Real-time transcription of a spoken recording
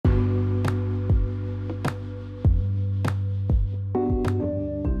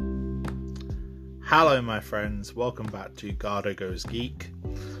Hello my friends, welcome back to Gardo Goes Geek.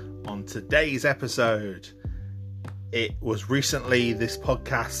 On today's episode, it was recently this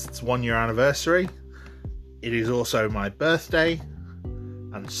podcast's 1 year anniversary. It is also my birthday,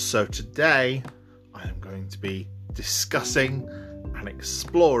 and so today I am going to be discussing and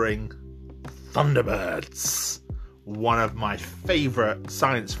exploring Thunderbirds, one of my favourite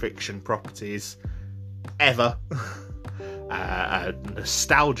science fiction properties ever. A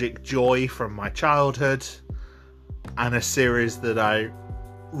nostalgic joy from my childhood, and a series that I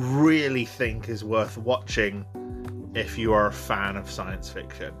really think is worth watching if you are a fan of science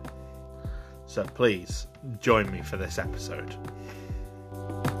fiction. So please join me for this episode.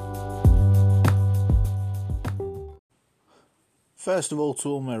 First of all, to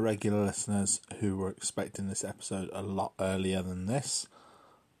all my regular listeners who were expecting this episode a lot earlier than this,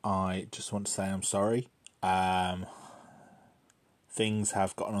 I just want to say I'm sorry. Things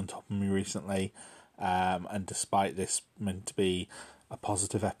have gotten on top of me recently, and despite this meant to be a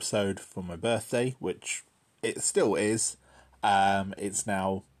positive episode for my birthday, which it still is, it's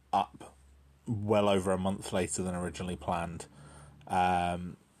now up well over a month later than originally planned. The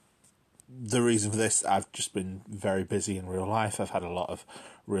reason for this, I've just been very busy in real life. I've had a lot of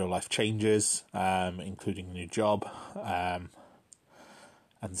real life changes, including a new job, and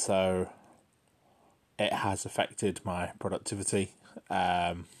so it has affected my productivity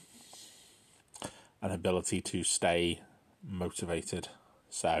and ability to stay motivated.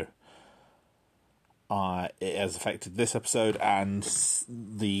 So it has affected this episode and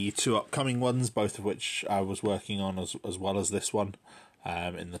the two upcoming ones, both of which I was working on as well as this one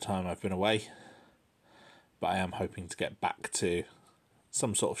in the time I've been away. But I am hoping to get back to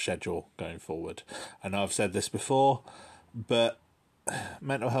some sort of schedule going forward. I know I've said this before, but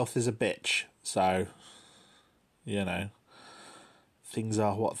mental health is a bitch, so you know, things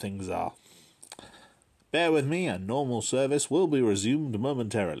are what things are. Bear with me, and normal service will be resumed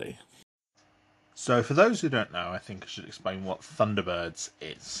momentarily. So, for those who don't know, I think I should explain what Thunderbirds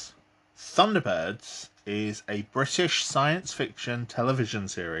is. Thunderbirds is a British science fiction television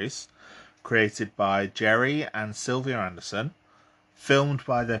series created by Gerry and Sylvia Anderson, filmed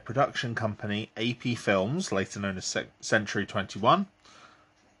by their production company AP Films, later known as Century 21,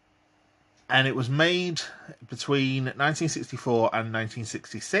 and it was made between 1964 and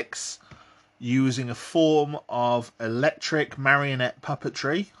 1966 using a form of electric marionette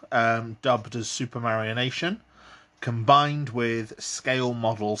puppetry, dubbed as supermarionation, combined with scale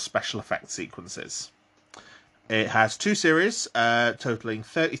model special effects sequences. It has two series, totaling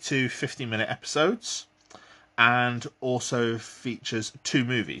 32 50-minute episodes, and also features two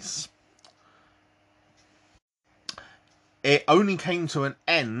movies. It only came to an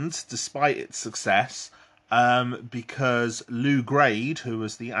end, despite its success, because Lew Grade, who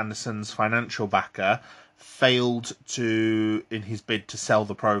was the Andersons' financial backer, failed in his bid to sell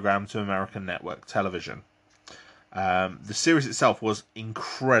the programme to American network television. The series itself was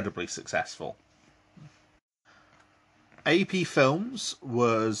incredibly successful. AP Films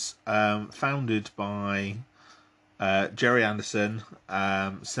was founded by Gerry Anderson,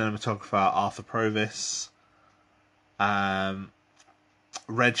 cinematographer Arthur Provis,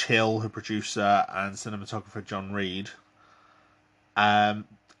 Reg Hill, the producer, and cinematographer John Reed,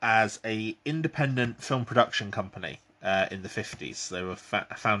 as a independent film production company in the 50s. They were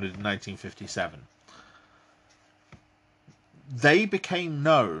founded in 1957. They became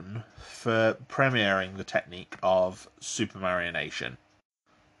known for premiering the technique of supermarionation,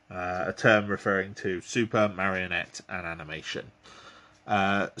 a term referring to super, marionette, and animation.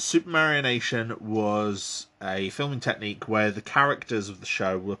 Supermarionation was a filming technique where the characters of the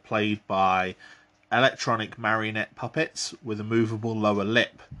show were played by electronic marionette puppets with a movable lower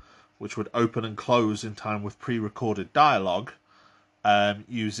lip, which would open and close in time with pre-recorded dialogue,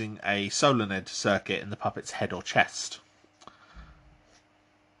 using a solenoid circuit in the puppet's head or chest.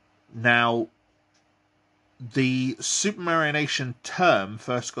 Now, the supermarionation term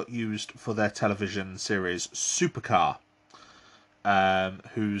first got used for their television series Supercar,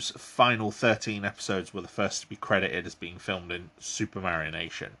 whose final 13 episodes were the first to be credited as being filmed in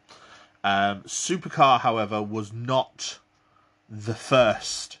supermarionation. Supercar, however, was not the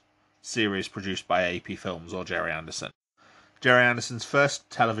first series produced by AP Films or Gerry Anderson. Gerry Anderson's first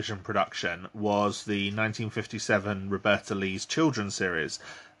television production was the 1957 Roberta Lee's children's series,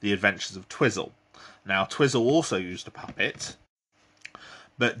 The Adventures of Twizzle. Now, Twizzle also used a puppet,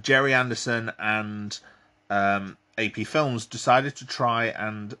 but Gerry Anderson and AP Films decided to try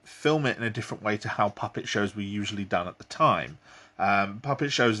and film it in a different way to how puppet shows were usually done at the time.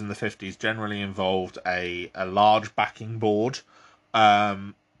 Puppet shows in the 50s generally involved a large backing board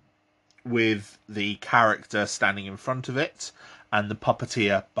with the character standing in front of it and the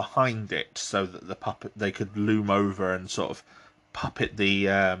puppeteer behind it, so that they could loom over and sort of puppet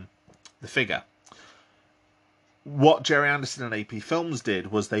the figure. What Gerry Anderson and AP Films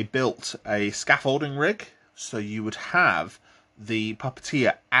did was they built a scaffolding rig, so you would have the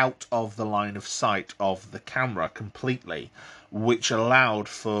puppeteer out of the line of sight of the camera completely, which allowed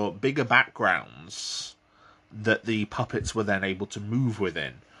for bigger backgrounds that the puppets were then able to move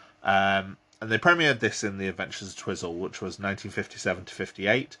within. And they premiered this in The Adventures of Twizzle, which was 1957 to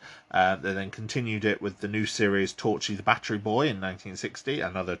 58. They then continued it with the new series Torchy the Battery Boy in 1960,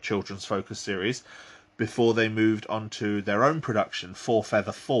 another children's focused series, before they moved on to their own production, Four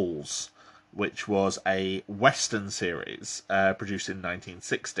Feather Falls, which was a Western series produced in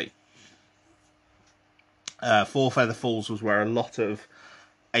 1960. Four Feather Falls was where a lot of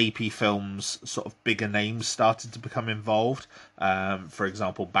AP Films sort of bigger names started to become involved. For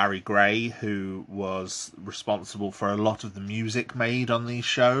example, Barry Gray, who was responsible for a lot of the music made on these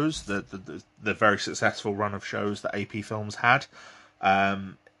shows, the very successful run of shows that AP Films had.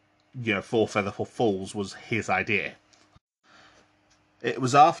 Four Feather Falls was his idea. It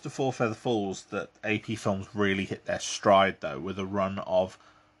was after Four Feather Falls that AP Films really hit their stride, though, with a run of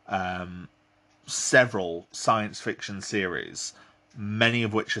several science fiction series, many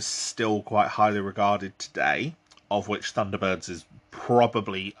of which are still quite highly regarded today, of which Thunderbirds is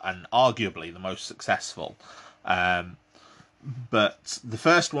probably and arguably the most successful. But the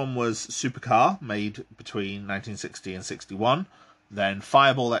first one was Supercar, made between 1960 and 61. Then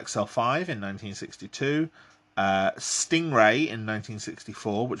Fireball XL5 in 1962. Stingray in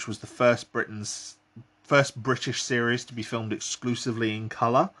 1964, which was the first British series to be filmed exclusively in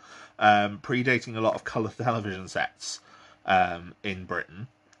colour, predating a lot of colour television sets in Britain.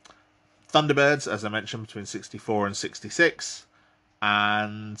 Thunderbirds, as I mentioned, between 64 and 66.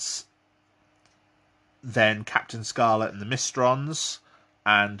 And then Captain Scarlet and the Mysterons,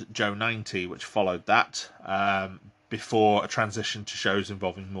 and Joe 90, which followed that, before a transition to shows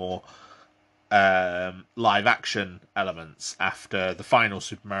involving more live action elements after the final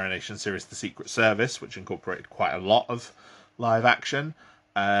Supermarionation series, The Secret Service, which incorporated quite a lot of live action.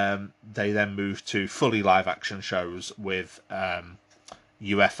 They then moved to fully live action shows with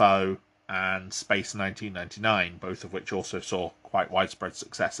UFO and Space 1999, both of which also saw quite widespread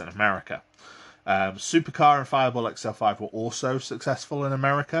success in America. Supercar and Fireball XL5 were also successful in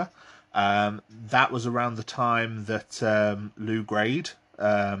America. That was around the time that Lou Grade,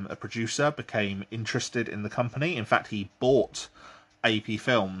 a producer, became interested in the company. In fact, he bought AP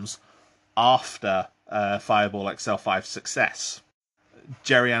Films after Fireball XL5's success.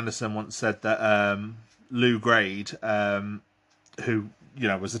 Gerry Anderson once said that Lou Grade, who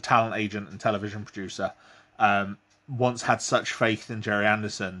was a talent agent and television producer, once had such faith in Gerry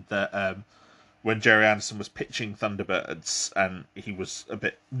Anderson that when Gerry Anderson was pitching Thunderbirds and he was a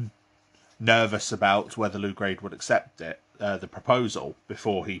bit nervous about whether Lou Grade would accept it, the proposal,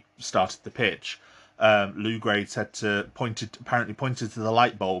 before he started the pitch, Lou Grade apparently pointed to the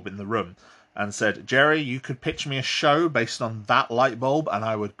light bulb in the room and said, "Gerry, you could pitch me a show based on that light bulb and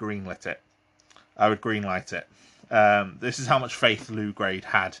I would greenlight it. This is how much faith Lou Grade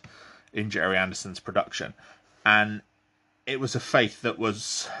had in Gerry Anderson's production. And it was a faith that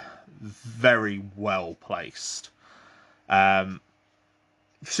was very well placed. Supercar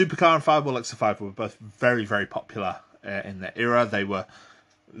and Fireball XL5 were both very, very popular in their era. They were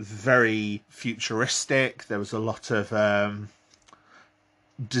very futuristic. There was a lot of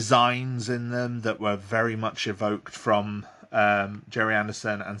designs in them that were very much evoked from Gerry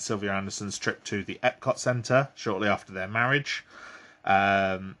Anderson and Sylvia Anderson's trip to the Epcot Centre shortly after their marriage.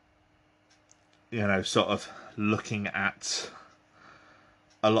 Sort of looking at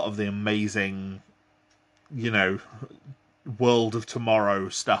a lot of the amazing, World of Tomorrow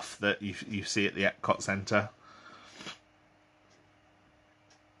stuff that you see at the Epcot Centre.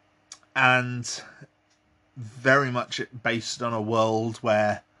 And very much based on a world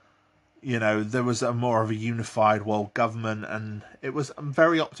where, there was more of a unified world government, and it was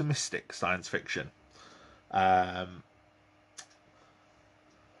very optimistic science fiction.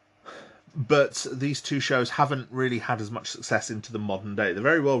 But these two shows haven't really had as much success into the modern day. They're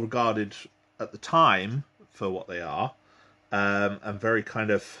very well regarded at the time for what they are, and very kind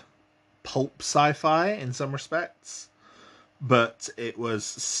of pulp sci-fi in some respects. But it was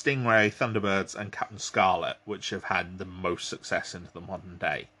Stingray, Thunderbirds, and Captain Scarlet which have had the most success into the modern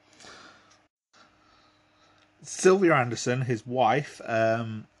day. Sylvia Anderson, his wife,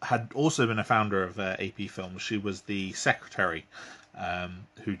 had also been a founder of AP Films. She was the secretary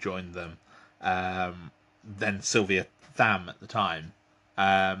who joined them. Then Sylvia Tham at the time.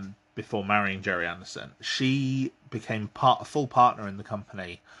 before marrying Jerry Anderson. She became a full partner in the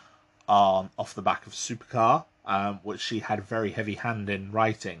company off the back of Supercar, which she had a very heavy hand in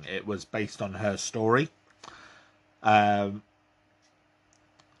writing. It was based on her story. And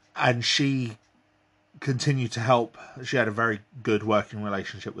she continued to help. She had a very good working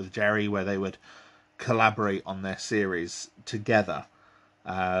relationship with Jerry, where they would collaborate on their series together.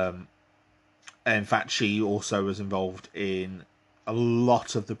 In fact, she also was involved in a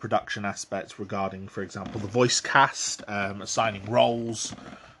lot of the production aspects regarding, for example, the voice cast, assigning roles,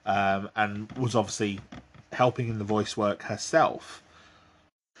 and was obviously helping in the voice work herself.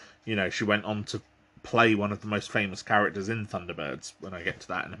 You know, she went on to play one of the most famous characters in Thunderbirds, when I get to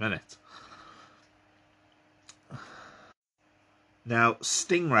that in a minute. Now,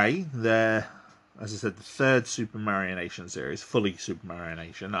 Stingray, as I said, the third Super Marionation series, fully Super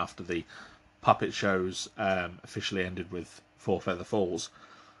Marionation, after the puppet shows officially ended with Four Feather Falls.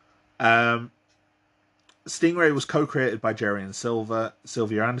 Stingray was co-created by Jerry and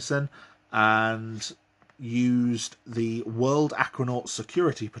Sylvia Anderson, and used the World Aquanaut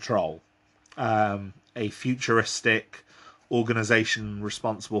Security Patrol, a futuristic organization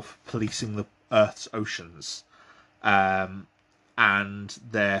responsible for policing the Earth's oceans. And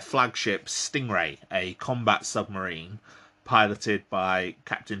their flagship, Stingray, a combat submarine piloted by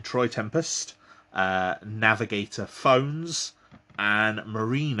Captain Troy Tempest, Navigator Phones, and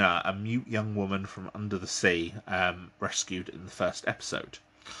Marina, a mute young woman from under the sea, rescued in the first episode.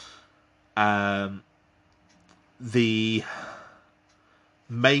 The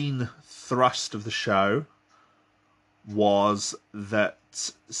main thrust of the show was that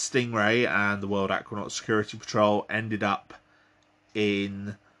Stingray and the World Aquanaut Security Patrol ended up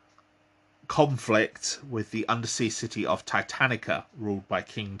in conflict with the undersea city of Titanica, ruled by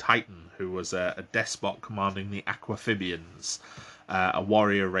King Titan, who was a despot commanding the Aquamphibians, a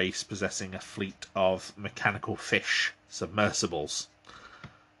warrior race possessing a fleet of mechanical fish submersibles.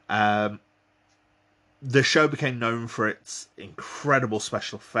 The show became known for its incredible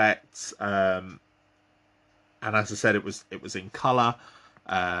special effects, and as I said, it was in colour,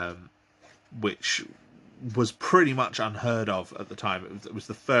 which was pretty much unheard of at the time. It was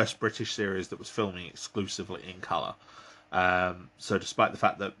the first British series that was filming exclusively in colour. So despite the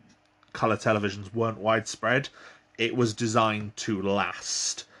fact that colour televisions weren't widespread, it was designed to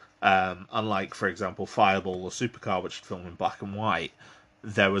last. Unlike, for example, Fireball or Supercar, which filmed in black and white,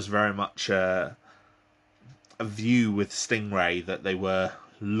 there was very much a view with Stingray that they were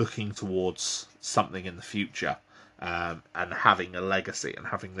looking towards something in the future, and having a legacy, and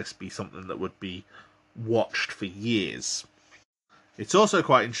having this be something that would be watched for years. It's also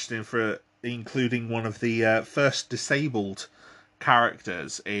quite interesting for including one of the first disabled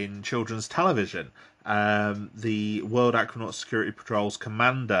characters in children's television. The World Aquanaut Security Patrol's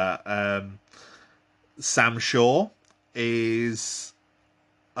commander, Sam Shaw, is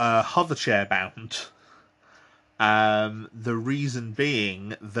hoverchair bound. The reason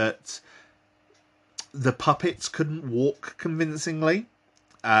being that the puppets couldn't walk convincingly.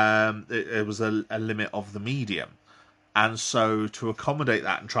 It was a limit of the medium. And so to accommodate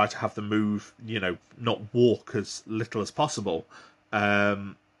that and try to have them move, not walk as little as possible,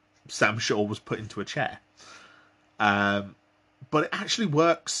 Sam Shaw was put into a chair. But it actually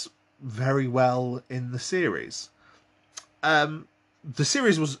works very well in the series. The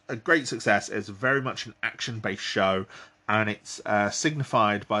series was a great success. It's very much an action-based show, and it's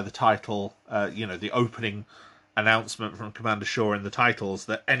signified by the title, the opening announcement from Commander Shaw in the titles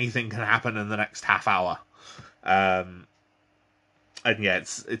that anything can happen in the next half hour. And yeah,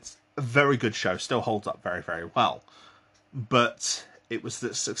 it's a very good show, still holds up very, very well. But it was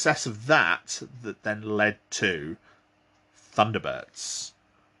the success of that then led to Thunderbirds.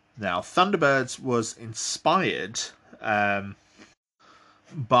 Now, Thunderbirds was inspired by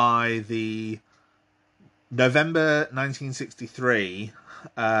the November 1963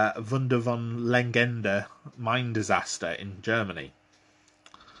 Wunder von Legende mine disaster in Germany.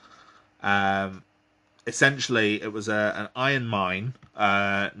 Essentially, it was an iron mine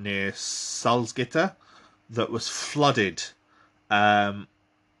near Salzgitter that was flooded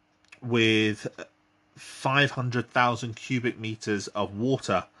with 500,000 cubic meters of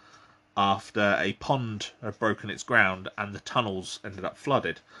water after a pond had broken its ground and the tunnels ended up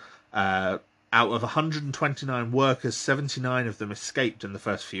flooded. Out of 129 workers, 79 of them escaped in the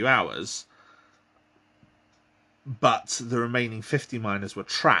first few hours, but the remaining 50 miners were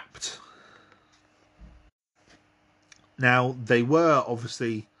trapped. Now, they were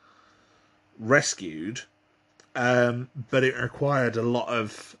obviously rescued, But it required a lot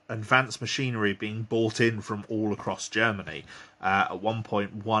of advanced machinery being bought in from all across Germany. At one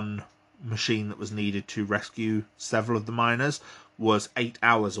point, one machine that was needed to rescue several of the miners was 8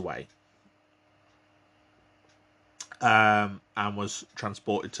 hours away, and was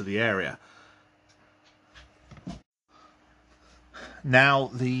transported to the area. Now,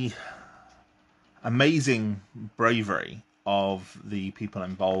 the amazing bravery of the people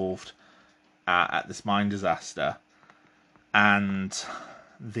involved at this mine disaster and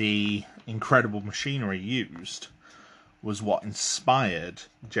the incredible machinery used was what inspired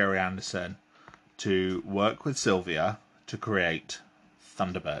Gerry Anderson to work with Sylvia to create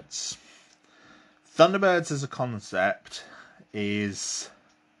Thunderbirds. Thunderbirds as a concept is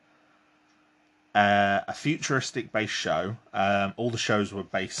a futuristic based show. All the shows were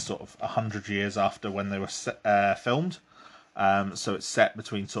based sort of 100 years after when they were filmed. So it's set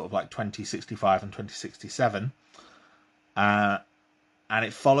between sort of like 2065 and 2067. And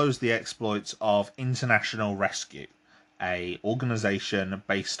it follows the exploits of International Rescue, a organisation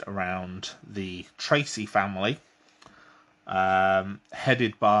based around the Tracy family,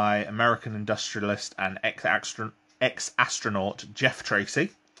 headed by American industrialist and ex-astronaut Jeff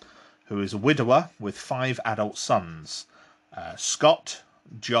Tracy, who is a widower with 5 adult sons, Scott,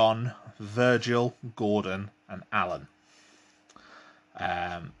 John, Virgil, Gordon, and Alan.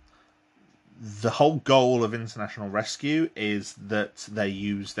 The whole goal of International Rescue is that they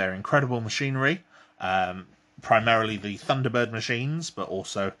use their incredible machinery, primarily the Thunderbird machines, but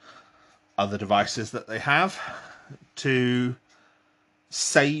also other devices that they have, to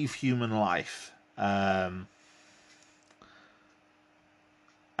save human life. On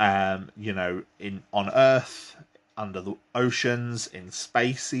Earth, under the oceans, in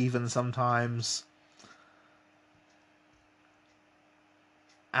space even sometimes.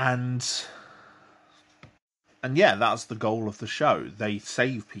 And yeah, that's the goal of the show. They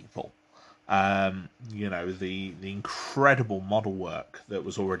save people. The incredible model work that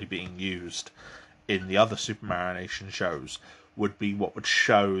was already being used in the other Supermarionation shows would be what would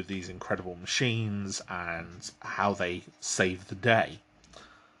show these incredible machines and how they save the day.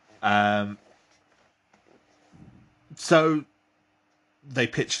 So they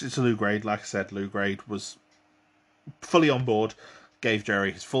pitched it to Lew Grade. Like I said, Lew Grade was fully on board, gave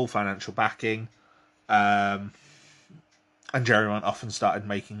Gerry his full financial backing, and Gerry went off and started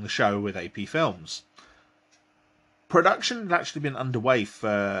making the show with AP Films. Production had actually been underway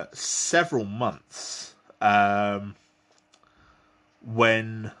for several months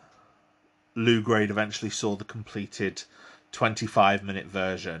when Lew Grade eventually saw the completed 25-minute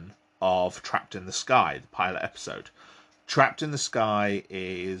version of Trapped in the Sky, the pilot episode. Trapped in the Sky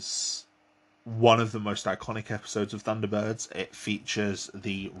is one of the most iconic episodes of Thunderbirds. It features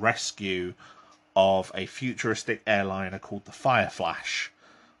the rescue of a futuristic airliner called the Fireflash,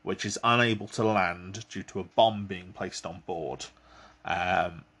 which is unable to land due to a bomb being placed on board.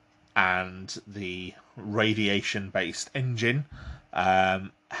 And the radiation-based engine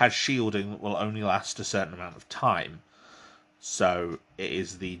has shielding that will only last a certain amount of time. So it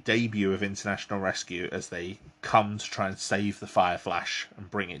is the debut of International Rescue as they come to try and save the Fireflash and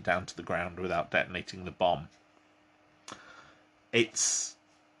bring it down to the ground without detonating the bomb. It's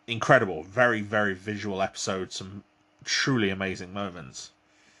incredible. Very, very visual episode. Some truly amazing moments.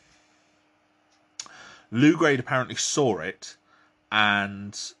 Lew Grade apparently saw it,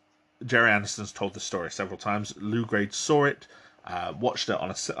 and Gerry Anderson's told the story several times. Lew Grade saw it, watched it on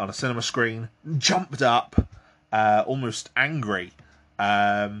a cinema screen, jumped up, almost angry,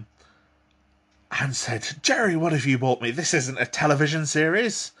 and said, "Gerry, what have you bought me? This isn't a television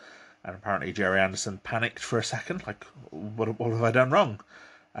series." And apparently Gerry Anderson panicked for a second, like, what have I done wrong?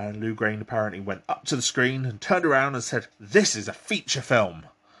 And Lew Grade apparently went up to the screen and turned around and said, "This is a feature film.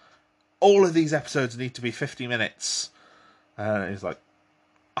 All of these episodes need to be 50 minutes. And he's like,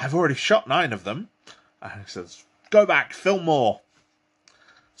 "I've already shot 9 of them." And he says, "Go back, film more."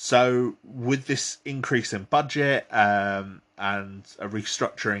 So with this increase in budget and a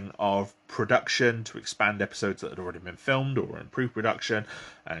restructuring of production to expand episodes that had already been filmed or improve production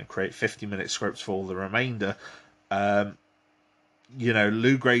and create 50-minute scripts for all the remainder, Lew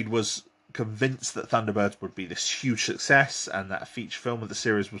Grade was convinced that Thunderbirds would be this huge success and that a feature film of the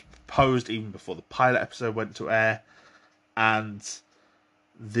series was proposed even before the pilot episode went to air. And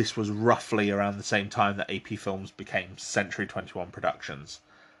this was roughly around the same time that AP Films became Century 21 Productions.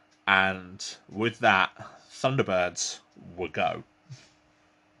 And with that, Thunderbirds will go.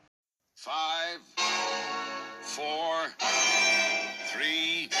 5, 4,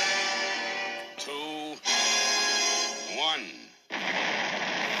 3, 2, 1.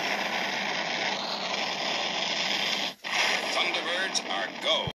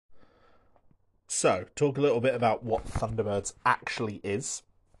 So, talk a little bit about what Thunderbirds actually is.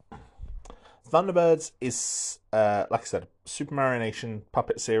 Thunderbirds is, like I said, Super Mario Nation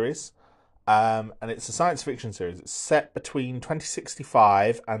puppet series, and it's a science fiction series. It's set between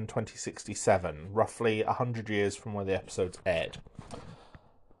 2065 and 2067, roughly 100 years from where the episodes aired.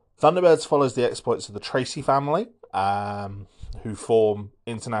 Thunderbirds follows the exploits of the Tracy family, who form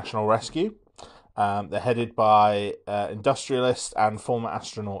International Rescue. They're headed by industrialist and former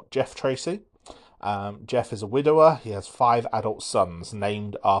astronaut Jeff Tracy. Jeff is a widower. He has 5 adult sons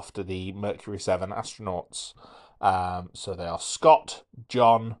named after the Mercury 7 astronauts. So they are Scott,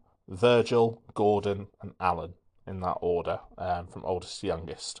 John, Virgil, Gordon, and Alan, in that order, from oldest to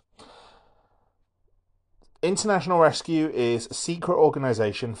youngest. International Rescue is a secret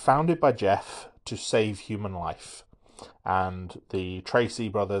organisation founded by Jeff to save human life. And the Tracy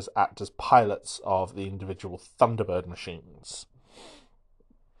brothers act as pilots of the individual Thunderbird machines,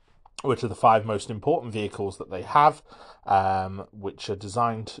 which are the 5 most important vehicles that they have, which are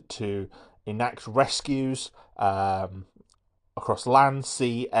designed to enact rescues across land,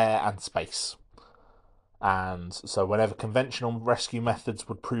 sea, air, and space. And so whenever conventional rescue methods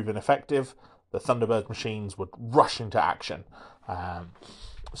would prove ineffective, the Thunderbird machines would rush into action.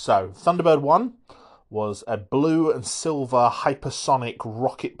 So Thunderbird 1 was a blue and silver hypersonic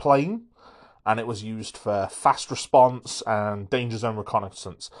rocket plane, and it was used for fast response and danger zone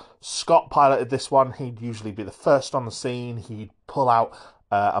reconnaissance. Scott piloted this one. He'd usually be the first on the scene. He'd pull out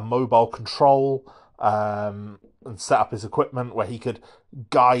a mobile control and set up his equipment where he could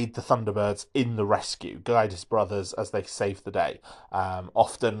guide the Thunderbirds in the rescue, guide his brothers as they save the day,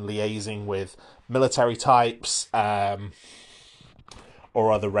 often liaising with military types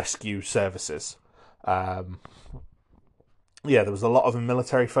or other rescue services. There was a lot of a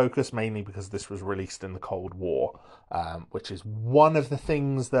military focus, mainly because this was released in the Cold War, which is one of the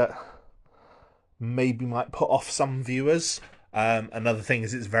things that maybe might put off some viewers. Another thing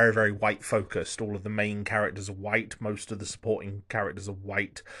is it's very, very white focused. All of the main characters are white. Most of the supporting characters are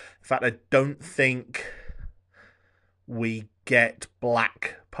white. In fact, I don't think we get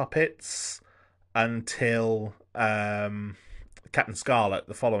black puppets until Captain Scarlet,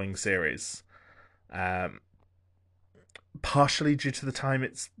 the following series. Partially due to the time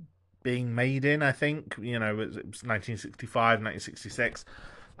it's being made in, I think. It was 1965, 1966.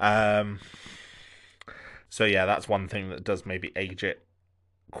 So yeah, that's one thing that does maybe age it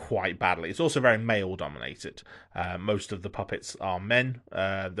quite badly. It's also very male-dominated. Most of the puppets are men.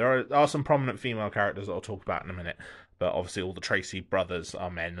 There are some prominent female characters that I'll talk about in a minute, but obviously all the Tracy brothers are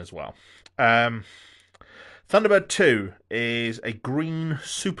men as well. Thunderbird 2 is a green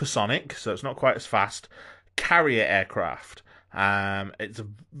supersonic, so it's not quite as fast, carrier aircraft. It's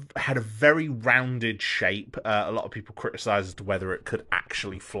had a very rounded shape. A lot of people criticise as to whether it could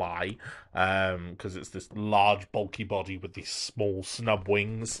actually fly, because it's this large, bulky body with these small snub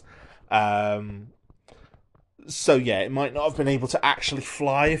wings. So yeah, it might not have been able to actually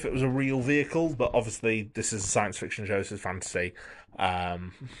fly if it was a real vehicle, but obviously this is a science fiction show, this is fantasy,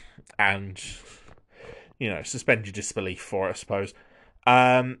 and suspend your disbelief for it, I suppose.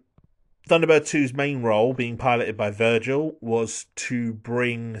 Thunderbird 2's main role, being piloted by Virgil, was to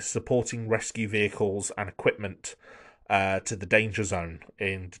bring supporting rescue vehicles and equipment to the danger zone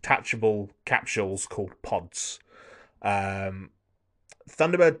in detachable capsules called pods. Thunderbird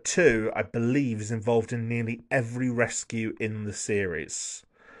 2, I believe, is involved in nearly every rescue in the series.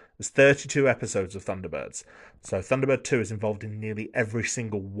 There's 32 episodes of Thunderbirds, so Thunderbird 2 is involved in nearly every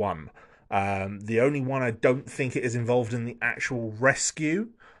single one. The only one I don't think it is involved in the actual rescue,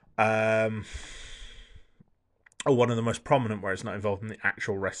 or one of the most prominent where it's not involved in the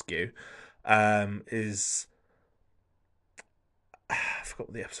actual rescue, is... I forgot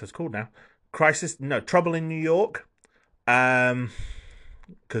what the episode's called now. Trouble in New York.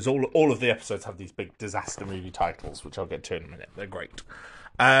 Because all of the episodes have these big disaster movie titles, which I'll get to in a minute. They're great.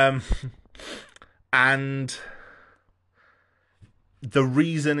 And the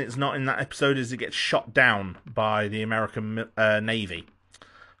reason it's not in that episode is it gets shot down by the American Navy.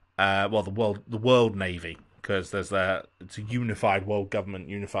 The World Navy, because it's a unified world government,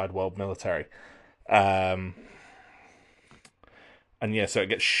 unified world military. So it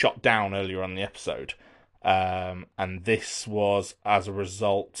gets shot down earlier on in the episode. And this was as a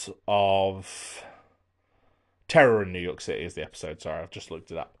result of Terror in New York City is the episode. Sorry, I've just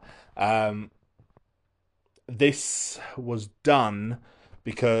looked it up. This was done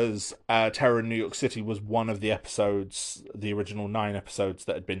because Terror in New York City was one of the episodes, the original 9 episodes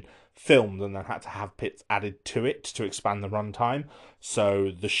that had been filmed, and then had to have bits added to it to expand the runtime.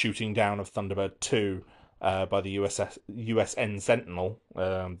 So the shooting down of Thunderbird 2 by the USN Sentinel,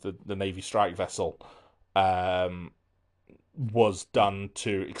 the Navy strike vessel, was done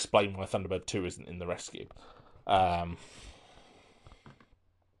to explain why Thunderbird 2 isn't in the rescue.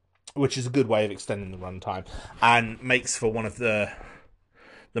 Which is a good way of extending the runtime and makes for one of the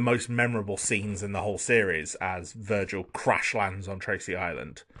most memorable scenes in the whole series as Virgil crash lands on Tracy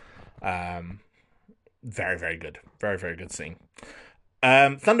Island. Very, very good. Very, very good scene.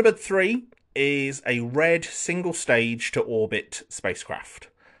 Thunderbird 3 is a red single-stage to orbit spacecraft.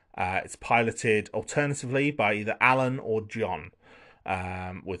 It's piloted alternatively by either Alan or John,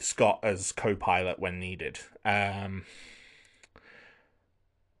 with Scott as co-pilot when needed.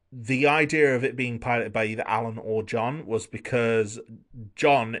 The idea of it being piloted by either Alan or John was because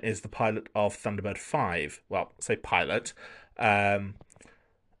John is the pilot of Thunderbird 5. Well, say pilot. Thunderbird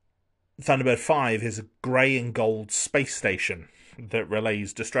 5 is a grey and gold space station that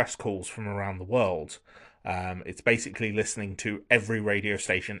relays distress calls from around the world. It's basically listening to every radio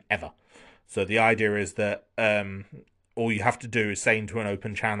station ever. So the idea is that all you have to do is say into an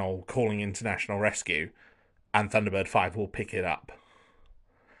open channel, calling international rescue, and Thunderbird 5 will pick it up.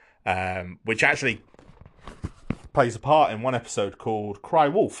 Which actually plays a part in one episode called Cry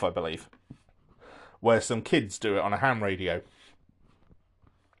Wolf, I believe, where some kids do it on a ham radio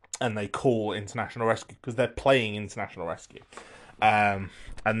and they call international rescue because they're playing international rescue, and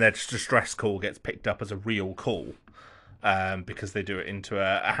their distress call gets picked up as a real call, because they do it into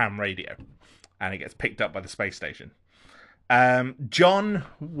a ham radio and it gets picked up by the space station. John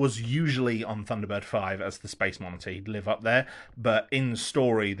was usually on Thunderbird 5 as the space monitor. He'd live up there, but in the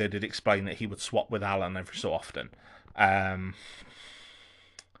story they did explain that he would swap with Alan every so often.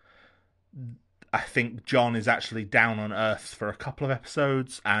 I think John is actually down on Earth for a couple of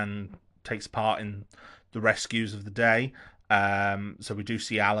episodes and takes part in the rescues of the day. So we do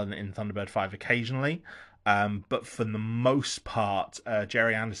see Alan in Thunderbird 5 occasionally. But for the most part,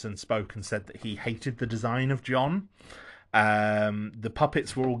 Jerry Anderson spoke and said that he hated the design of John. The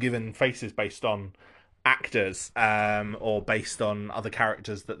puppets were all given faces based on actors, or based on other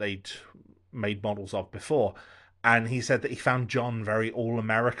characters that they'd made models of before. And he said that he found John very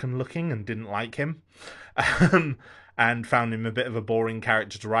all-American looking and didn't like him, and found him a bit of a boring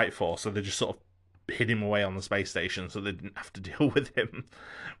character to write for. So they just sort of hid him away on the space station so they didn't have to deal with him,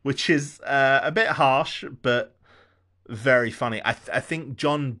 which is a bit harsh, but very funny. I think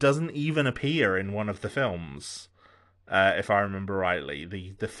John doesn't even appear in one of the films. If I remember rightly,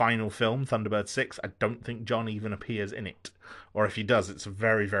 the final film, Thunderbird 6, I don't think John even appears in it. Or if he does, it's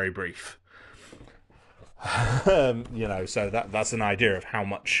very, very brief. So that's an idea of how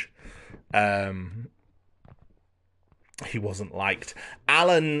much he wasn't liked.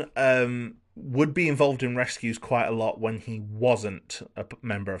 Alan would be involved in rescues quite a lot when he wasn't a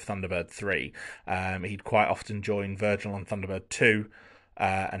member of Thunderbird 3. He'd quite often join Virgil on Thunderbird 2,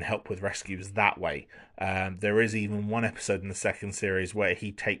 and help with rescues that way. There is even one episode in the second series where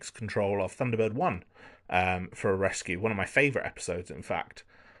he takes control of Thunderbird 1 for a rescue. One of my favourite episodes, in fact.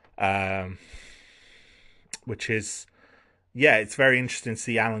 Which is, it's very interesting to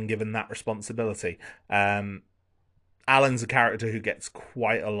see Alan given that responsibility. Alan's a character who gets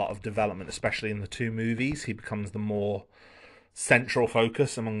quite a lot of development, especially in the two movies. He becomes the more central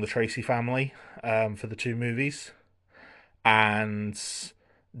focus among the Tracy family for the two movies. And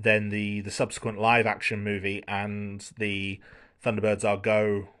then the subsequent live-action movie and the Thunderbirds Are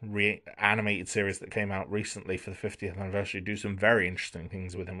Go animated series that came out recently for the 50th anniversary do some very interesting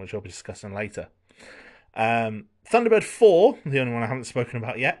things with him, which I'll be discussing later. Thunderbird 4, the only one I haven't spoken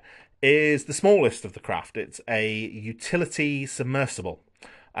about yet, is the smallest of the craft. It's a utility submersible.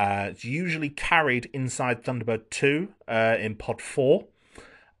 It's usually carried inside Thunderbird 2 in Pod 4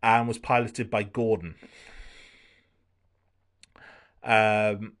 and was piloted by Gordon.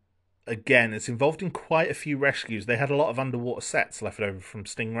 Again, it's involved in quite a few rescues. They had a lot of underwater sets left over from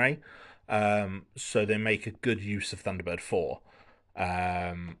Stingray, so they make a good use of Thunderbird 4.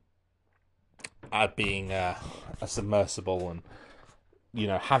 Being a submersible and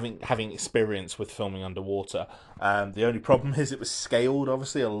having experience with filming underwater. The only problem is it was scaled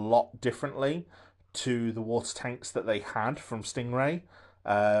obviously a lot differently to the water tanks that they had from Stingray.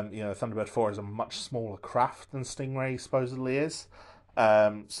 Thunderbird 4 is a much smaller craft than Stingray supposedly is.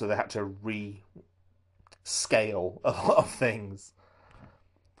 So they had to rescale a lot of things.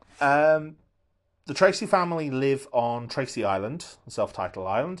 The Tracy family live on Tracy Island, a self-titled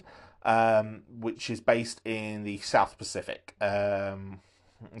island, which is based in the South Pacific.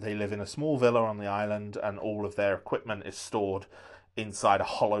 They live in a small villa on the island, and all of their equipment is stored inside a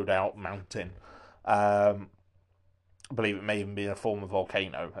hollowed-out mountain. I believe it may even be a form of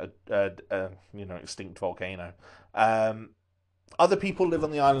volcano, extinct volcano. Other people live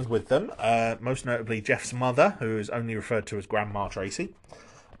on the island with them, most notably Jeff's mother, who is only referred to as Grandma Tracy.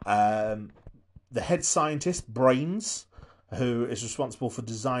 The head scientist, Brains, who is responsible for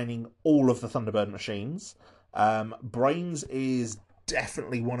designing all of the Thunderbird machines. Brains is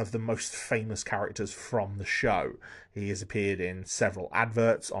definitely one of the most famous characters from the show. He has appeared in several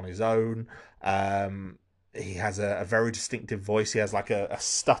adverts on his own. He has a very distinctive voice. He has like a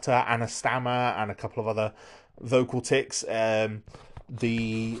stutter and a stammer and a couple of other vocal tics.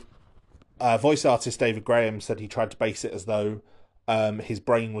 The voice artist David Graham said he tried to base it as though his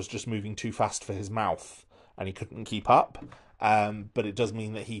brain was just moving too fast for his mouth and he couldn't keep up. But it does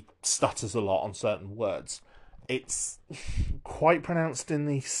mean that he stutters a lot on certain words. It's quite pronounced in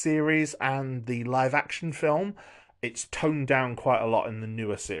the series and the live action film. It's toned down quite a lot in the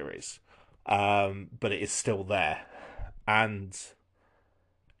newer series. But it is still there. And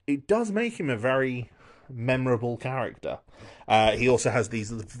it does make him a very memorable character. He also has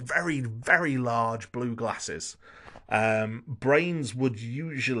these very, very large blue glasses. Brains would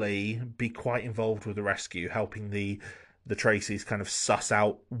usually be quite involved with the rescue, helping the Tracys kind of suss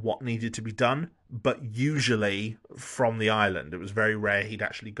out what needed to be done, but usually from the island. It was very rare he'd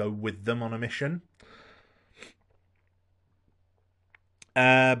actually go with them on a mission.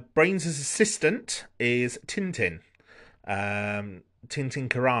 Brains' assistant is Tintin. Tintin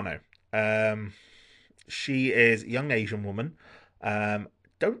Carano. She is a young Asian woman.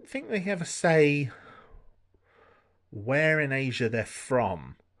 Don't think they ever say where in Asia they're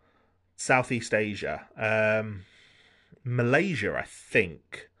from. Southeast Asia. Malaysia, I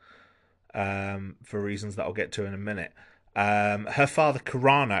think. For reasons that I'll get to in a minute. Her father,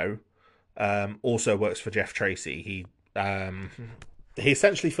 Carano, also works for Jeff Tracy. He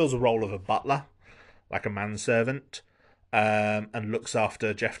essentially fills a role of a butler, like a manservant, and looks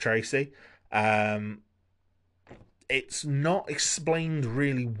after Jeff Tracy. It's not explained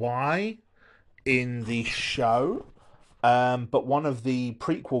really why in the show, but one of the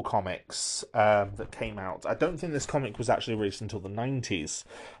prequel comics that came out, I don't think this comic was actually released until the 90s,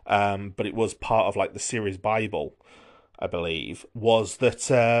 but it was part of like the series Bible, I believe, was that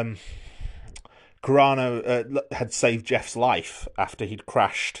Carano had saved Jeff's life after he'd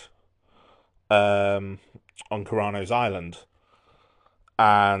crashed on Carano's island.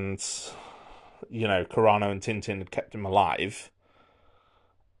 And, Carano and Tintin had kept him alive.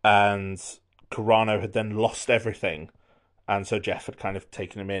 And Carano had then lost everything. And so Jeff had kind of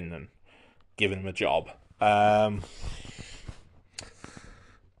taken him in and given him a job.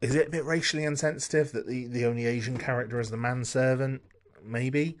 Is it a bit racially insensitive that the only Asian character is the manservant?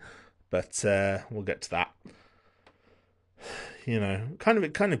 Maybe. But we'll get to that.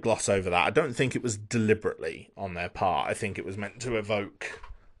 Kind of gloss over that. I don't think it was deliberately on their part. I think it was meant to evoke.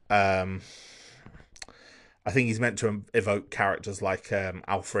 I think he's meant to evoke characters like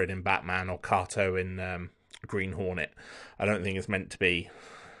Alfred in Batman or Kato in Green Hornet. I don't think it's meant to be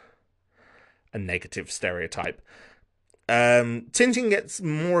a negative stereotype. Tintin gets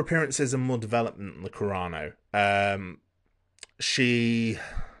more appearances and more development than the Carano. She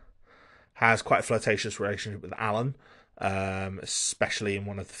has quite a flirtatious relationship with Alan, especially in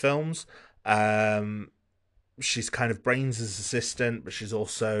one of the films. She's kind of Brains' assistant, but she's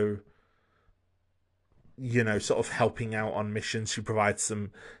also, sort of helping out on missions. She provides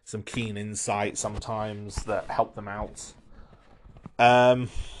some keen insight sometimes that help them out.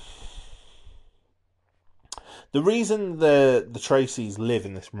 The reason the Tracys live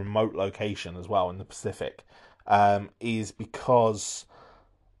in this remote location as well in the Pacific is because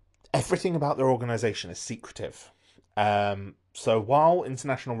everything about their organisation is secretive. So while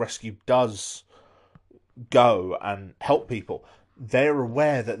International Rescue does go and help people, they're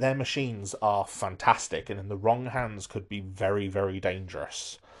aware that their machines are fantastic and in the wrong hands could be very, very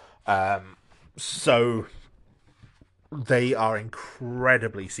dangerous. So they are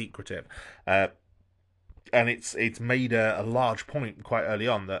incredibly secretive. And it's made a large point quite early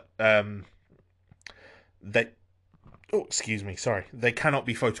on that they cannot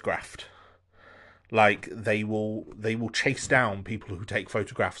be photographed. Like they will chase down people who take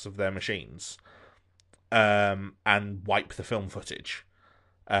photographs of their machines, and wipe the film footage,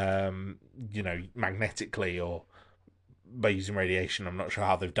 magnetically or by using radiation. I'm not sure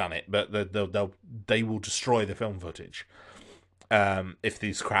how they've done it, but they will destroy the film footage if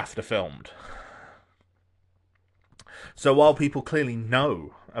these craft are filmed. So while people clearly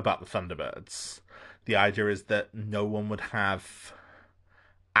know about the Thunderbirds, the idea is that no one would have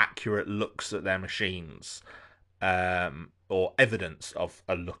accurate looks at their machines, or evidence of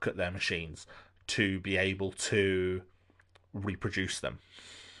a look at their machines to be able to reproduce them.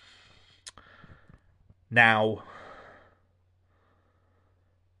 Now,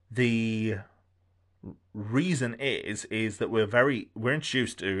 the reason is that we're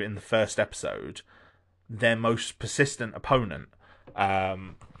introduced to, in the first episode, their most persistent opponent,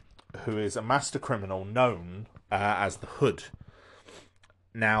 who is a master criminal known as the Hood.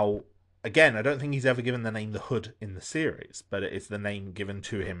 Now, again, I don't think he's ever given the name the Hood in the series, but it is the name given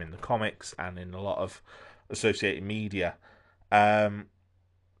to him in the comics and in a lot of associated media.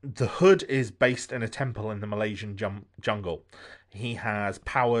 The Hood is based in a temple in the Malaysian jungle. He has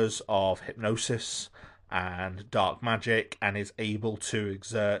powers of hypnosis and dark magic and is able to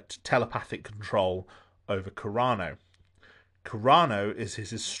exert telepathic control over Kurano. Kurano is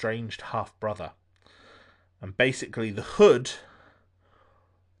his estranged half-brother. And basically the Hood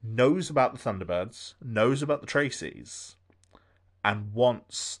knows about the Thunderbirds, knows about the Traceys, and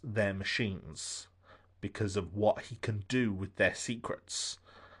wants their machines because of what he can do with their secrets.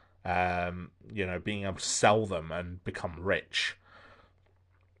 Being able to sell them and become rich.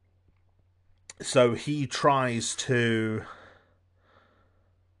 So he tries to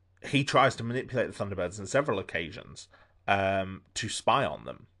manipulate the Thunderbirds on several occasions to spy on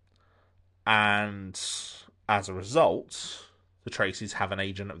them. And as a result, the Traceys have an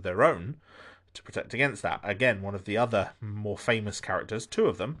agent of their own to protect against that. Again, one of the other more famous characters, two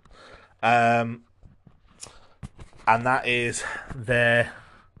of them. And that is their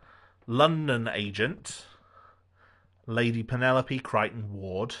London agent, Lady Penelope Crichton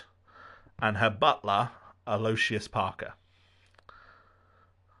Ward, and her butler, Aloysius Parker.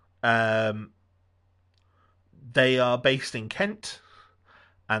 They are based in Kent,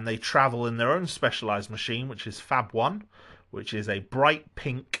 and they travel in their own specialised machine, which is Fab 1, which is a bright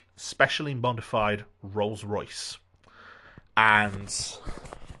pink, specially modified Rolls Royce. And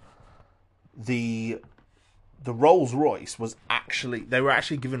the Rolls Royce they were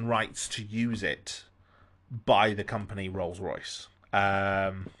actually given rights to use it by the company Rolls Royce,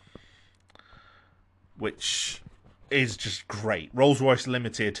 which is just great. Rolls Royce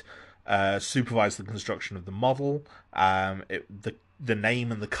Limited supervised the construction of the model. The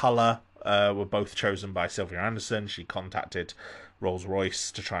name and the colour were both chosen by Sylvia Anderson. She contacted Rolls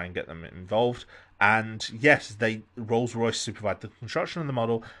Royce to try and get them involved. And yes, Rolls Royce supervised the construction of the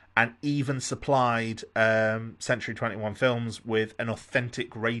model and even supplied Century 21 Films with an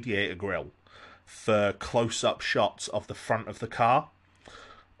authentic radiator grille for close-up shots of the front of the car.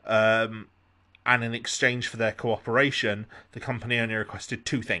 And in exchange for their cooperation, the company only requested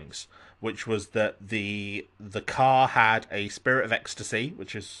two things, which was that the car had a Spirit of Ecstasy,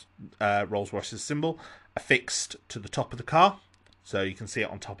 which is Rolls-Royce's symbol, affixed to the top of the car, so you can see it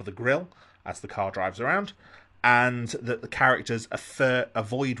on top of the grille as the car drives around, and that the characters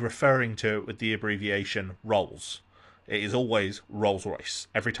avoid referring to it with the abbreviation Rolls. It is always Rolls-Royce.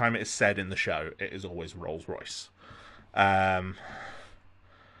 Every time it is said in the show, it is always Rolls-Royce.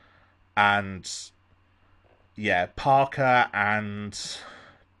 And yeah, Parker and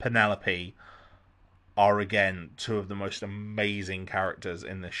Penelope are again two of the most amazing characters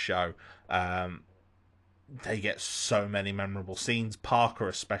in this show. They get so many memorable scenes. Parker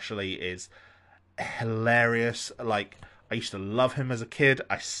especially is hilarious. Like, I used to love him as a kid.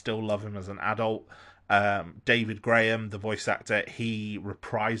 I still love him as an adult. David Graham, the voice actor, he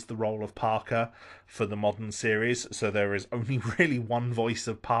reprised the role of Parker for the modern series, so there is only really one voice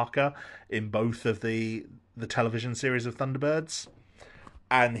of Parker in both of the television series of Thunderbirds,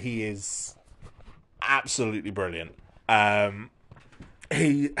 and he is absolutely brilliant.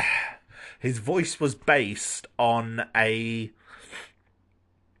 His voice was based on a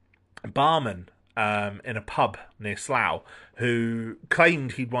barman in a pub near Slough who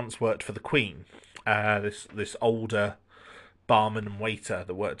claimed he'd once worked for the Queen. This older barman and waiter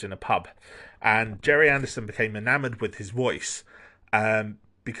that worked in a pub, and Jerry Anderson became enamoured with his voice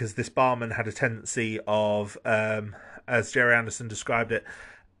because this barman had a tendency of, as Jerry Anderson described it,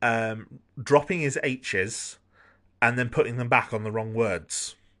 dropping his H's and then putting them back on the wrong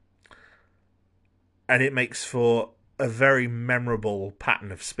words, and it makes for a very memorable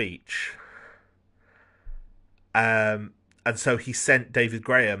pattern of speech. And so he sent David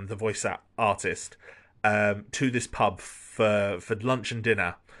Graham, the voice artist, to this pub for lunch and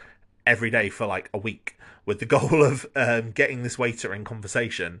dinner every day for like a week, with the goal of getting this waiter in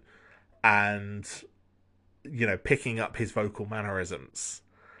conversation and, picking up his vocal mannerisms.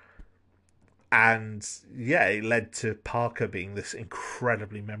 And yeah, it led to Parker being this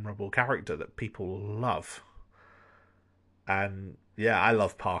incredibly memorable character that people love. And yeah, I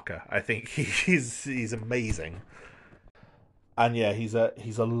love Parker. I think he's amazing. And yeah, he's a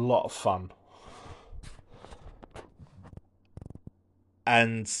lot of fun.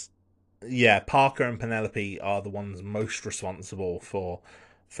 And yeah, Parker and Penelope are the ones most responsible for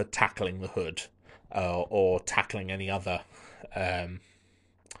tackling the Hood, or tackling any other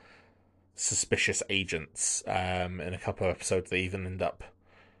suspicious agents. In a couple of episodes, they even end up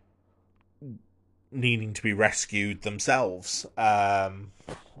needing to be rescued themselves.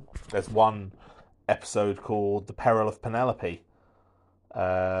 There's one episode called "The Peril of Penelope,"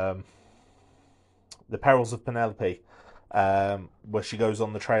 The Perils of Penelope, where she goes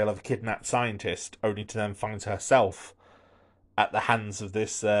on the trail of a kidnapped scientist, only to then find herself at the hands of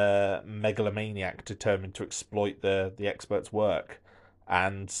this megalomaniac determined to exploit the expert's work,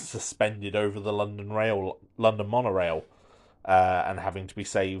 and suspended over the London monorail, and having to be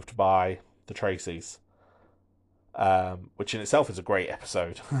saved by the Tracys, which in itself is a great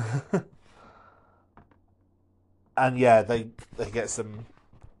episode. And yeah, they get some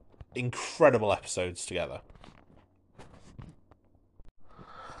incredible episodes together.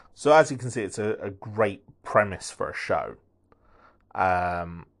 So as you can see, it's a great premise for a show.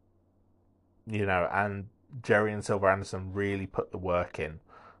 And Jerry and Sylvia Anderson really put the work in.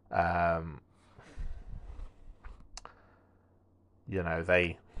 The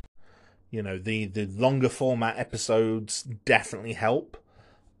longer format episodes definitely help.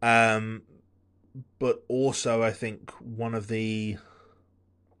 But also, I think one of the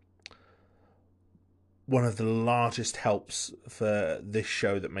largest helps for this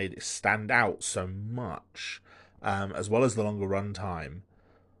show that made it stand out so much, as well as the longer runtime,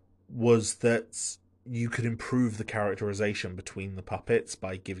 was that you could improve the characterization between the puppets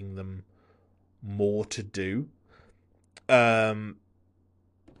by giving them more to do.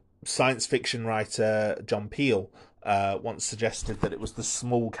 Science fiction writer John Peel once suggested that it was the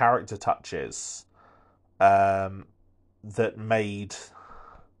small character touches that made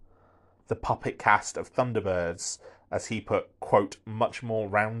the puppet cast of Thunderbirds, as he put, quote, much more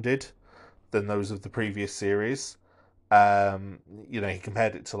rounded than those of the previous series. He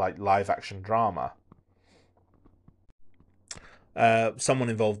compared it to like live action drama. Someone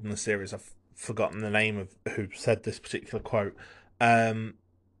involved in the series, I've forgotten the name of who said this particular quote,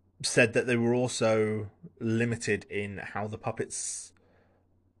 said that they were also limited in how the puppets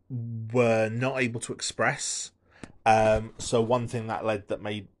were not able to express. So one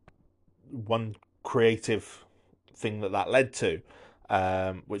creative thing that led to,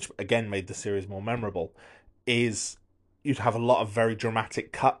 which again made the series more memorable, is you'd have a lot of very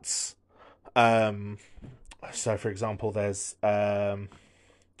dramatic cuts. So, for example, there's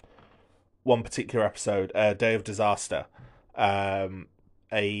one particular episode, Day of Disaster.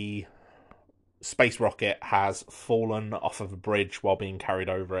 A space rocket has fallen off of a bridge while being carried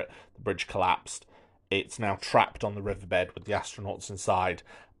over it. The bridge collapsed. It's now trapped on the riverbed with the astronauts inside,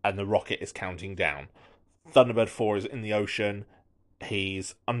 and the rocket is counting down. Thunderbird 4 is in the ocean.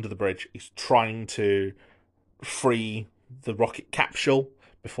 He's under the bridge. He's trying to free the rocket capsule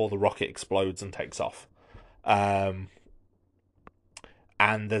before the rocket explodes and takes off.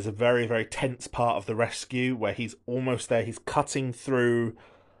 And there's a very, very tense part of the rescue where he's almost there. He's cutting through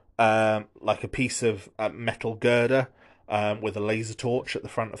like a piece of metal girder with a laser torch at the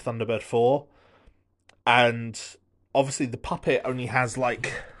front of Thunderbird 4. And obviously the puppet only has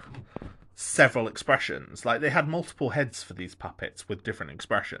like several expressions. Like, they had multiple heads for these puppets with different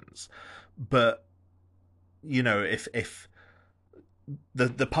expressions. But, if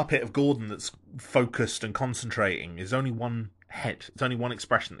the puppet of Gordon that's focused and concentrating is only one head, it's only one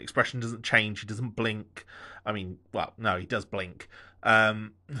expression. The expression doesn't change. He doesn't blink. I mean, well, no, he does blink. But,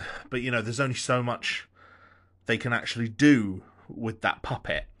 there's only so much they can actually do with that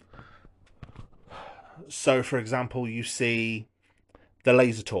puppet. So, for example, you see the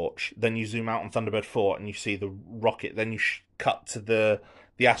laser torch, then you zoom out on Thunderbird 4 and you see the rocket, then you cut to the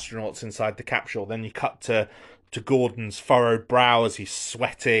astronauts inside the capsule, then you cut to Gordon's furrowed brow as he's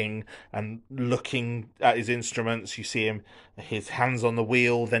sweating and looking at his instruments. You see his hands on the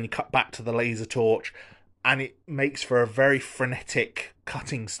wheel, then you cut back to the laser torch, and it makes for a very frenetic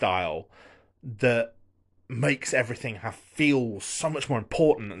cutting style that makes everything feel so much more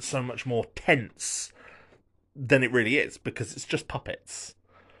important and so much more tense than it really is, because it's just puppets.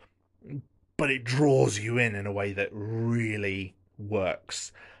 But it draws you in a way that really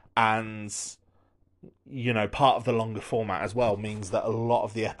works. And, part of the longer format as well means that a lot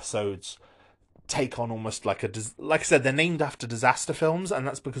of the episodes take on almost like like I said, they're named after disaster films, and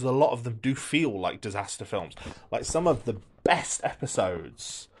that's because a lot of them do feel like disaster films. Like, some of the best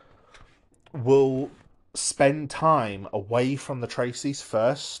episodes will spend time away from the Tracys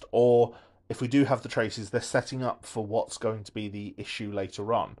first, or if we do have the Tracys, they're setting up for what's going to be the issue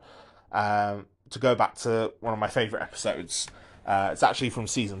later on. To go back to one of my favourite episodes, It's actually from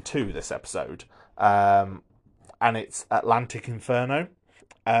season 2, this episode, and it's Atlantic Inferno.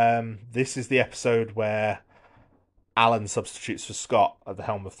 This is the episode where Alan substitutes for Scott at the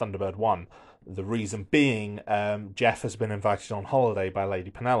helm of Thunderbird 1. The reason being, Jeff has been invited on holiday by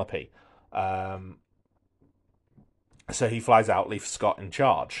Lady Penelope. So he flies out, leaves Scott in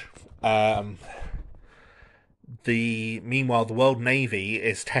charge. Meanwhile, the World Navy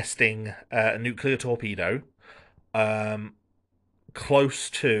is testing a nuclear torpedo close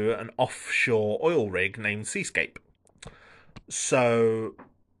to an offshore oil rig named Seascape. So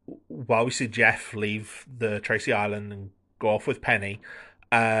while we see Jeff leave the Tracy Island and go off with Penny,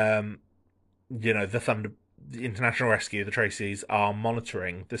 the International Rescue, the Tracys, are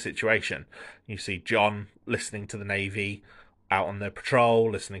monitoring the situation. You see John listening to the Navy out on their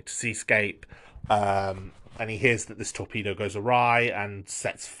patrol, listening to Seascape, and he hears that this torpedo goes awry and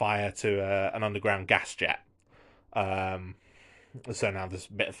sets fire to an underground gas jet. So now there's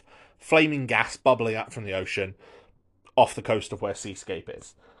a bit of flaming gas bubbling up from the ocean off the coast of where Seascape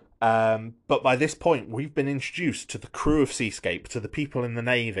is. But by this point, we've been introduced to the crew of Seascape, to the people in the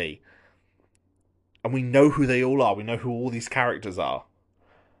Navy, and we know who they all are. We know who all these characters are.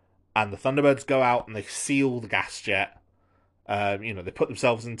 And the Thunderbirds go out and they seal the gas jet. They put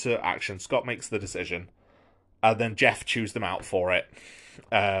themselves into action. Scott makes the decision. And then Jeff chews them out for it.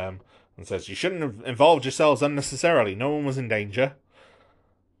 And says, you shouldn't have involved yourselves unnecessarily. No one was in danger.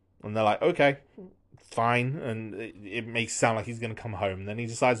 And they're like, okay, fine. And it makes it sound like he's going to come home. And then he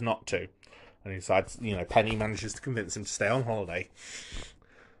decides not to. And he decides, Penny manages to convince him to stay on holiday.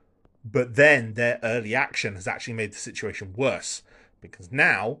 But then their early action has actually made the situation worse. Because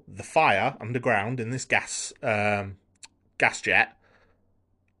now the fire underground in this gas jet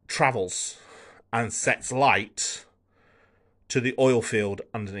travels and sets light to the oil field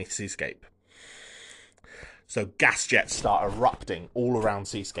underneath Seascape. So gas jets start erupting all around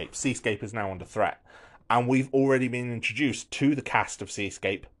Seascape. Seascape is now under threat. And we've already been introduced to the cast of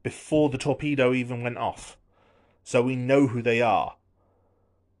Seascape before the torpedo even went off. So we know who they are.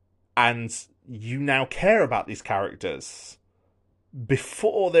 And you now care about these characters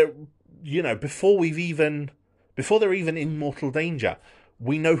before they're even in mortal danger.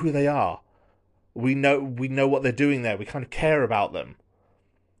 We know who they are. We know what they're doing there. We kind of care about them.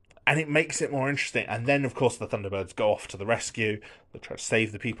 And it makes it more interesting. And then, of course, the Thunderbirds go off to the rescue. They try to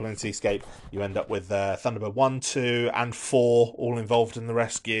save the people in Seascape. You end up with Thunderbird 1, 2, and 4 all involved in the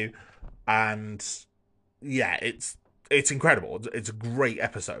rescue. And, yeah, it's incredible. It's a great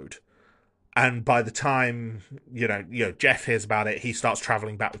episode. And by the time, Jeff hears about it, he starts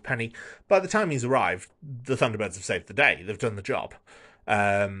travelling back with Penny. By the time he's arrived, the Thunderbirds have saved the day. They've done the job.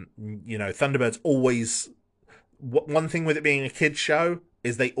 Thunderbirds always... One thing with it being a kid's show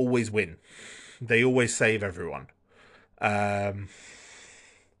is they always win. They always save everyone. I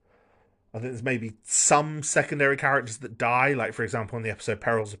think there's maybe some secondary characters that die, like, for example, in the episode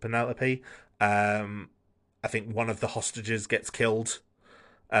Perils of Penelope. I think one of the hostages gets killed.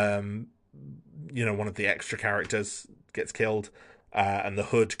 One of the extra characters gets killed. And the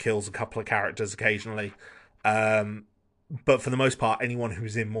Hood kills a couple of characters occasionally. But for the most part, anyone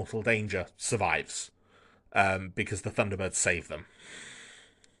who's in mortal danger survives. Because the Thunderbirds save them.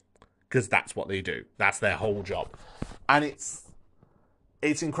 Because that's what they do. That's their whole job. And it's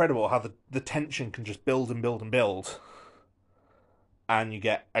incredible how the tension can just build and build and build. And you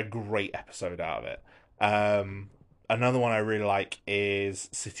get a great episode out of it. Another one I really like is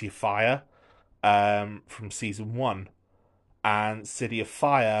City of Fire from season 1. And City of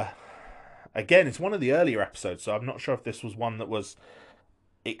Fire, again, it's one of the earlier episodes, so I'm not sure if this was one that was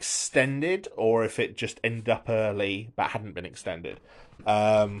extended or if it just ended up early but hadn't been extended.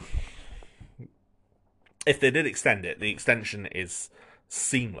 If they did extend it, the extension is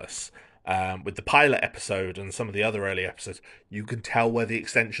seamless. With the pilot episode and some of the other early episodes, you can tell where the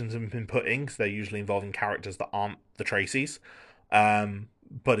extensions have been put in because they're usually involving characters that aren't the Tracys.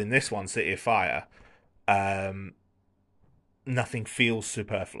 But in this one, City of Fire, nothing feels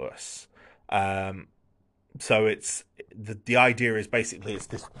superfluous. So it's the idea is basically it's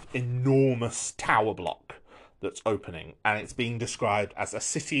this enormous tower block that's opening, and it's being described as a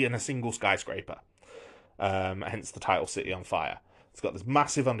city in a single skyscraper. Hence the title City on Fire. It's got this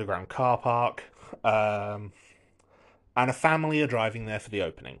massive underground car park, and a family are driving there for the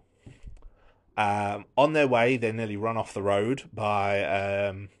opening. On their way, they're nearly run off the road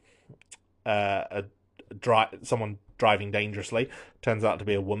by someone driving dangerously. Turns out to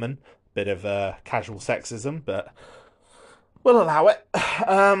be a woman. Bit of casual sexism, but we'll allow it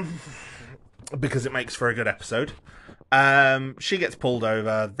because it makes for a good episode. She gets pulled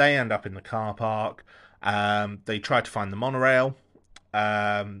over. They end up in the car park. They try to find the monorail,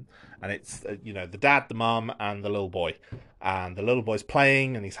 and it's the dad, the mum, and the little boy. And the little boy's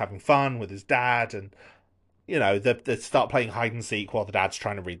playing, and he's having fun with his dad, and they start playing hide and seek while the dad's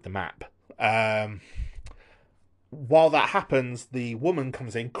trying to read the map. While that happens, the woman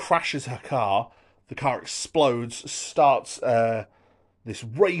comes in, crashes her car. The car explodes, starts this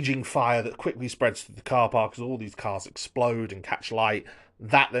raging fire that quickly spreads through the car park as all these cars explode and catch light.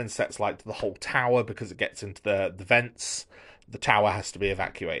 That then sets light to the whole tower because it gets into the vents. The tower has to be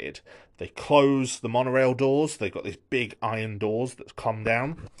evacuated. They close the monorail doors. They've got these big iron doors that come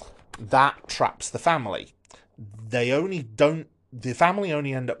down. That traps the family. The family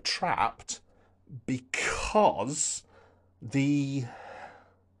only end up trapped because the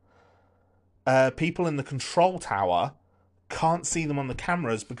people in the control tower can't see them on the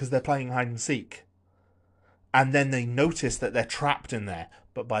cameras because they're playing hide and seek. And then they notice that they're trapped in there.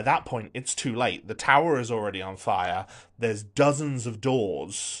 But by that point, it's too late. The tower is already on fire. There's dozens of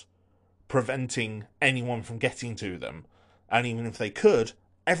doors preventing anyone from getting to them. And even if they could,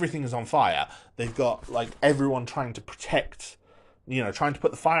 everything is on fire. They've got, everyone trying to protect, trying to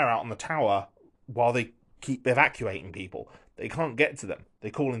put the fire out on the tower while they keep evacuating people. They can't get to them.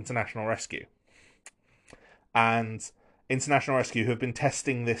 They call International Rescue. And International Rescue, who have been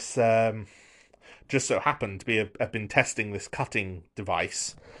testing this, just so happened to have been testing this cutting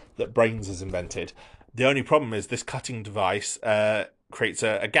device that Brains has invented. The only problem is this cutting device creates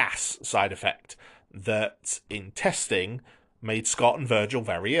a gas side effect that, in testing, made Scott and Virgil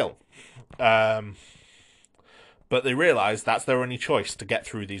very ill. But they realise that's their only choice to get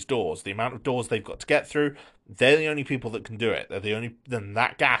through these doors. The amount of doors they've got to get through, they're the only people that can do it. Then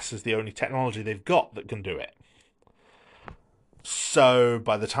that gas is the only technology they've got that can do it. So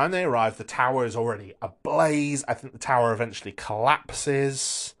by the time they arrive, the tower is already ablaze. I think the tower eventually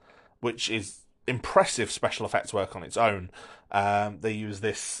collapses, which is impressive special effects work on its own. They use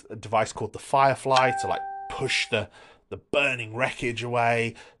this device called the Firefly to push the burning wreckage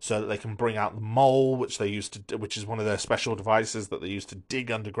away so that they can bring out the mole, which is one of their special devices that they used to dig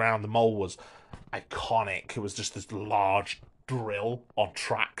underground. The mole was iconic. It was just this large drill on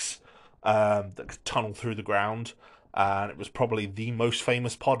tracks that could tunnel through the ground. And it was probably the most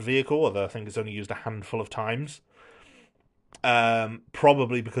famous pod vehicle, although I think it's only used a handful of times.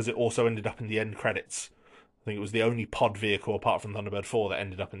 Probably because it also ended up in the end credits. I think it was the only pod vehicle, apart from Thunderbird 4, that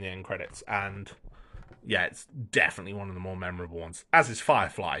ended up in the end credits. And yeah, it's definitely one of the more memorable ones. As is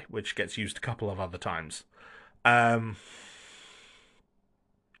Firefly, which gets used a couple of other times. And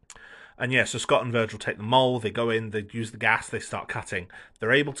yeah, so Scott and Virgil take the mole, they go in, they use the gas, they start cutting.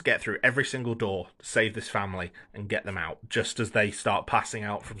 They're able to get through every single door to save this family and get them out, just as they start passing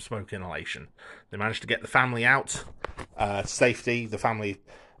out from smoke inhalation. They manage to get the family out to safety. The family...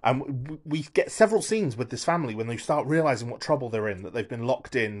 And we get several scenes with this family when they start realising what trouble they're in, that they've been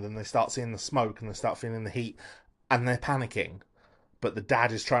locked in, and they start seeing the smoke, and they start feeling the heat, and they're panicking. But the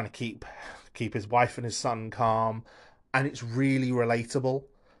dad is trying to keep his wife and his son calm, and it's really relatable.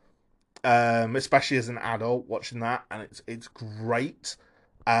 Especially as an adult watching that, and it's great.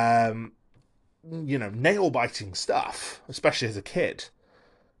 Nail-biting stuff, especially as a kid,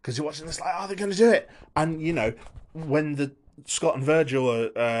 because you're watching this they're going to do it. And when the Scott and Virgil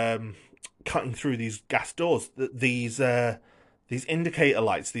are cutting through these gas doors, these indicator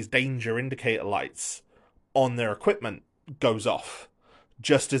lights, these danger indicator lights on their equipment goes off,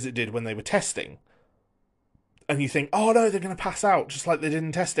 just as it did when they were testing. And you think, oh no, they're going to pass out, just like they did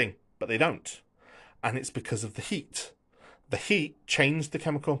in testing. But they don't. And it's because of the heat. The heat changed the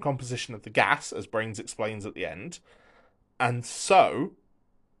chemical composition of the gas, as Brains explains at the end. And so,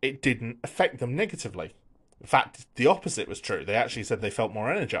 it didn't affect them negatively. In fact, the opposite was true. They actually said they felt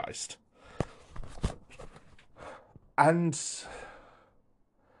more energized. And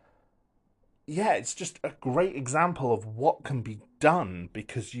yeah, it's just a great example of what can be done,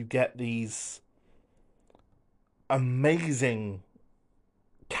 because you get these amazing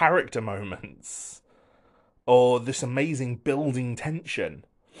character moments, or this amazing building tension,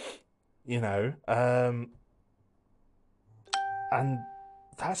 and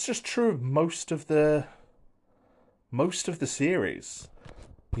that's just true of most of the series.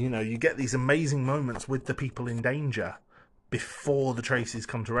 You get these amazing moments with the people in danger before the Traceys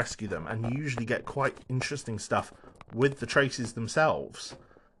come to rescue them, and you usually get quite interesting stuff with the Traceys themselves.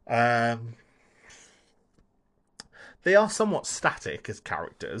 They are somewhat static as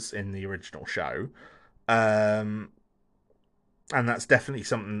characters in the original show. And that's definitely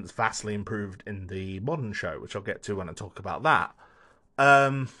something that's vastly improved in the modern show, which I'll get to when I talk about that.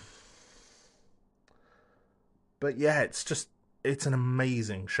 But yeah, it's an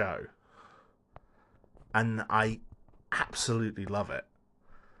amazing show. and I absolutely love it.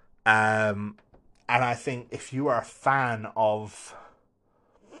 And I think if you are a fan of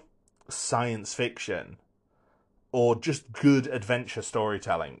science fiction or just good adventure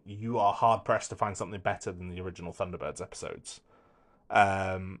storytelling, you are hard pressed to find something better than the original Thunderbirds episodes.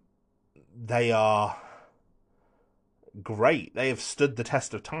 They are great. They have stood the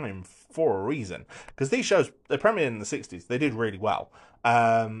test of time for a reason, because these shows, they premiered in the 60s. They did really well.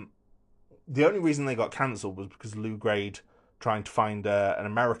 The only reason they got cancelled was because Lou Grade, trying to find an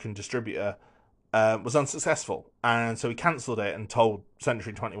American distributor, was unsuccessful, and so he cancelled it and told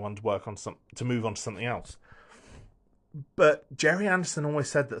Century 21 to move on to something else. But Jerry Anderson always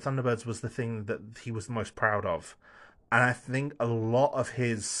said that Thunderbirds was the thing that he was the most proud of, and I think a lot of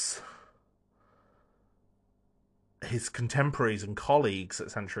his contemporaries and colleagues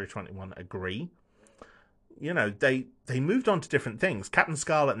at Century 21 agree. You know, they moved on to different things. Captain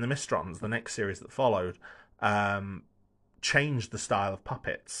Scarlet and the Mysterons, the next series that followed, changed the style of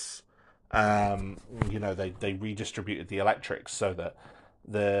puppets. You know, they redistributed the electrics so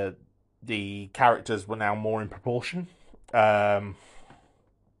that the characters were now more in proportion. So,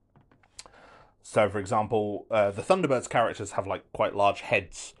 for example, the Thunderbirds characters have like quite large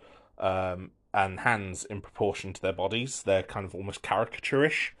heads and hands in proportion to their bodies. They're kind of almost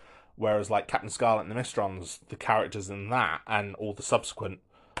caricaturish. Whereas, like Captain Scarlet and the Mysterons, the characters in that and all the subsequent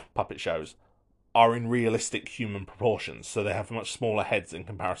puppet shows are in realistic human proportions. So they have much smaller heads in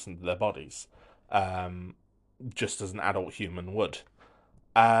comparison to their bodies, just as an adult human would.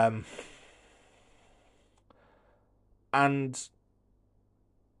 And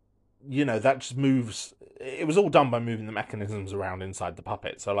you know, that just moves. It was all done by moving the mechanisms around inside the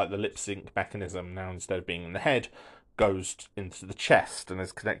puppet. So, like the lip sync mechanism, now instead of being in the head, goes into the chest and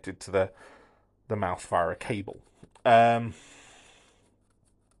is connected to the mouth via a cable,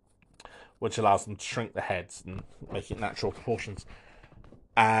 which allows them to shrink the heads and make it natural proportions.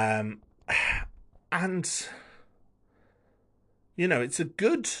 And you know, it's a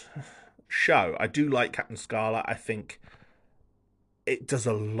good show. I do like Captain Scarlet. I think it does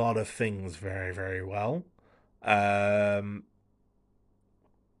a lot of things very, very well.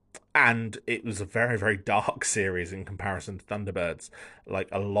 And it was a very, very dark series in comparison to Thunderbirds. Like,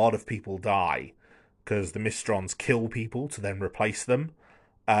 a lot of people die because the Mysterons kill people to then replace them.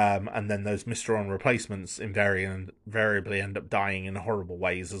 And then those Mysteron replacements invariably end up dying in horrible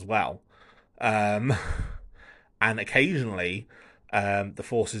ways as well. And occasionally, the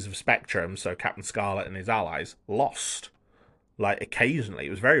forces of Spectrum, so Captain Scarlet and his allies, lost. Like, occasionally. It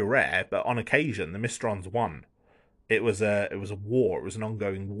was very rare, but on occasion, the Mysterons won. It was a war. It was an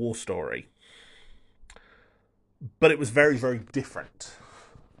ongoing war story. But it was very, very different.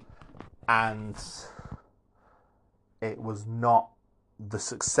 And it was not the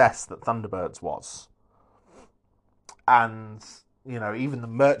success that Thunderbirds was. And, you know, even the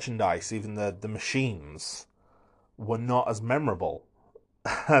merchandise, even the machines were not as memorable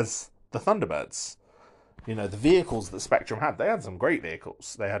as the Thunderbirds. You know, the vehicles that Spectrum had, they had some great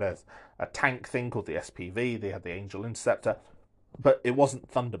vehicles. They had a tank thing called the SPV, they had the Angel Interceptor, but it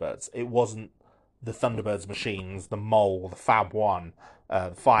wasn't Thunderbirds. It wasn't the Thunderbirds machines, the Mole, the Fab One,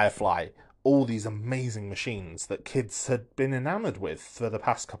 the Firefly, all these amazing machines that kids had been enamored with for the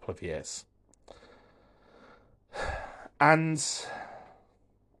past couple of years. And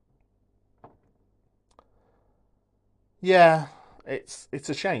yeah, it's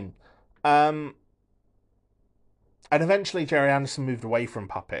a shame. And eventually Jerry Anderson moved away from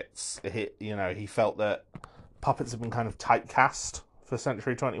puppets. He felt that puppets had been kind of typecast for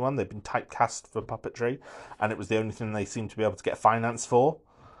Century 21. They'd been typecast for puppetry, and it was the only thing they seemed to be able to get finance for.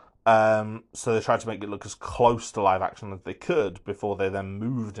 So they tried to make it look as close to live action as they could before they then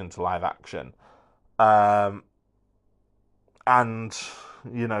moved into live action. And,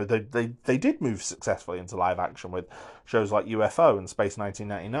 you know, they did move successfully into live action with shows like UFO and Space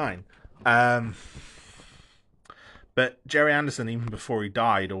 1999. But Jerry Anderson, even before he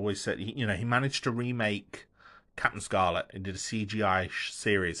died, always said, he managed to remake Captain Scarlet. He did a CGI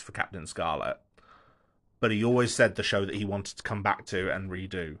series for Captain Scarlet. But he always said the show that he wanted to come back to and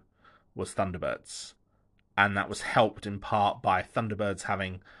redo was Thunderbirds. And that was helped in part by Thunderbirds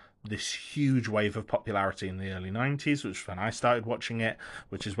having this huge wave of popularity in the early 90s, which was when I started watching it,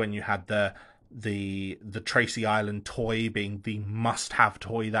 which is when you had the Tracy Island toy being the must-have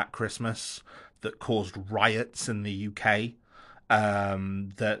toy that Christmas, that caused riots in the UK,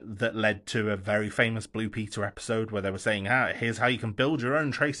 that led to a very famous Blue Peter episode where they were saying, here's how you can build your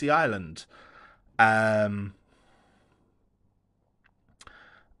own Tracy Island. And,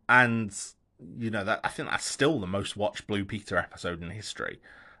 you know, I think that's still the most watched Blue Peter episode in history.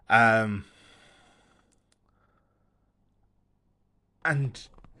 And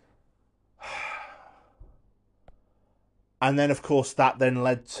then, of course, that then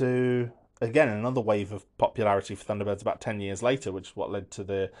led to, again, another wave of popularity for Thunderbirds about 10 years later, which is what led to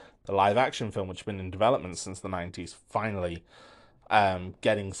the live-action film, which has been in development since the 90s, finally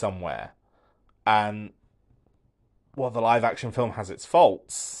getting somewhere. And while the live-action film has its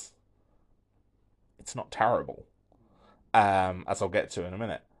faults, it's not terrible, as I'll get to in a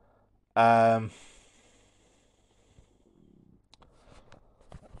minute.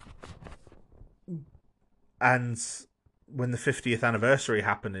 And when the 50th anniversary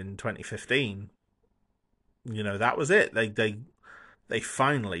happened in 2015, that was it. They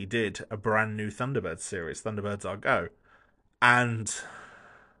finally did a brand new Thunderbirds series, Thunderbirds Are Go. And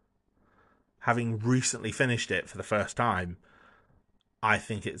having recently finished it for the first time, I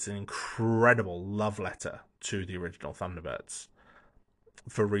think it's an incredible love letter to the original Thunderbirds,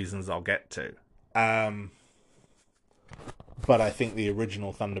 for reasons I'll get to. But I think the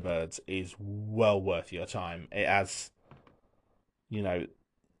original Thunderbirds is well worth your time. It has,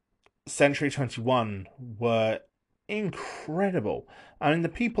 Century 21 were incredible. I mean, the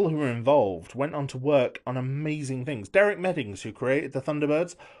people who were involved went on to work on amazing things. Derek Meddings, who created the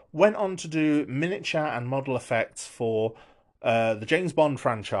Thunderbirds, went on to do miniature and model effects for the James Bond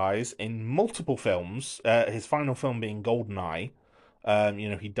franchise in multiple films, his final film being GoldenEye.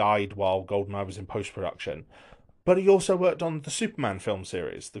 He died while GoldenEye was in post-production. But he also worked on the Superman film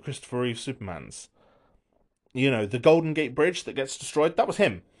series, the Christopher Reeve Supermans. The Golden Gate Bridge that gets destroyed, that was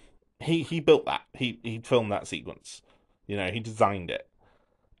him. He built that. He filmed that sequence. He designed it.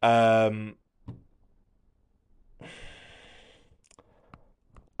 And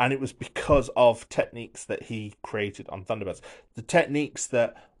it was because of techniques that he created on Thunderbirds. The techniques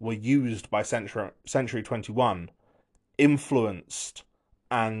that were used by Century 21 influenced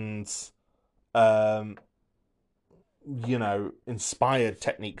and inspired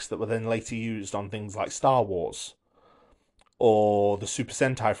techniques that were then later used on things like Star Wars or the Super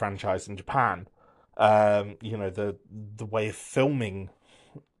Sentai franchise in Japan. The way of filming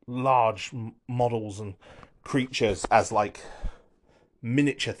large models and creatures as like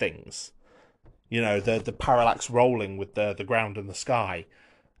miniature things. The parallax rolling with the ground and the sky.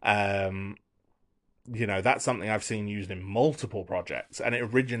 That's something I've seen used in multiple projects, and it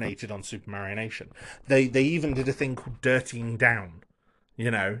originated on Super Mario Nation. They even did a thing called Dirtying Down,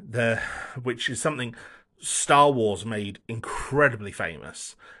 which is something Star Wars made incredibly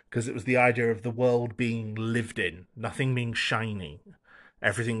famous, because it was the idea of the world being lived in, nothing being shiny,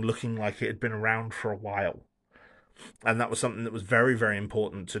 everything looking like it had been around for a while. And that was something that was very, very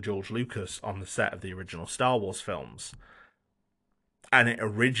important to George Lucas on the set of the original Star Wars films. And it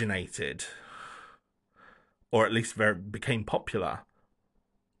originated, or at least became popular,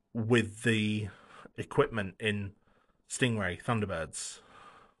 with the equipment in Stingray Thunderbirds.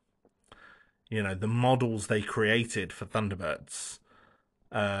 The models they created for Thunderbirds.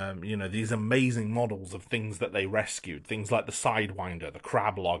 These amazing models of things that they rescued. Things like the Sidewinder, the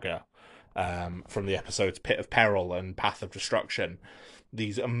Crab Logger, from the episodes Pit of Peril and Path of Destruction.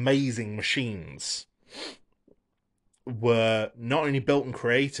 These amazing machines were not only built and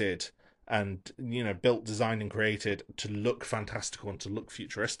created and built, designed and created to look fantastical and to look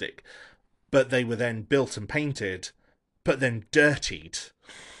futuristic, but they were then built and painted, but then dirtied.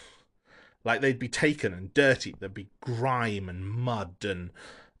 Like, they'd be taken and dirtied. There'd be grime and mud and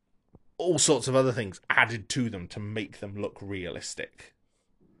all sorts of other things added to them to make them look realistic,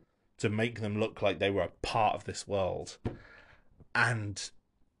 to make them look like they were a part of this world. And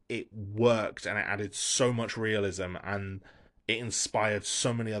it worked, and it added so much realism, and it inspired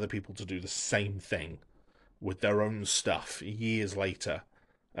so many other people to do the same thing with their own stuff years later.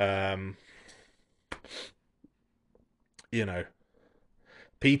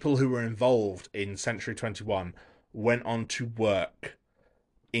 People who were involved in Century 21 went on to work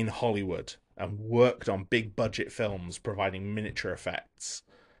in Hollywood and worked on big budget films providing miniature effects,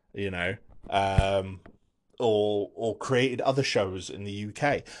 or created other shows in the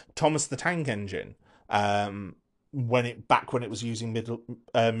UK. Thomas the Tank Engine, when it was using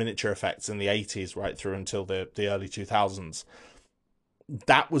miniature effects in the 80s right through until the early 2000s,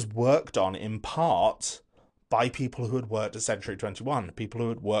 that was worked on in part by people who had worked at Century 21, people who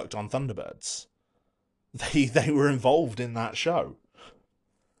had worked on Thunderbirds. They were involved in that show.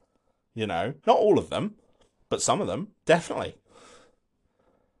 Not all of them, but some of them, definitely.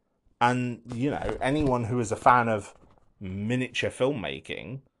 And, anyone who is a fan of miniature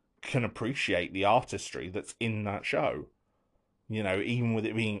filmmaking can appreciate the artistry that's in that show. Even with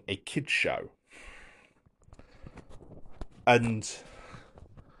it being a kid's show. And,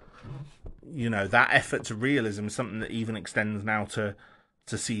 that effort to realism is something that even extends now to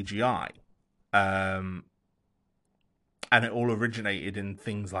CGI. And it all originated in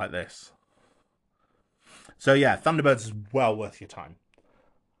things like this. So yeah, Thunderbirds is well worth your time.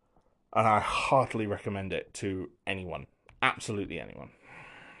 And I heartily recommend it to anyone. Absolutely anyone.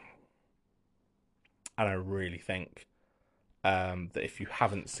 And I really think that if you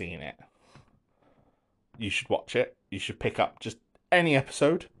haven't seen it, you should watch it. You should pick up just any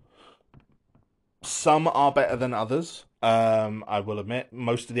episode. Some are better than others. I will admit,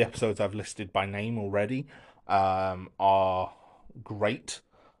 most of the episodes I've listed by name already are great.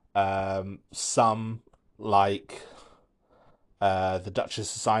 Some, like The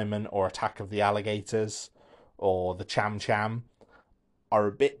Duchess Assignment or Attack of the Alligators or The Cham Cham, are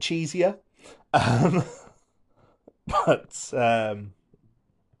a bit cheesier. But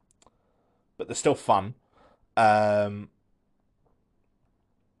they're still fun.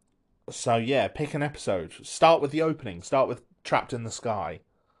 So yeah, pick an episode. Start with the opening. Start with Trapped in the Sky.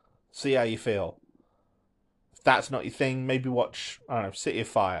 See how you feel. If that's not your thing, maybe watch, I don't know, City of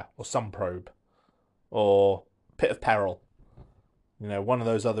Fire or Sunprobe or Pit of Peril. One of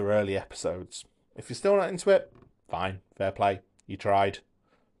those other early episodes. If you're still not into it, fine, fair play. You tried.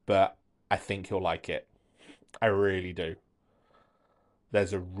 But I think you'll like it. I really do.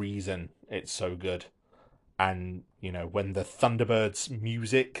 There's a reason it's so good. And, when the Thunderbirds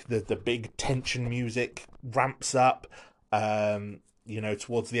music, the big tension music ramps up,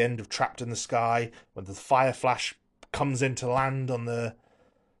 towards the end of Trapped in the Sky, when the fire flash comes into land on the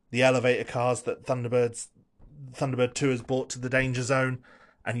elevator cars that Thunderbird 2 has brought to the danger zone,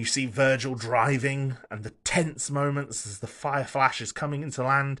 and you see Virgil driving, and the tense moments as the fire flash is coming into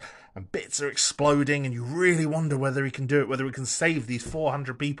land, and bits are exploding, and you really wonder whether he can do it, whether he can save these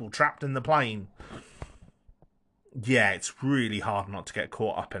 400 people trapped in the plane. Yeah, it's really hard not to get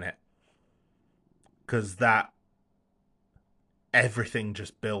caught up in it. Because everything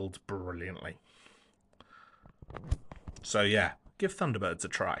just builds brilliantly. So yeah, give Thunderbirds a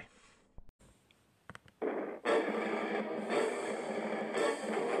try.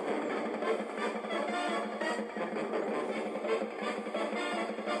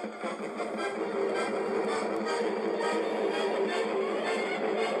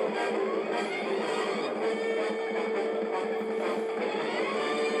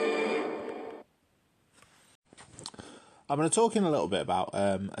 I'm going to talk in a little bit about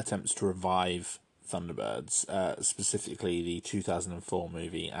attempts to revive Thunderbirds, specifically the 2004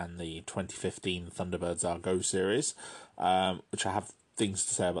 movie and the 2015 Thunderbirds Are Go series, which I have things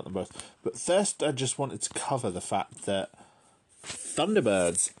to say about them both. But first, I just wanted to cover the fact that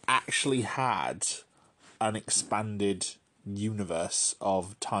Thunderbirds actually had an expanded universe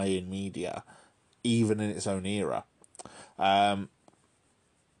of tie-in media, even in its own era.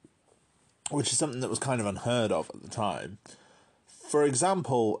 Which is something that was kind of unheard of at the time. For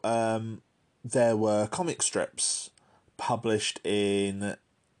example, there were comic strips published in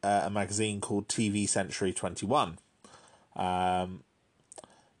a magazine called TV Century 21. Now,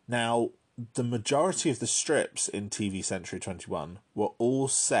 the majority of the strips in TV Century 21 were all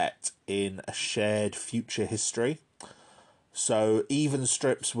set in a shared future history. So even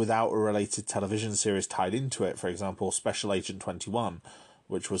strips without a related television series tied into it, for example, Special Agent 21,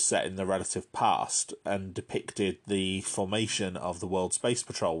 which was set in the relative past and depicted the formation of the World Space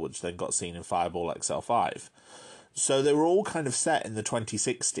Patrol, which then got seen in Fireball XL5. So they were all kind of set in the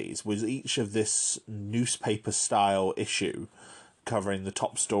 2060s, with each of this newspaper-style issue covering the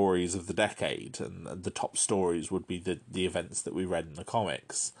top stories of the decade, and the top stories would be the events that we read in the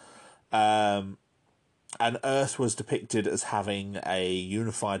comics. And Earth was depicted as having a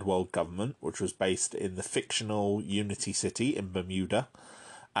unified world government, which was based in the fictional Unity City in Bermuda,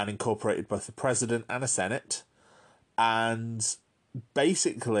 and incorporated both a president and a senate. And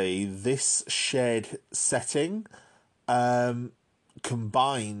basically, this shared setting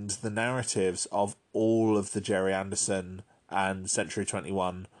combined the narratives of all of the Gerry Anderson and Century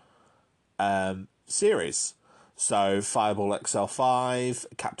 21 series. So Fireball XL5,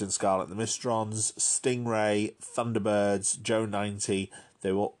 Captain Scarlet and the Mysterons, Stingray, Thunderbirds, Joe 90,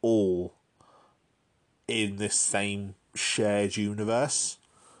 they were all in this same shared universe.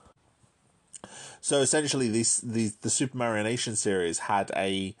 So essentially, the Super Marionation series had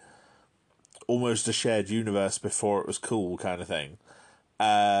almost a shared universe before it was cool, kind of thing.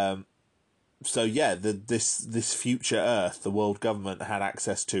 So yeah, this future Earth, the world government had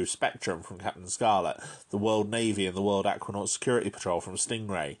access to Spectrum from Captain Scarlet, the World Navy and the World Aquanaut Security Patrol from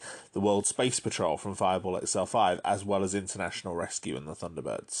Stingray, the World Space Patrol from Fireball XL5, as well as International Rescue and the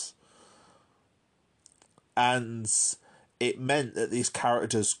Thunderbirds. And it meant that these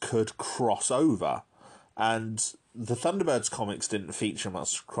characters could cross over. And the Thunderbirds comics didn't feature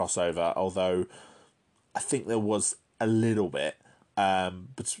much crossover, although I think there was a little bit.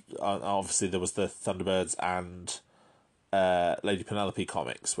 But obviously there was the Thunderbirds and Lady Penelope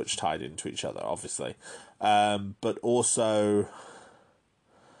comics, which tied into each other, obviously. But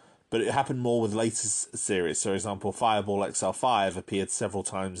it happened more with later series. For example, Fireball XL5 appeared several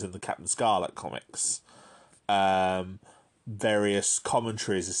times in the Captain Scarlet comics. Various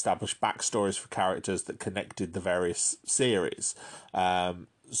commentaries established backstories for characters that connected the various series.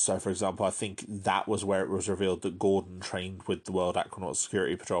 So, for example, I think that was where it was revealed that Gordon trained with the World Aquanaut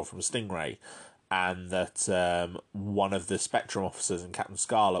Security Patrol from Stingray, and that one of the Spectrum officers in Captain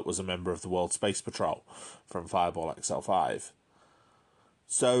Scarlet was a member of the World Space Patrol from Fireball XL5.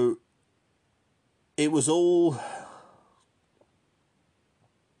 So, it was all...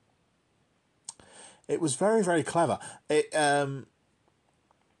 It was very, very clever. It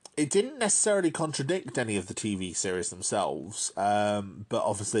didn't necessarily contradict any of the TV series themselves, but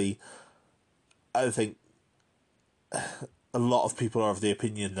obviously, I think a lot of people are of the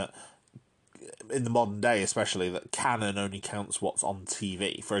opinion that, in the modern day especially, that canon only counts what's on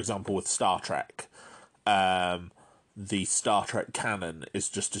TV. For example, with Star Trek, the Star Trek canon is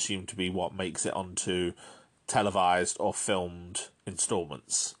just assumed to be what makes it onto televised or filmed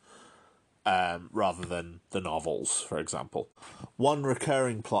installments. Rather than the novels, for example. One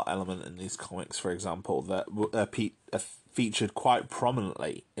recurring plot element in these comics, for example, that featured quite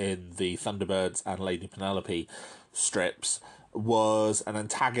prominently in the Thunderbirds and Lady Penelope strips was an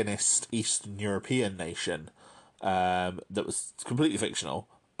antagonist Eastern European nation that was completely fictional,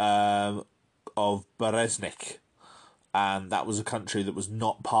 of Bereznik. And that was a country that was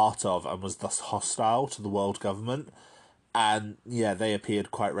not part of and was thus hostile to the world government. And, yeah, they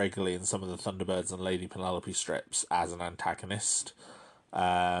appeared quite regularly in some of the Thunderbirds and Lady Penelope strips as an antagonist,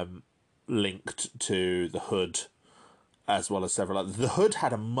 linked to the Hood, as well as several others. The Hood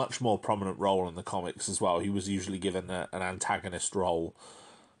had a much more prominent role in the comics as well. He was usually given an antagonist role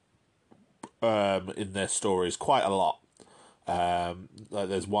in their stories quite a lot.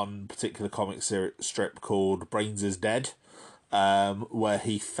 There's one particular comic strip called Brains is Dead, where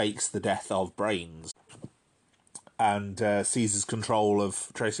he fakes the death of Brains and seizes control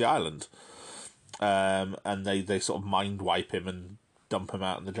of Tracy Island. And they sort of mind wipe him and dump him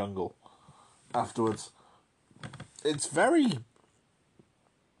out in the jungle afterwards. It's very...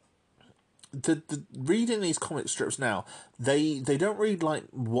 reading these comic strips now, they don't read like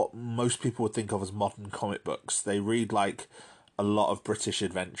what most people would think of as modern comic books. They read like a lot of British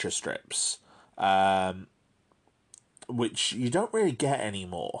adventure strips, which you don't really get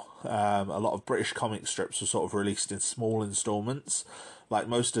anymore. A lot of British comic strips are sort of released in small installments. Like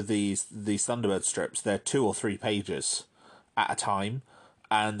most of these Thunderbird strips, they're 2 or 3 pages at a time,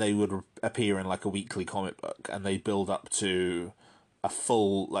 and they would appear in like a weekly comic book, and they build up to a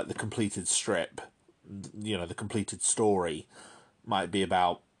full, like the completed strip, you know, the completed story might be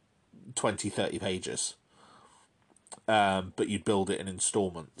about 20-30 pages. But you'd build it in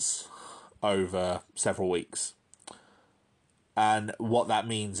installments over several weeks. And what that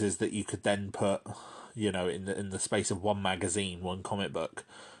means is that you could then put, you know, in the space of one magazine, one comic book,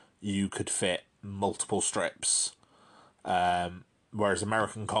 you could fit multiple strips. Whereas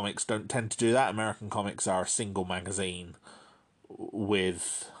American comics don't tend to do that. American comics are a single magazine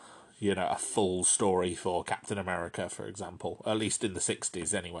with, you know, a full story for Captain America, for example. At least in the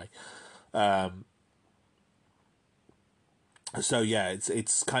 60s, anyway. So yeah,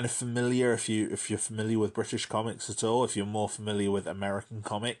 it's kind of familiar if you're familiar with British comics at all. If you're more familiar with American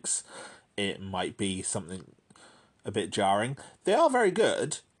comics, it might be something a bit jarring. They are very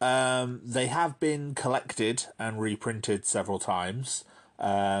good. They have been collected and reprinted several times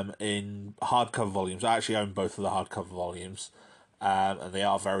in hardcover volumes. I actually own both of the hardcover volumes, and they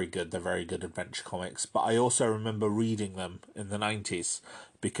are very good. They're very good adventure comics. But I also remember reading them in the 90s.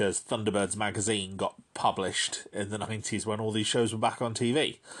 Because Thunderbirds magazine got published in the 90s when all these shows were back on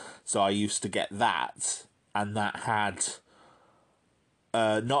TV. So I used to get that, and that had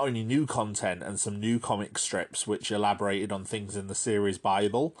not only new content and some new comic strips which elaborated on things in the series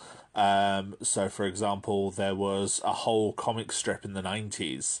Bible. So, for example, there was a whole comic strip in the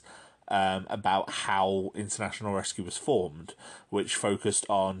 90s about how International Rescue was formed, which focused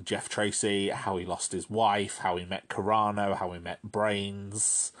on Jeff Tracy, how he lost his wife, how he met Carano, how he met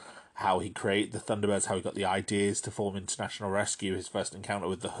Brains, how he created the Thunderbirds, how he got the ideas to form International Rescue, his first encounter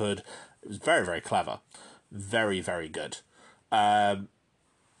with the Hood. It was very, very clever. Very, very good. And,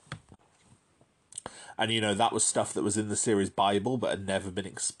 you know, that was stuff that was in the series Bible but had never been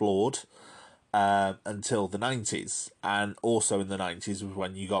explored. until the 90s. And also in the 90s was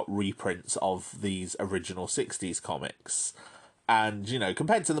when you got reprints of these original 60s comics. And, you know,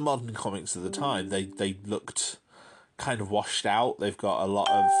 compared to the modern comics of the time, they looked kind of washed out. They've got a lot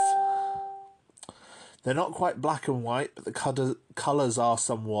of... They're not quite black and white, but the colours are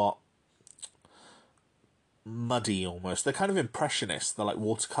somewhat muddy almost. They're kind of impressionist. They're like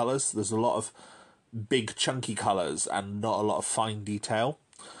watercolours. There's a lot of big chunky colours and not a lot of fine detail,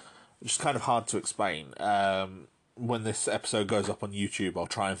 which is kind of hard to explain. When this episode goes up on YouTube, I'll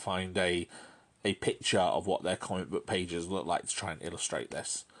try and find a picture of what their comic book pages look like to try and illustrate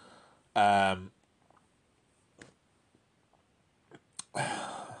this.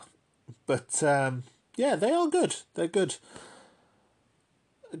 Yeah, they are good. They're good.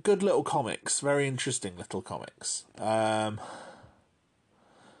 Good little comics. Very interesting little comics.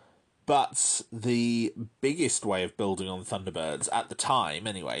 But the biggest way of building on Thunderbirds, at the time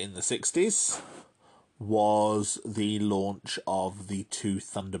anyway, in the 60s, was the launch of the two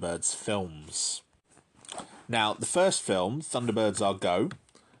Thunderbirds films. Now, the first film, Thunderbirds Are Go,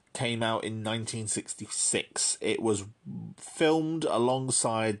 came out in 1966. It was filmed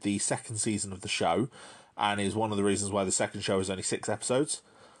alongside the second season of the show, and is one of the reasons why the second show is only 6 episodes.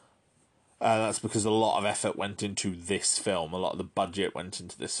 That's because a lot of effort went into this film. A lot of the budget went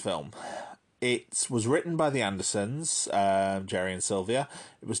into this film. It was written by the Andersons, Jerry and Sylvia.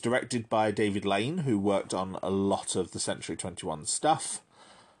 It was directed by David Lane, who worked on a lot of the Century 21 stuff.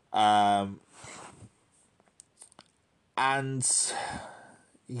 And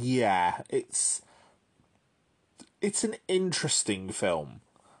yeah, it's an interesting film.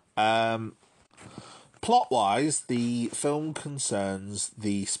 Plot-wise, the film concerns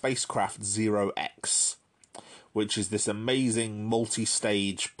the spacecraft Zero X, which is this amazing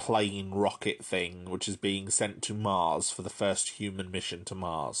multi-stage plane rocket thing which is being sent to Mars for the first human mission to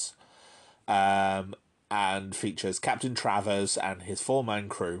Mars. And features Captain Travers and his 4-man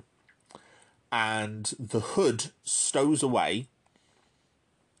crew. And the Hood stows away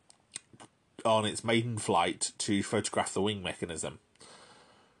on its maiden flight to photograph the wing mechanism.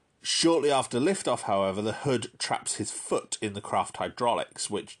 Shortly after liftoff, however, the Hood traps his foot in the craft hydraulics,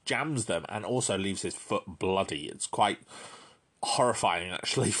 which jams them and also leaves his foot bloody. It's quite horrifying,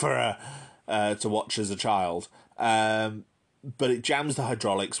 actually, for to watch as a child. But it jams the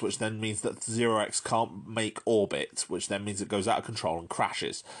hydraulics, which then means that Zero X can't make orbit, which then means it goes out of control and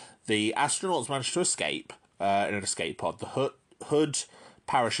crashes. The astronauts manage to escape in an escape pod. The Hood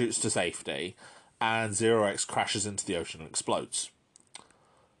parachutes to safety, and Zero X crashes into the ocean and explodes.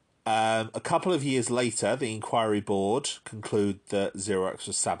 A couple of years later, the Inquiry Board conclude that Zero X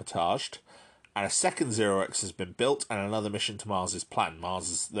was sabotaged, and a second Zero X has been built, and another mission to Mars is planned.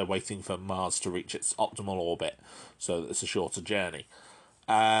 They're waiting for Mars to reach its optimal orbit, so that it's a shorter journey.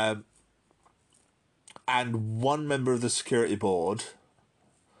 And one member of the security board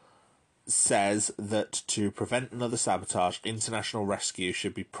says that to prevent another sabotage, international rescue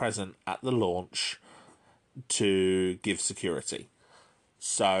should be present at the launch to give security.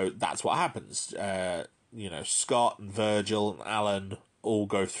 So that's what happens. Scott and Virgil and Alan all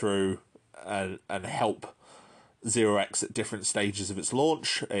go through and help Zero X at different stages of its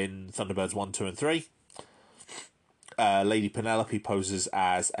launch in Thunderbirds 1, 2, and 3. Lady Penelope poses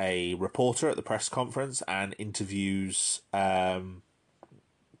as a reporter at the press conference and interviews the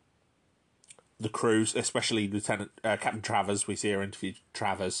crews, especially Captain Travers. We see her interview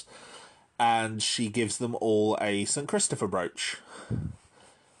Travers, and she gives them all a St. Christopher brooch,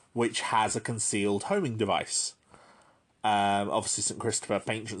 which has a concealed homing device. Obviously, St. Christopher,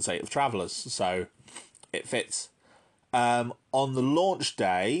 patron saint of travellers, so it fits. On the launch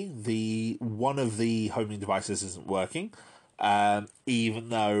day, one of the homing devices isn't working, even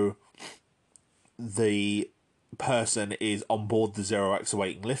though the person is on board the Zero X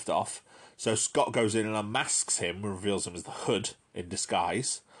awaiting liftoff. So Scott goes in and unmasks him, and reveals him as the Hood in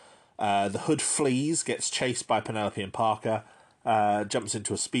disguise. The Hood flees, gets chased by Penelope and Parker, jumps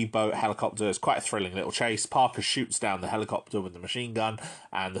into a speedboat, helicopter. It's quite a thrilling little chase. Parker shoots down the helicopter with the machine gun,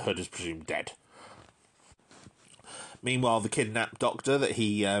 and the Hood is presumed dead. Meanwhile, the kidnapped doctor that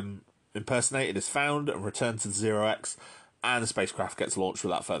he impersonated is found and returned to the Zero X, and the spacecraft gets launched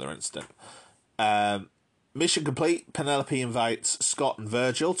without further incident. Mission complete. Penelope invites Scott and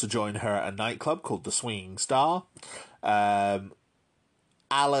Virgil to join her at a nightclub called the Swinging Star. Alan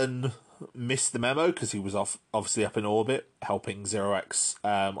missed the memo because he was obviously up in orbit helping Zero X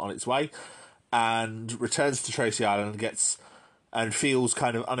on its way, and returns to Tracy Island and feels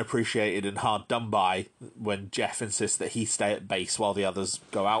kind of unappreciated and hard done by when Jeff insists that he stay at base while the others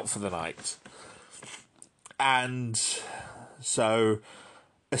go out for the night. And so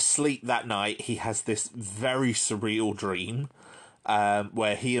asleep that night, he has this very surreal dream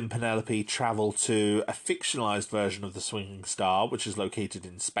where he and Penelope travel to a fictionalized version of the Swinging Star, which is located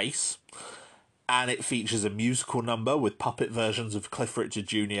in space. And it features a musical number with puppet versions of Cliff Richard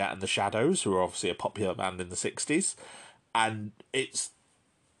Jr. and the Shadows, who are obviously a popular band in the 60s. And it's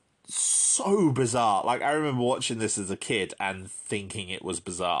so bizarre. Like, I remember watching this as a kid and thinking it was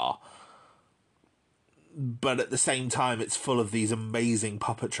bizarre. But at the same time, it's full of these amazing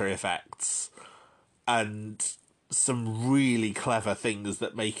puppetry effects and some really clever things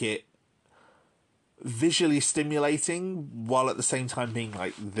that make it visually stimulating, while at the same time being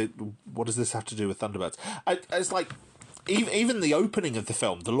like, what does this have to do with Thunderbirds? It's like, even the opening of the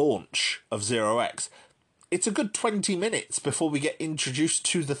film, the launch of Zero X, it's a good 20 minutes before we get introduced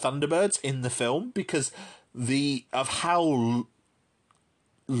to the Thunderbirds in the film, because of how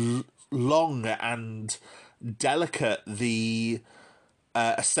long and delicate the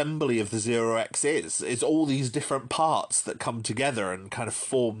assembly of the Zero X is. It's all these different parts that come together and kind of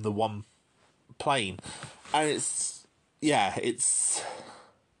form the one plane. And it's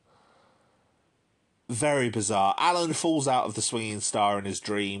very bizarre. Alan falls out of the Swinging Star in his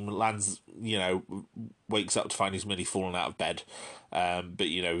dream, lands, wakes up to find he's merely fallen out of bed. But,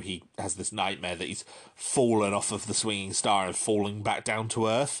 he has this nightmare that he's fallen off of the Swinging Star and falling back down to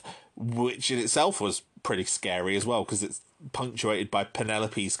Earth, which in itself was pretty scary as well, because it's punctuated by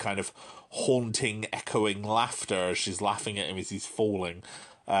Penelope's kind of haunting, echoing laughter as she's laughing at him as he's falling.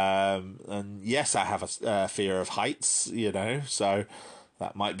 And yes, I have a fear of heights, so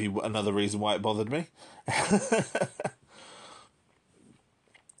that might be another reason why it bothered me.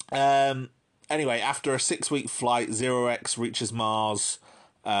 Anyway, after a 6-week flight, Zero X reaches Mars.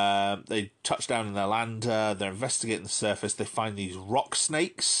 They touch down in their lander. They're investigating the surface. They find these rock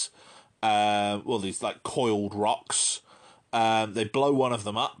snakes. These like coiled rocks. They blow one of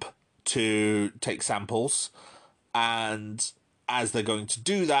them up to take samples. And as they're going to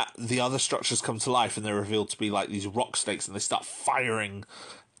do that, the other structures come to life and they're revealed to be like these rock snakes, and they start firing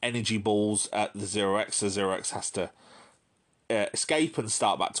energy balls at the Zero X. So Zero X has to escape and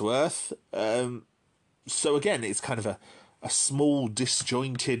start back to Earth. So again, it's kind of a small,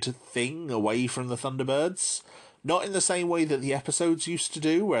 disjointed thing away from the Thunderbirds. Not in the same way that the episodes used to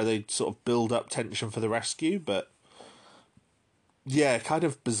do, where they sort of build up tension for the rescue, but yeah, kind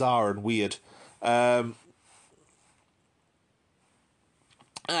of bizarre and weird.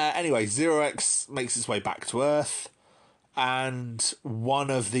 Anyway, Zero X makes its way back to Earth, and one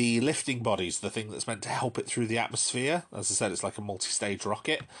of the lifting bodies, the thing that's meant to help it through the atmosphere, as I said, it's like a multi-stage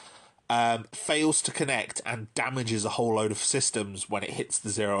rocket, fails to connect and damages a whole load of systems when it hits the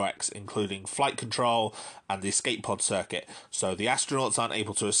Zero X, including flight control and the escape pod circuit. So the astronauts aren't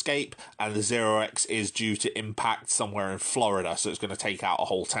able to escape, and the Zero X is due to impact somewhere in Florida, so it's going to take out a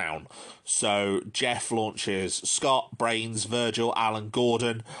whole town. So Jeff launches Scott, Brains, Virgil, Alan,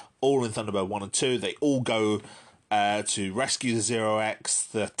 Gordon, all in Thunderbird 1 and 2. They all go to rescue the Zero X.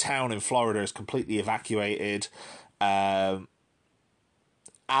 The town in Florida is completely evacuated.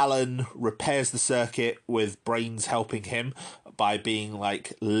 Alan repairs the circuit with Brains helping him by being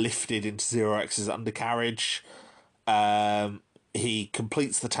like lifted into Zero X's undercarriage. He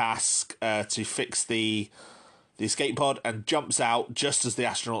completes the task to fix the escape pod and jumps out just as the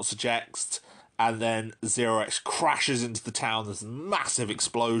astronauts eject, and then Zero X crashes into the town. There's massive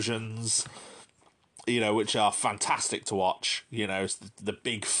explosions, which are fantastic to watch. It's the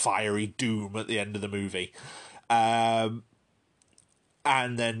big fiery doom at the end of the movie.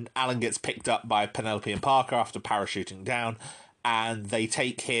 And then Alan gets picked up by Penelope and Parker after parachuting down, and they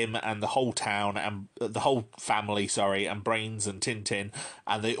take him and the whole town and the whole family, and Brains and Tintin,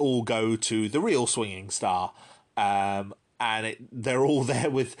 and they all go to the real Swinging Star. They're all there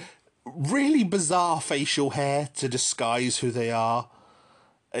with really bizarre facial hair to disguise who they are.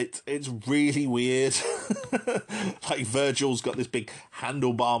 It's really weird. Like Virgil's got this big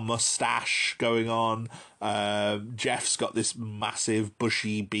handlebar mustache going on. Jeff's got this massive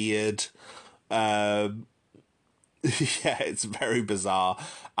bushy beard. Yeah, it's very bizarre.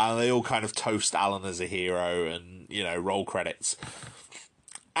 And they all kind of toast Alan as a hero and, roll credits.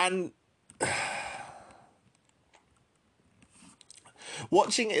 And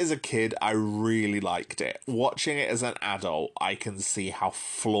watching it as a kid, I really liked it. Watching it as an adult, I can see how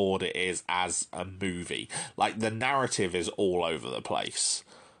flawed it is as a movie. Like, the narrative is all over the place,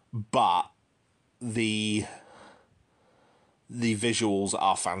 but the visuals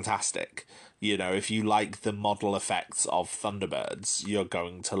are fantastic. If you like the model effects of Thunderbirds, you're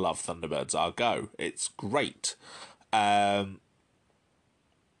going to love Thunderbirds Are Go. It's great. But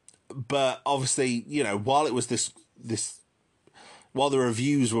obviously, while it was this while the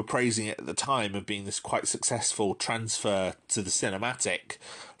reviews were praising it at the time of being this quite successful transfer to the cinematic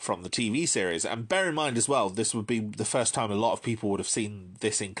from the TV series. And bear in mind as well, this would be the first time a lot of people would have seen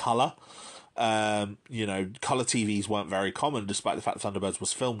this in colour. Colour TVs weren't very common, despite the fact Thunderbirds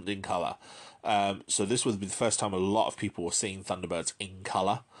was filmed in colour. So this would be the first time a lot of people were seeing Thunderbirds in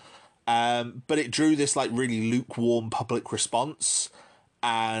colour. But it drew this like really lukewarm public response,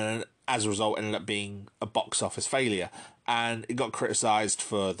 and as a result ended up being a box office failure. And it got criticised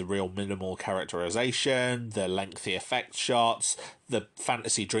for the real minimal characterisation, the lengthy effect shots, the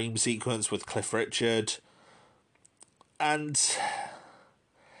fantasy dream sequence with Cliff Richard. And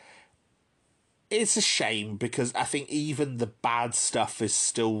it's a shame, because I think even the bad stuff is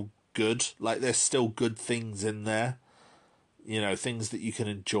still good. Like, there's still good things in there. Things that you can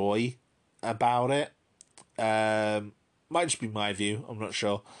enjoy about it. Might just be my view, I'm not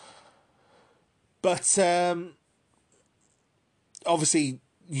sure. But obviously,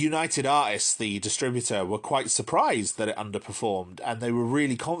 United Artists, the distributor, were quite surprised that it underperformed, and they were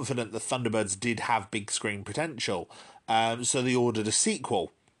really confident that Thunderbirds did have big screen potential. So they ordered a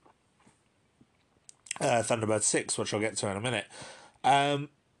sequel, Thunderbirds 6, which I'll get to in a minute.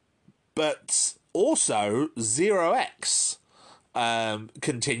 But also, Zero X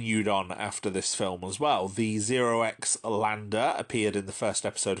continued on after this film as well. The Zero X lander appeared in the first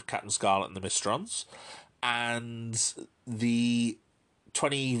episode of Captain Scarlet and the Mysterons, and the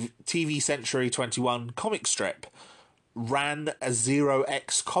TV Century 21 comic strip ran a Zero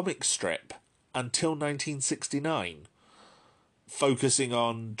X comic strip until 1969, focusing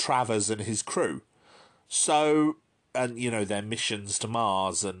on Travers and his crew. So, and their missions to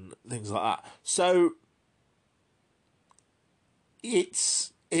Mars and things like that. So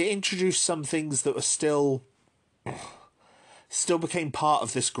it introduced some things that were still became part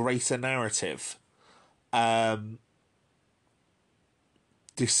of this greater narrative,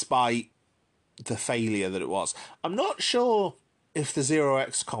 despite the failure that it was. I'm not sure if the Zero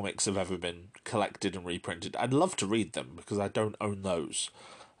X comics have ever been collected and reprinted. I'd love to read them, because I don't own those.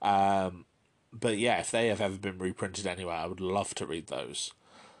 But yeah, if they have ever been reprinted anywhere, I would love to read those.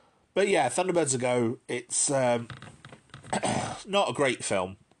 But yeah, Thunderbirds A Go, it's not a great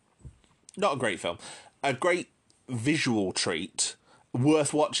film. Not a great film. A great visual treat,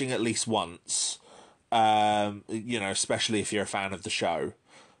 worth watching at least once. Especially if you're a fan of the show,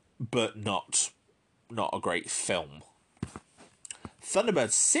 but not a great film.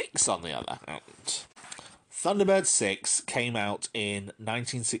 Thunderbirds 6, on the other hand. Thunderbirds 6 came out in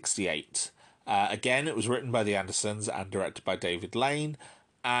 1968. Again, it was written by the Andersons and directed by David Lane,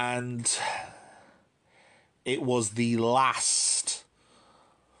 and it was the last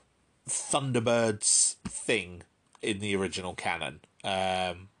Thunderbirds thing in the original canon.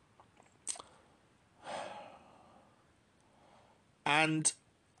 And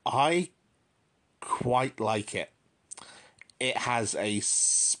I quite like it. It has a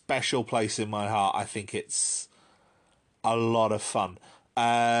special place in my heart. I think it's a lot of fun.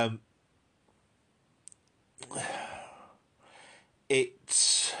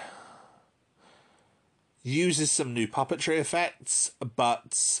 It uses some new puppetry effects,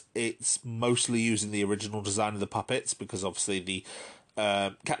 but it's mostly using the original design of the puppets, because obviously the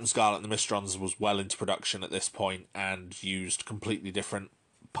Captain Scarlet and the Mysterons was well into production at this point and used completely different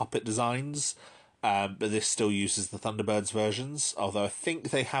puppet designs. But this still uses the Thunderbirds versions, although I think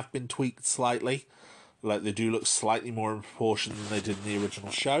they have been tweaked slightly. Like, they do look slightly more in proportion than they did in the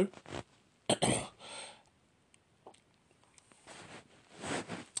original show.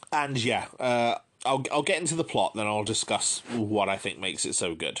 And yeah, I'll get into the plot, then I'll discuss what I think makes it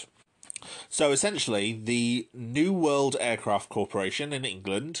so good. So essentially, the New World Aircraft Corporation in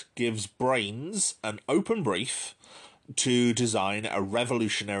England gives Brains an open brief to design a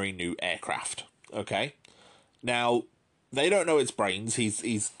revolutionary new aircraft. Okay? Now, they don't know it's Brains,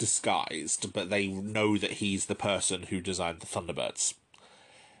 he's disguised, but they know that he's the person who designed the Thunderbirds.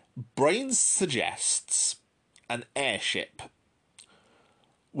 Brains suggests an airship,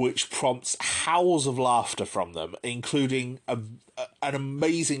 which prompts howls of laughter from them, including an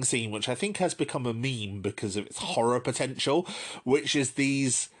amazing scene, which I think has become a meme because of its horror potential, which is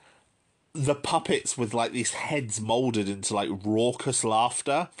the puppets with, like, these heads moulded into, like, raucous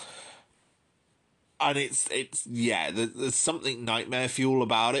laughter. And it's there's something nightmare fuel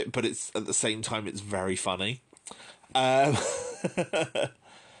about it, but it's, at the same time, it's very funny.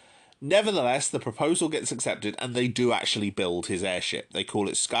 Nevertheless, the proposal gets accepted, and they do actually build his airship. They call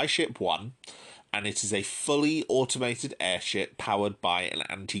it Skyship 1, and it is a fully automated airship powered by an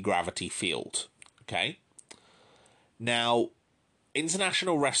anti-gravity field. Okay? Now,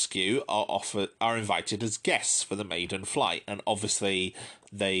 International Rescue are invited as guests for the maiden flight, and obviously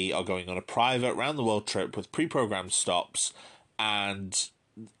they are going on a private round-the-world trip with pre-programmed stops, and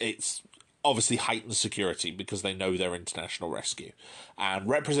it's obviously heightened security because they know they're International Rescue. And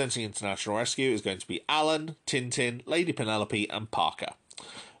representing International Rescue is going to be Alan, Tintin, Lady Penelope, and Parker.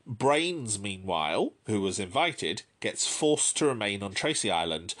 Brains, meanwhile, who was invited, gets forced to remain on Tracy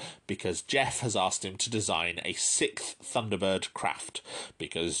Island because Jeff has asked him to design a 6th Thunderbird craft,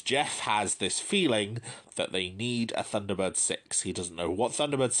 because Jeff has this feeling that they need a Thunderbird 6. He doesn't know what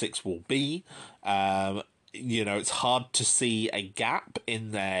Thunderbird 6 will be. It's hard to see a gap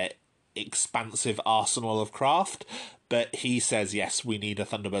in their expansive arsenal of craft, but he says, yes, we need a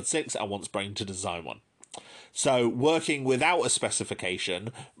Thunderbird 6 and wants Brain to design one. So, working without a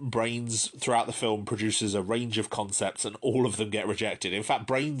specification, Brains throughout the film produces a range of concepts and all of them get rejected. In fact,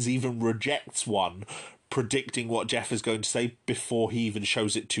 Brains even rejects one, predicting what Jeff is going to say before he even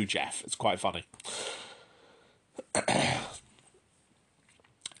shows it to Jeff. It's quite funny.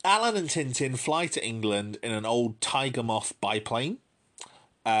 Alan and Tintin fly to England in an old Tiger Moth biplane.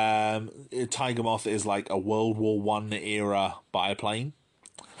 Tiger Moth is like a World War I era biplane.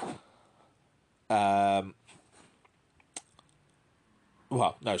 A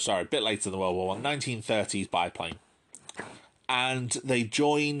bit later than World War I, 1930s biplane. And they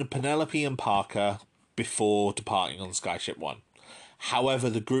join Penelope and Parker before departing on Skyship One. However,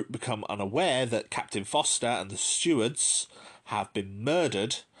 the group become unaware that Captain Foster and the stewards have been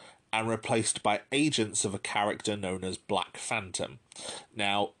murdered and replaced by agents of a character known as Black Phantom.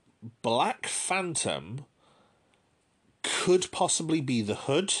 Now, Black Phantom could possibly be the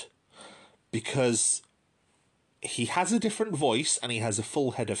Hood, because he has a different voice and he has a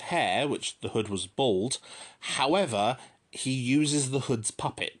full head of hair, which the Hood was bald. However, he uses the Hood's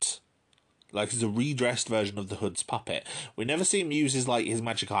puppet. Like, it's a redressed version of the Hood's puppet. We never see him use his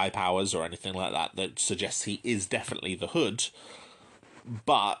magic eye powers or anything like that suggests he is definitely the Hood.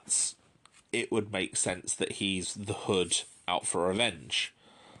 But it would make sense that he's the Hood out for revenge.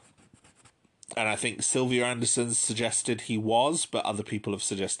 And I think Sylvia Anderson suggested he was, but other people have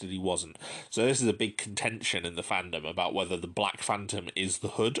suggested he wasn't. So this is a big contention in the fandom about whether the Black Phantom is the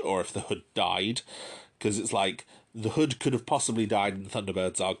Hood or if the Hood died. Because it's like, the Hood could have possibly died in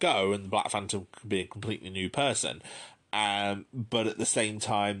Thunderbirds Are Go, and the Black Phantom could be a completely new person. But at the same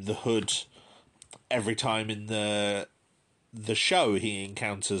time, the Hood, every time in the show he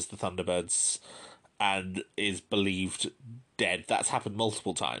encounters the Thunderbirds and is believed dead. That's happened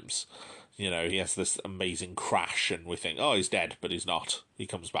multiple times. He has this amazing crash and we think, oh, he's dead, but he's not. He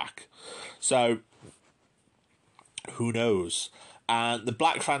comes back. So, who knows? And the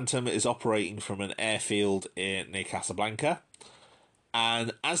Black Phantom is operating from an airfield near Casablanca.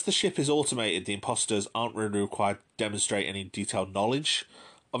 And as the ship is automated, the imposters aren't really required to demonstrate any detailed knowledge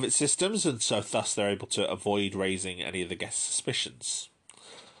of its systems, and so thus they're able to avoid raising any of the guests' suspicions.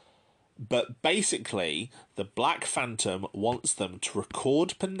 But basically, the Black Phantom wants them to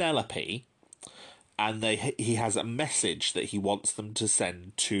record Penelope, and he has a message that he wants them to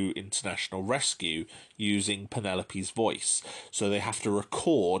send to International Rescue using Penelope's voice. So they have to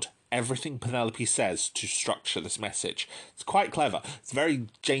record everything Penelope says to structure this message. It's quite clever. It's very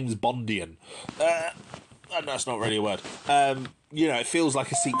James Bondian. That's not really a word. It feels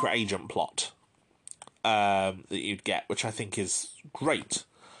like a secret agent plot that you'd get, which I think is great.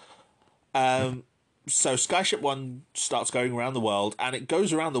 So Skyship One starts going around the world, and it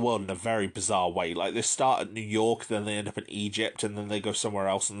goes around the world in a very bizarre way. Like, they start at New York, then they end up in Egypt, and then they go somewhere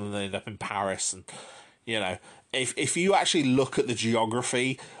else, and then they end up in Paris. And, if you actually look at the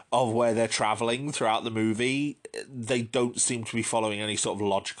geography of where they're travelling throughout the movie, they don't seem to be following any sort of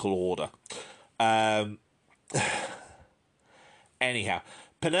logical order. Anyhow,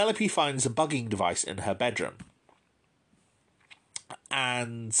 Penelope finds a bugging device in her bedroom.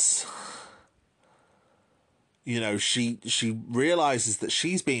 And she realises that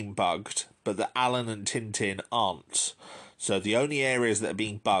she's being bugged, but that Alan and Tintin aren't. So the only areas that are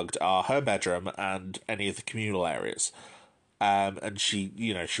being bugged are her bedroom and any of the communal areas. And she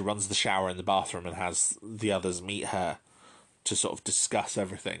runs the shower in the bathroom and has the others meet her to sort of discuss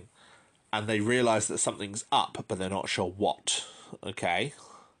everything. And they realise that something's up, but they're not sure what. Okay.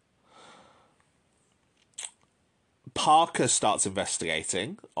 Parker starts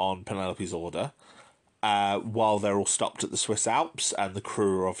investigating on Penelope's order, while they're all stopped at the Swiss Alps and the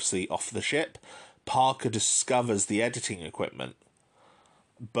crew are obviously off the ship. Parker discovers the editing equipment,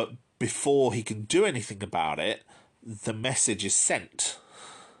 but before he can do anything about it, the message is sent.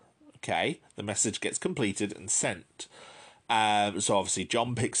 Okay, the message gets completed and sent. So obviously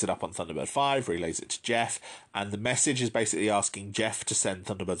John picks it up on Thunderbird 5, relays it to Jeff, and the message is basically asking Jeff to send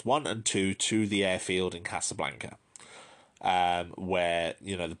Thunderbirds 1 and 2 to the airfield in Casablanca, where,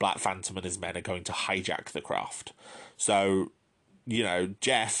 the Black Phantom and his men are going to hijack the craft. So,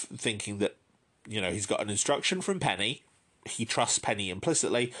 Jeff, thinking that, he's got an instruction from Penny, he trusts Penny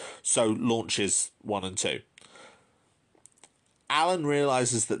implicitly, so launches 1 and 2. Alan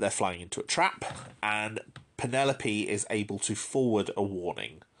realises that they're flying into a trap, and Penelope is able to forward a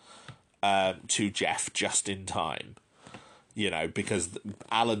warning to Jeff just in time. Because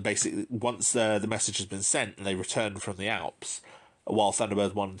Alan basically, once the message has been sent and they return from the Alps, while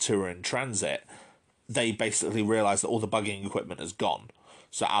Thunderbird 1 and 2 are in transit, they basically realise that all the bugging equipment has gone.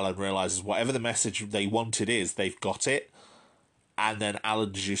 So Alan realises whatever the message they wanted is, they've got it. And then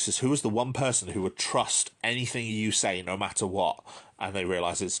Alan deduces who is the one person who would trust anything you say no matter what. And they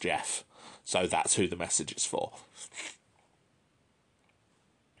realise it's Jeff. So that's who the message is for.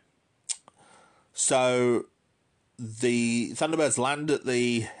 So the Thunderbirds land at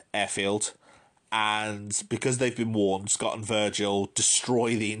the airfield, and because they've been warned, Scott and Virgil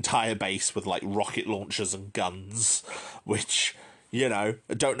destroy the entire base with rocket launchers and guns, which, I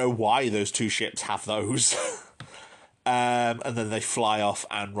don't know why those two ships have those. And then they fly off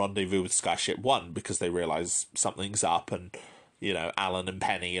and rendezvous with Skyship 1 because they realise something's up and, Alan and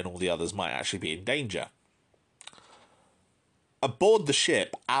Penny and all the others might actually be in danger. Aboard the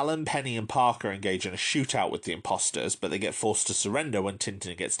ship, Alan, Penny and Parker engage in a shootout with the imposters, but they get forced to surrender when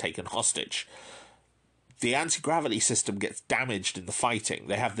Tintin gets taken hostage. The anti-gravity system gets damaged in the fighting.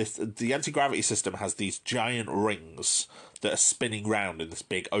 The anti-gravity system has these giant rings that are spinning round in this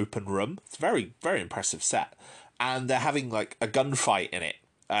big open room. It's a very, very impressive set. And they're having a gunfight in it,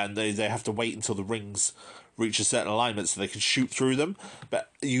 and they have to wait until the rings reach a certain alignment so they can shoot through them. But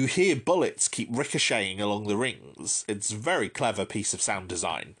you hear bullets keep ricocheting along the rings. It's a very clever piece of sound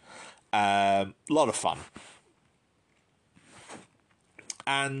design. A lot of fun.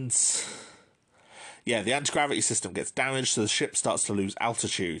 And yeah, the anti-gravity system gets damaged, so the ship starts to lose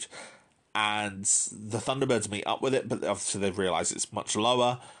altitude. And the Thunderbirds meet up with it, but obviously they've realised it's much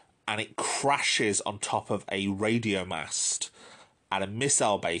lower. And it crashes on top of a radio mast at a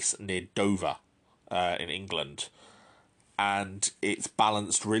missile base near Dover in England. And it's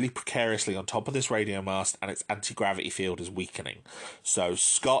balanced really precariously on top of this radio mast, and its anti-gravity field is weakening. So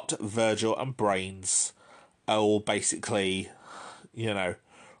Scott, Virgil and Brains are all basically,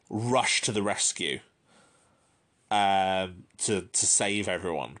 rush to the rescue to save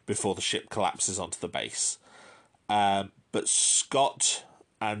everyone before the ship collapses onto the base. But Scott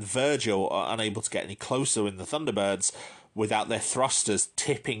and Virgil are unable to get any closer in the Thunderbirds without their thrusters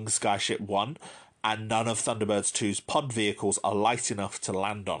tipping Skyship 1, and none of Thunderbirds 2's pod vehicles are light enough to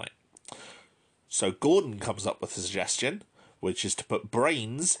land on it. So Gordon comes up with a suggestion, which is to put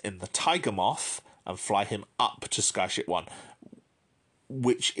Brains in the Tiger Moth and fly him up to Skyship 1,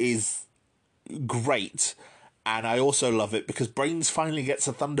 which is great. And I also love it because Brains finally gets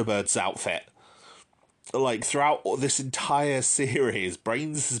a Thunderbirds outfit. Throughout this entire series,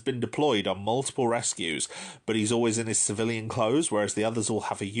 Brains has been deployed on multiple rescues, but he's always in his civilian clothes, whereas the others all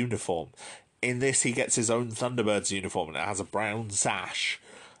have a uniform. In this, he gets his own Thunderbirds uniform, and it has a brown sash.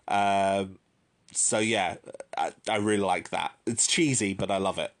 So yeah, I really like that. It's cheesy, but I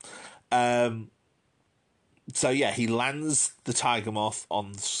love it. So yeah, he lands the Tiger Moth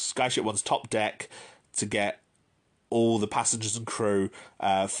on Skyship 1's top deck to get all the passengers and crew.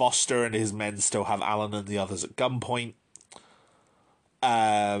 Foster and his men still have Alan and the others at gunpoint.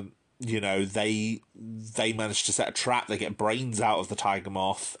 They manage to set a trap. They get Brains out of the Tiger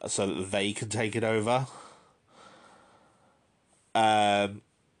Moth so that they can take it over. Brains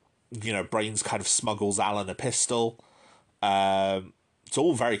kind of smuggles Alan a pistol. It's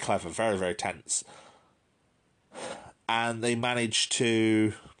all very clever, very, very tense. And they manage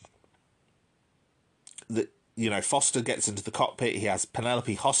to... Foster gets into the cockpit. He has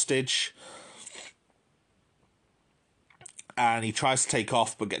Penelope hostage. And he tries to take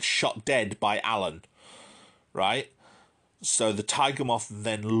off, but gets shot dead by Alan. Right? So the Tiger Moth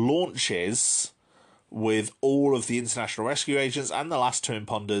then launches with all of the international rescue agents and the last two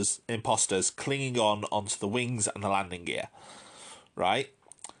imposters clinging onto the wings and the landing gear. Right?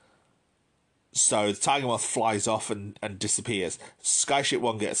 So the Tiger Moth flies off and disappears. Skyship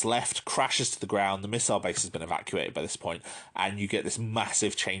 1 gets left, crashes to the ground. The missile base has been evacuated by this point, and you get this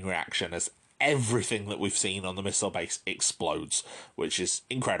massive chain reaction as everything that we've seen on the missile base explodes, which is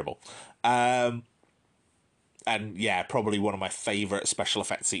incredible. And yeah, probably one of my favourite special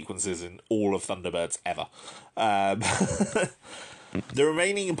effects sequences in all of Thunderbirds ever. The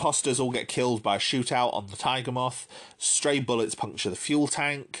remaining imposters all get killed by a shootout on the Tiger Moth. Stray bullets puncture the fuel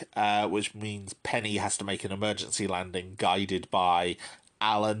tank, which means Penny has to make an emergency landing guided by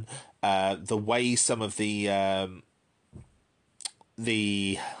Alan. The way some of the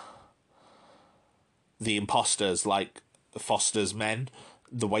imposters, like Foster's men,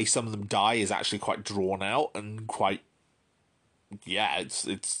 the way some of them die is actually quite drawn out and quite, yeah,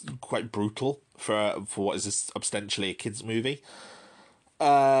 it's quite brutal for what is ostensibly a kids movie.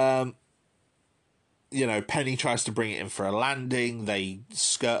 You know, Penny tries to bring it in for a landing. They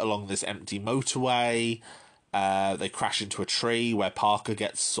skirt along this empty motorway. They crash into a tree where Parker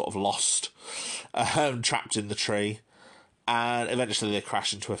gets sort of lost, trapped in the tree, and eventually they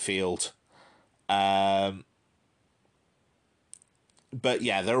crash into a field. But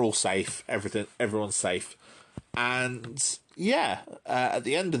yeah, they're all safe. Everyone's safe. And yeah, at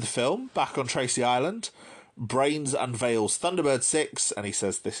the end of the film, back on Tracy Island, Brains unveils Thunderbird 6, and he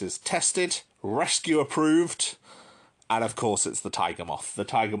says this is tested, rescue approved, and of course it's the Tiger Moth. The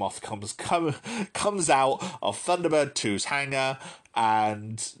Tiger Moth comes out of Thunderbird 2's hangar,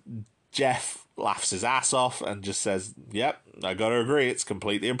 and Jeff laughs his ass off and just says, yep, I gotta agree, it's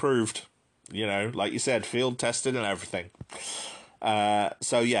completely approved. You know, like you said, field tested and everything.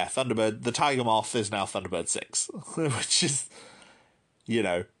 So yeah, Thunderbird, the Tiger Moth is now Thunderbird 6, which is, you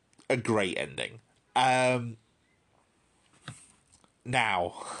know, a great ending.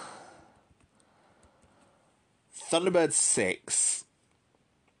 Now, Thunderbird 6,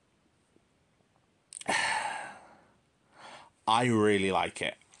 I really like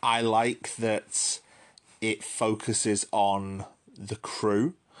it. I like that it focuses on the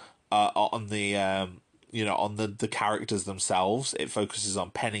crew, on the you know, on the characters themselves. It focuses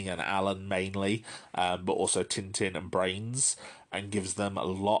on Penny and Alan mainly, but also Tintin and Brains, and gives them a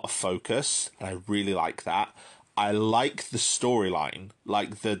lot of focus, and I really like that. I like the storyline,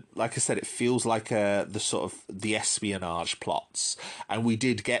 like I said, it feels like the sort of the espionage plots, and we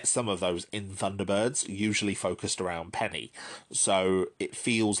did get some of those in Thunderbirds, usually focused around Penny. So it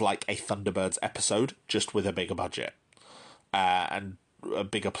feels like a Thunderbirds episode, just with a bigger budget, and a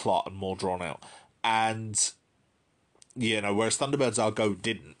bigger plot and more drawn out. And you know, whereas Thunderbirds Are Go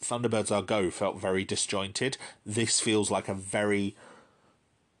didn't. Thunderbirds Are Go felt very disjointed. This feels like a very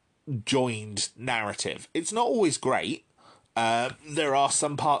joined narrative. It's not always great. There are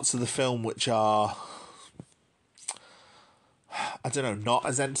some parts of the film which are, I don't know, not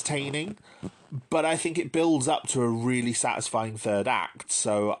as entertaining, but I think it builds up to a really satisfying third act,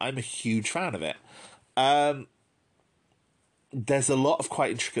 so I'm a huge fan of it. There's a lot of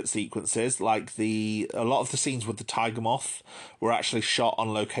quite intricate sequences, like a lot of the scenes with the Tiger Moth were actually shot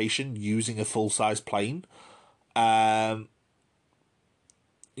on location using a full-size plane.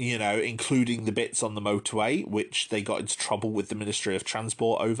 You know, including the bits on the motorway, which they got into trouble with the Ministry of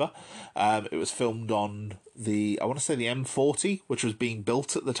Transport over. It was filmed on the M40, which was being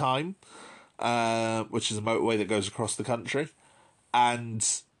built at the time, which is a motorway that goes across the country. And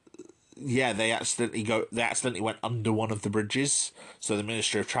yeah, they accidentally went under one of the bridges, so the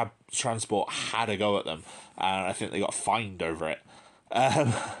Ministry of Transport had a go at them, and I think they got fined over it.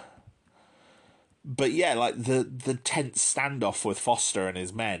 But yeah, like the tense standoff with Foster and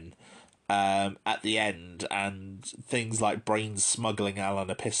his men at the end, and things like Brains smuggling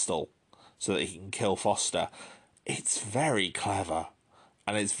Alan a pistol so that he can kill Foster. It's very clever,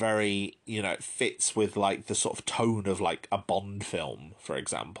 and it's very, you know, it fits with like the sort of tone of like a Bond film, for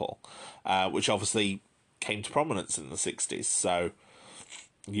example, which obviously came to prominence in the 60s. So,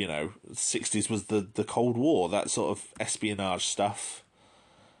 you know, the 60s was the Cold War. That sort of espionage stuff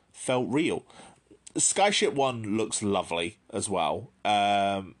felt real. Skyship 1 looks lovely as well.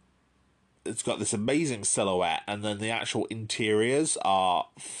 It's got this amazing silhouette, and then the actual interiors are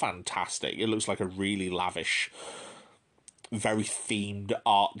fantastic. It looks like a really lavish, very themed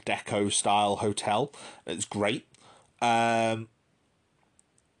Art Deco style hotel. It's great.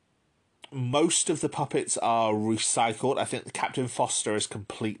 Most of the puppets are recycled. I think Captain Foster is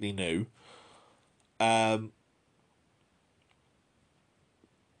completely new.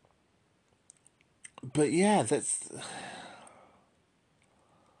 But yeah, the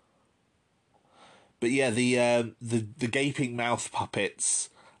gaping mouth puppets,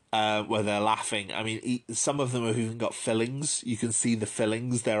 where they're laughing. I mean, some of them have even got fillings. You can see the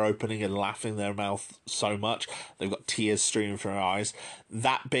fillings. They're opening and laughing their mouth so much. They've got tears streaming from their eyes.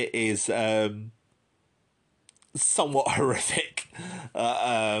 That bit is somewhat horrific.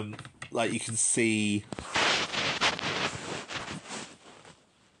 Like you can see.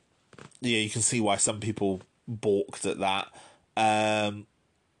 Yeah, you can see why some people balked at that.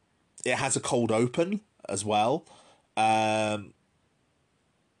 It has a cold open as well.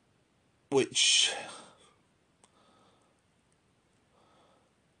 which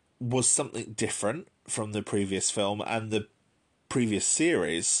was something different from the previous film and the previous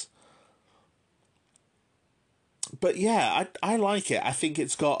series. But yeah, I like it. I think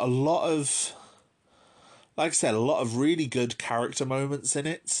it's got a lot of, like I said, a lot of really good character moments in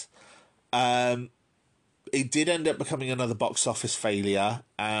it. It did end up becoming another box office failure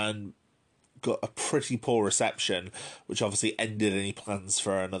and got a pretty poor reception, which obviously ended any plans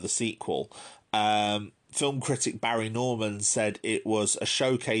for another sequel. Film critic Barry Norman said it was a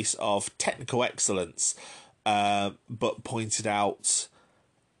showcase of technical excellence, but pointed out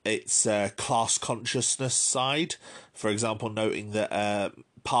its class consciousness side. For example, noting that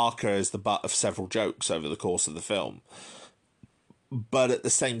Parker is the butt of several jokes over the course of the film. But at the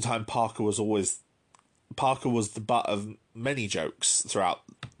same time, Parker was the butt of many jokes throughout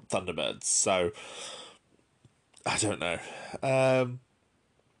Thunderbirds. So I don't know.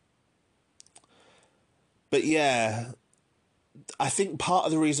 But yeah, I think part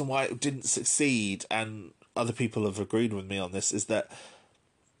of the reason why it didn't succeed, and other people have agreed with me on this, is that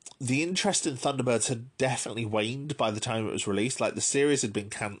the interest in Thunderbirds had definitely waned by the time it was released. Like, the series had been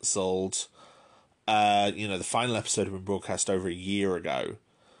cancelled. The final episode had been broadcast over a year ago.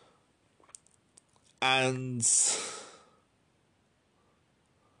 And...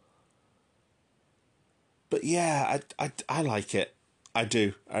 But yeah, I like it. I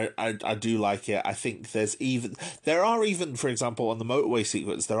do. I do like it. I think there are even, for example, on the motorway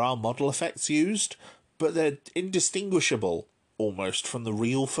sequence, there are model effects used, but they're indistinguishable almost from the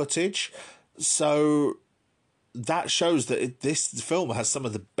real footage. So that shows that this film has some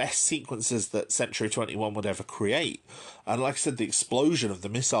of the best sequences that Century 21 would ever create. And like I said, the explosion of the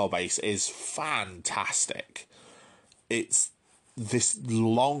missile base is fantastic. It's this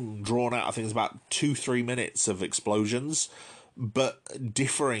long, drawn out, I think it's about 2-3 minutes of explosions, but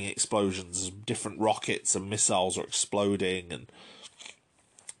differing explosions, different rockets and missiles are exploding and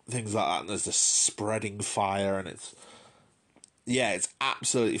things like that, and there's this spreading fire, and it's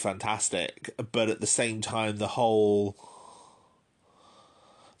absolutely fantastic. But at the same time, the whole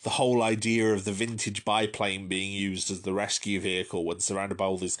idea of the vintage biplane being used as the rescue vehicle when surrounded by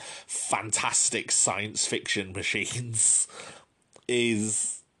all these fantastic science fiction machines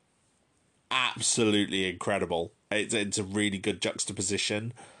is absolutely incredible. It's a really good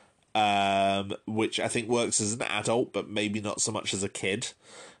juxtaposition, which I think works as an adult, but maybe not so much as a kid.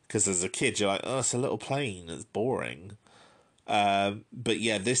 Because as a kid, you're like, oh, it's a little plane, it's boring. But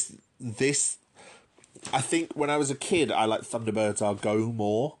yeah, this I think when I was a kid, I liked Thunderbirds Are Go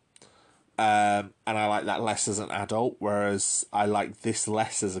more. And I like that less as an adult, whereas I like this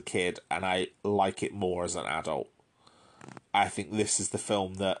less as a kid, and I like it more as an adult. I think this is the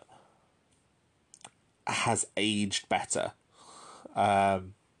film that has aged better. I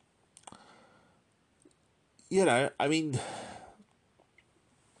mean,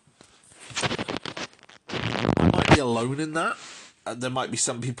 I might be alone in that. There might be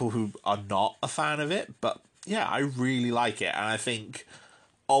some people who are not a fan of it, but yeah, I really like it. And I think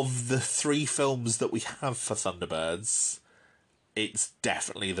of the 3 films that we have for Thunderbirds, it's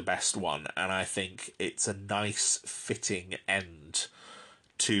definitely the best one. And I think it's a nice, fitting end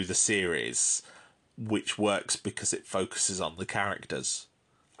to the series, which works because it focuses on the characters.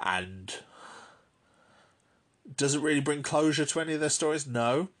 And does it really bring closure to any of their stories?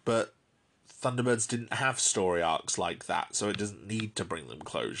 No, but Thunderbirds didn't have story arcs like that, so it doesn't need to bring them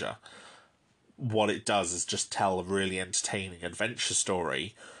closure. What it does is just tell a really entertaining adventure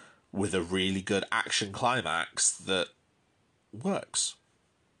story with a really good action climax that works.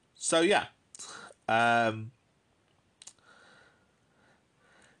 So yeah. I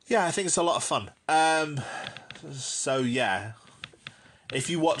think it's a lot of fun. So yeah. If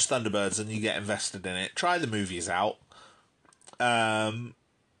you watch Thunderbirds and you get invested in it, try the movies out. And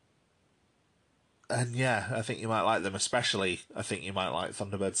yeah, I think you might like them. Especially, I think you might like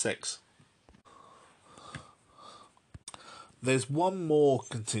Thunderbird 6. There's one more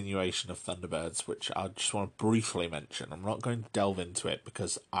continuation of Thunderbirds, which I just want to briefly mention. I'm not going to delve into it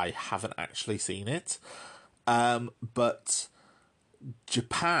because I haven't actually seen it. But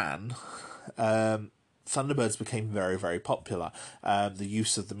Japan, Thunderbirds became very, very popular. The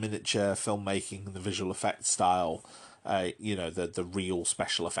use of the miniature filmmaking and the visual effects style, the real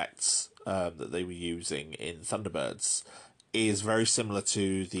special effects that they were using in Thunderbirds is very similar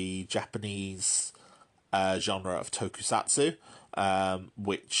to the Japanese genre of tokusatsu,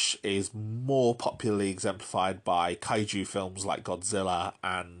 which is more popularly exemplified by kaiju films like Godzilla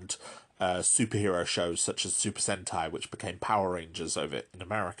and superhero shows such as Super Sentai, which became Power Rangers over in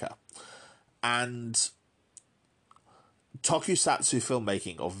America. And tokusatsu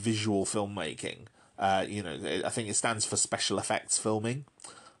filmmaking, or visual filmmaking, I think it stands for special effects filming.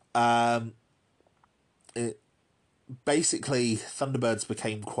 Basically, Thunderbirds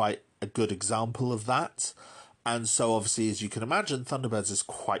became quite a good example of that. And so, obviously, as you can imagine, Thunderbirds is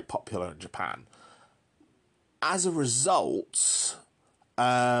quite popular in Japan. As a result,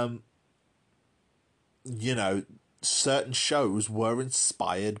 certain shows were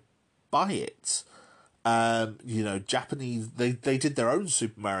inspired by it. Japanese, they did their own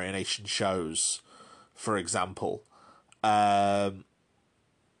Super Mario Nation shows, for example.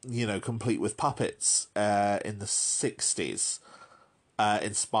 Complete with puppets in the 60s,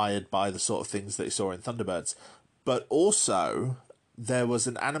 inspired by the sort of things that you saw in Thunderbirds. But also, there was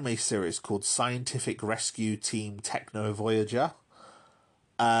an anime series called Scientific Rescue Team Techno Voyager,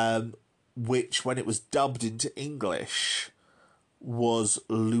 which, when it was dubbed into English, was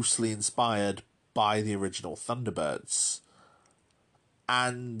loosely inspired by the original Thunderbirds.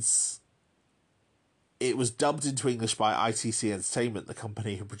 And it was dubbed into English by ITC Entertainment, the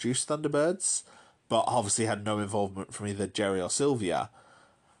company who produced Thunderbirds, but obviously had no involvement from either Jerry or Sylvia,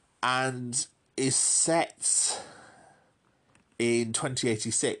 and is set in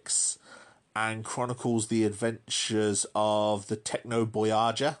 2086 and chronicles the adventures of the Techno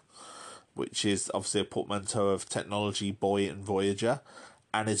Voyager, which is obviously a portmanteau of technology, boy, and Voyager,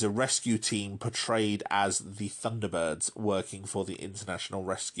 and is a rescue team portrayed as the Thunderbirds working for the International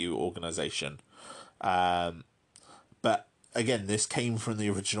Rescue Organization. But again, this came from the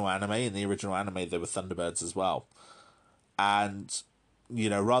original anime. In the original anime, there were Thunderbirds as well. And,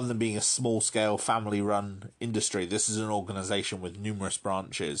 rather than being a small-scale, family-run industry, this is an organization with numerous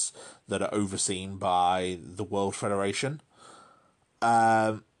branches that are overseen by the World Federation.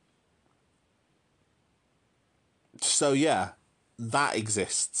 So, yeah, that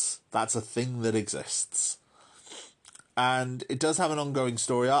exists. That's a thing that exists. And it does have an ongoing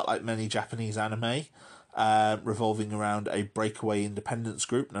story arc, like many Japanese anime, revolving around a breakaway independence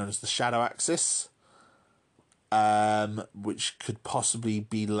group known as the Shadow Axis, which could possibly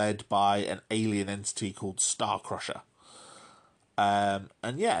be led by an alien entity called Starcrusher. And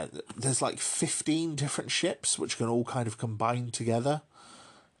yeah, there's like 15 different ships which can all kind of combine together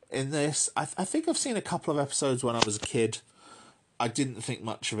in this. I think I've seen a couple of episodes when I was a kid. I didn't think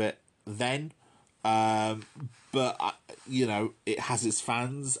much of it then. But, it has its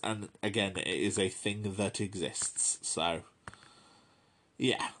fans, and again, it is a thing that exists. So,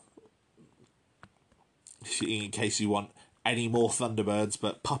 yeah. In case you want any more Thunderbirds,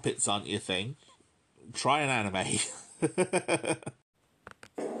 but puppets aren't your thing, try an anime.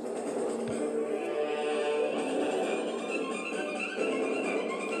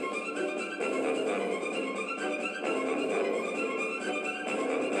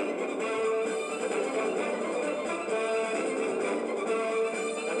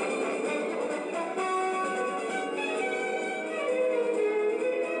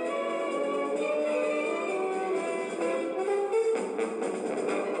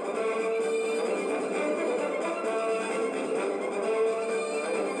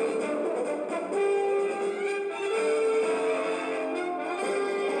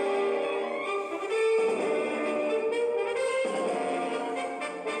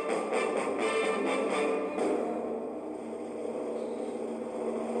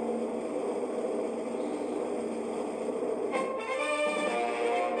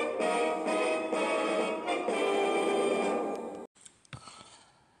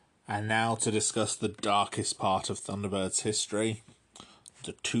 And now to discuss the darkest part of Thunderbirds history,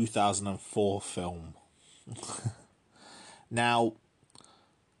 the 2004 film. Now,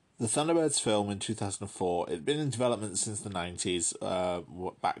 the Thunderbirds film in 2004, it had been in development since the 90s,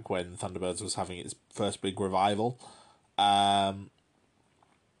 back when Thunderbirds was having its first big revival.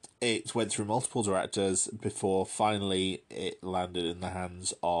 It went through multiple directors before finally it landed in the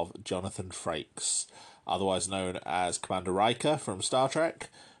hands of Jonathan Frakes, otherwise known as Commander Riker from Star Trek,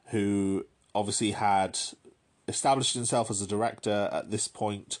 who obviously had established himself as a director at this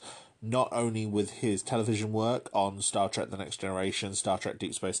point, not only with his television work on Star Trek The Next Generation, Star Trek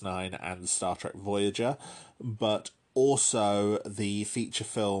Deep Space Nine, and Star Trek Voyager, but also the feature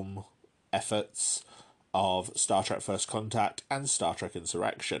film efforts of Star Trek First Contact and Star Trek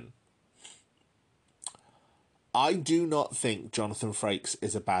Insurrection. I do not think Jonathan Frakes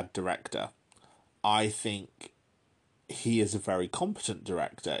is a bad director. I think he is a very competent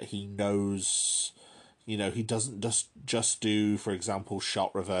director. He knows, he doesn't just do, for example,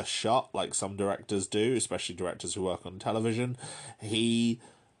 shot reverse shot like some directors do, especially directors who work on television. He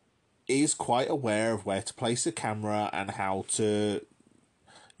is quite aware of where to place a camera and how to,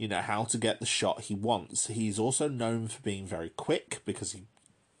 how to get the shot he wants. He's also known for being very quick because he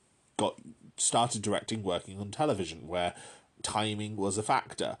started directing working on television where timing was a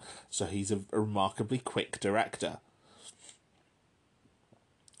factor. So he's a remarkably quick director.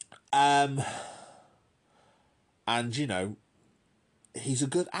 And, he's a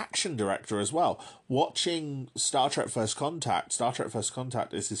good action director as well. Watching Star Trek First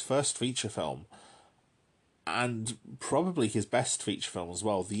Contact is his first feature film, and probably his best feature film as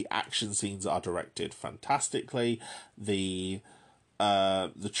well. The action scenes are directed fantastically. The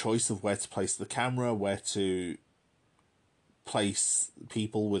choice of where to place the camera, where to place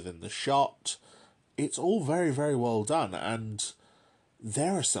people within the shot, it's all very, very well done. And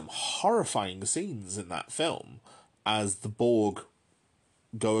there are some horrifying scenes in that film as the Borg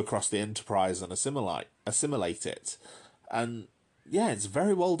go across the Enterprise and assimilate it. And yeah, it's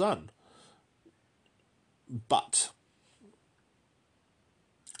very well done. But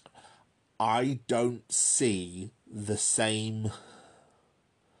I don't see the same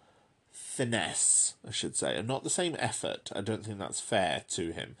finesse, I should say, and not the same effort. I don't think that's fair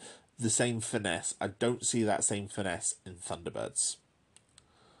to him. The same finesse. I don't see that same finesse in Thunderbirds.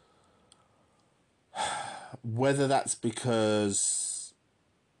 Whether that's because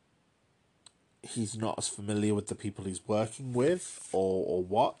he's not as familiar with the people he's working with, or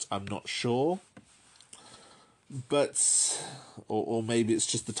what, I'm not sure. But, or maybe it's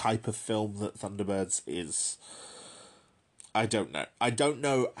just the type of film that Thunderbirds is. I don't know. I don't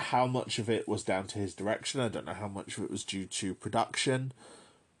know how much of it was down to his direction. I don't know how much of it was due to production.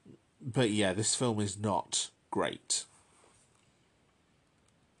 But yeah, this film is not great.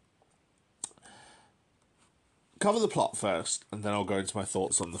 Cover the plot first, and then I'll go into my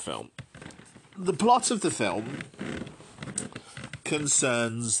thoughts on the film. The plot of the film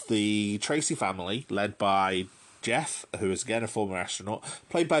concerns the Tracy family, led by Jeff, who is again a former astronaut,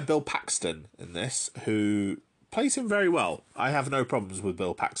 played by Bill Paxton in this, who plays him very well. I have no problems with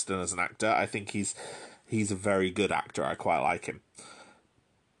Bill Paxton as an actor. I think he's a very good actor. I quite like him.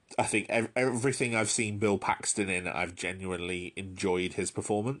 I think everything I've seen Bill Paxton in, I've genuinely enjoyed his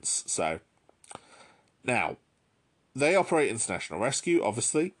performance. So, now, they operate international rescue,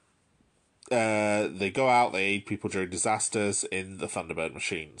 obviously. They go out, they aid people during disasters in the Thunderbird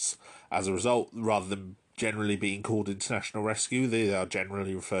machines. As a result, rather than generally being called international rescue, they are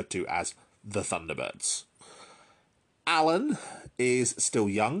generally referred to as the Thunderbirds. Alan is still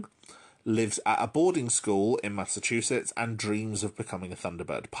young, lives at a boarding school in Massachusetts, and dreams of becoming a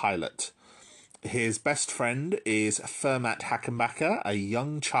Thunderbird pilot. His best friend is Fermat Hackenbacker, a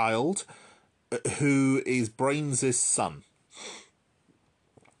young child who is Brains' son.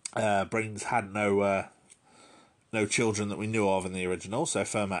 Brains had no children that we knew of in the original, so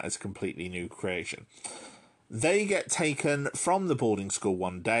Fermat is a completely new creation. They get taken from the boarding school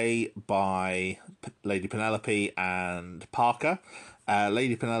one day by Lady Penelope and Parker.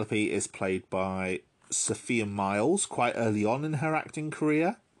 Lady Penelope is played by Sophia Myles, quite early on in her acting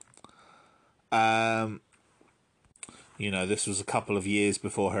career. This was a couple of years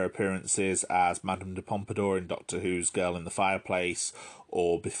before her appearances as Madame de Pompadour in Doctor Who's Girl in the Fireplace,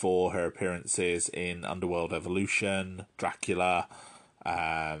 or before her appearances in Underworld Evolution, Dracula,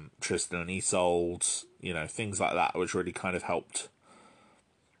 Tristan and Isolde, things like that, which really kind of helped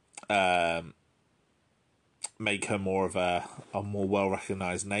make her more of a more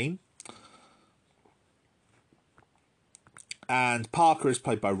well-recognised name. And Parker is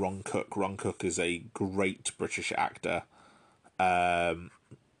played by Ron Cook. Ron Cook is a great British actor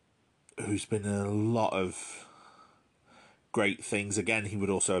who's been in a lot of great things. Again, he would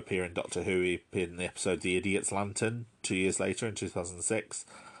also appear in Doctor Who. He appeared in the episode The Idiot's Lantern 2 years later in 2006.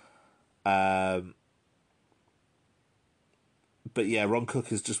 But yeah, Ron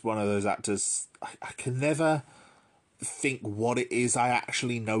Cook is just one of those actors. I can never think what it is I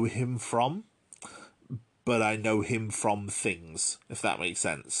actually know him from, but I know him from things, if that makes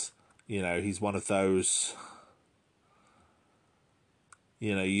sense. He's one of those...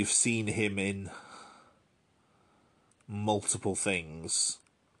 you've seen him in multiple things,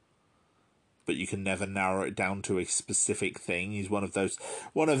 but you can never narrow it down to a specific thing. He's one of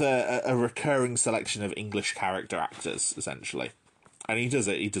a recurring selection of English character actors, essentially. And he does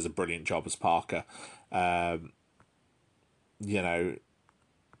a brilliant job as Parker.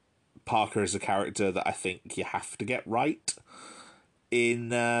 Parker is a character that I think you have to get right in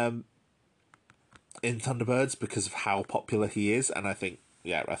Thunderbirds because of how popular he is, and I think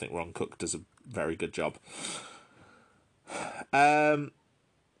Ron Cook does a very good job. The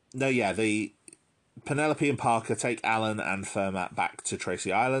Penelope and Parker take Alan and Fermat back to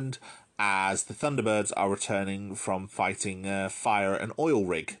Tracy Island, as the Thunderbirds are returning from fighting fire at an oil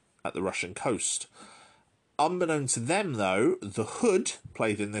rig at the Russian coast. Unbeknown to them, though, the Hood,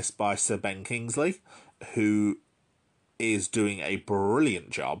 played in this by Sir Ben Kingsley, who is doing a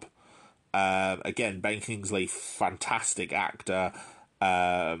brilliant job. Again, Ben Kingsley, fantastic actor.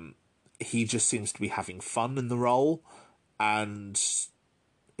 He just seems to be having fun in the role and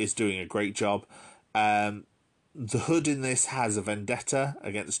is doing a great job. The Hood in this has a vendetta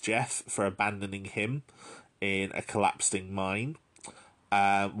against Jeff for abandoning him in a collapsing mine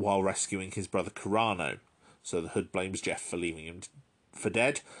while rescuing his brother Carano. So the Hood blames Jeff for leaving him for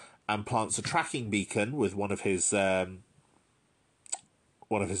dead and plants a tracking beacon with one of his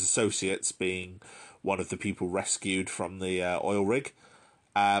associates, being one of the people rescued from the oil rig,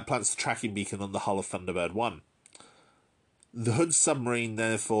 plants the tracking beacon on the hull of Thunderbird 1. The Hood submarine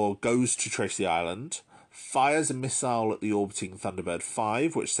therefore goes to Tracy Island, fires a missile at the orbiting Thunderbird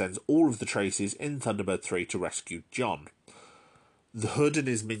 5, which sends all of the Tracys in Thunderbird 3 to rescue John. The Hood and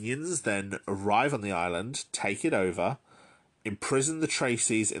his minions then arrive on the island, take it over, imprison the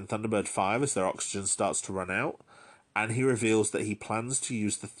Tracys in Thunderbird 5 as their oxygen starts to run out, and he reveals that he plans to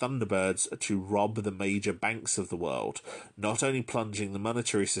use the Thunderbirds to rob the major banks of the world, not only plunging the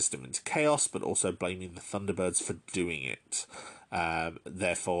monetary system into chaos, but also blaming the Thunderbirds for doing it,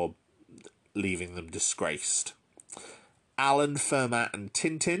 therefore leaving them disgraced. Alan, Fermat, and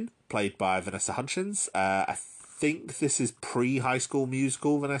Tintin, played by Vanessa Hudgens. I think this is pre-High School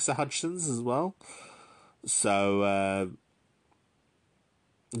Musical Vanessa Hudgens as well. So,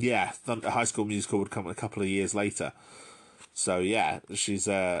 yeah, High School Musical would come a couple of years later. So, yeah, she's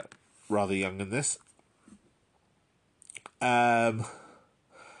rather young in this. They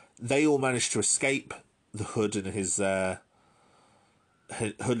all manage to escape the Hood and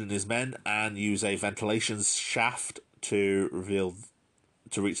his men and use a ventilation shaft to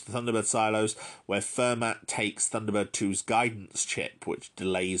reach the Thunderbird silos, where Fermat takes Thunderbird 2's guidance chip, which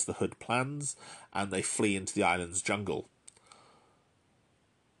delays the Hood plans, and they flee into the island's jungle.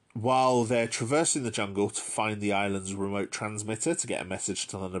 While they're traversing the jungle to find the island's remote transmitter to get a message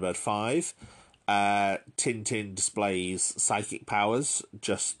to Thunderbird 5, Tintin displays psychic powers,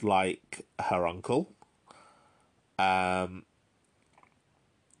 just like her uncle. Alan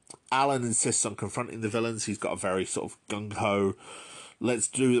insists on confronting the villains. He's got a very sort of gung-ho, let's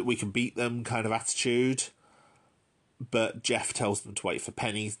do it, we can beat them kind of attitude. But Jeff tells them to wait for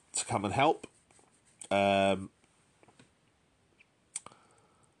Penny to come and help.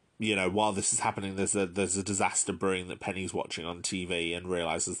 While this is happening, there's a disaster brewing that Penny's watching on TV and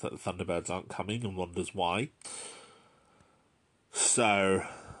realises that the Thunderbirds aren't coming and wonders why. So,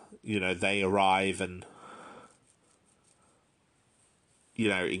 they arrive and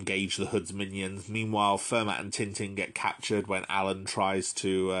engage the Hood's minions. Meanwhile, Fermat and Tintin get captured when Alan tries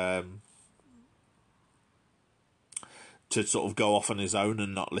to sort of go off on his own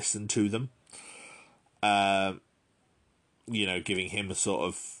and not listen to them. Giving him a sort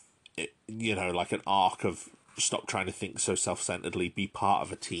of, like an arc of stop trying to think so self-centeredly, be part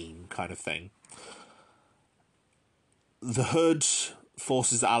of a team kind of thing. The Hood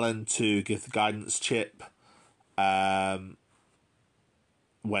forces Alan to give the guidance chip,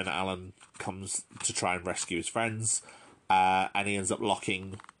 when Alan comes to try and rescue his friends, and he ends up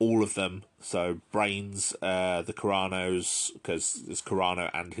locking all of them. So Brains, the Caranos, because it's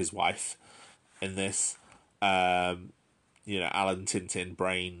Carano and his wife in this. Alan, Tintin,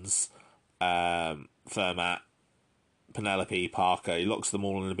 Brains, Fermat, Penelope, Parker. He locks them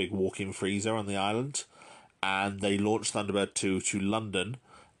all in a big walk-in freezer on the island, and they launch Thunderbird 2 to London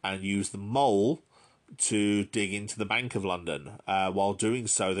and use the mole to dig into the Bank of London. While doing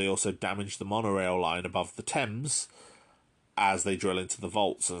so, they also damage the monorail line above the Thames as they drill into the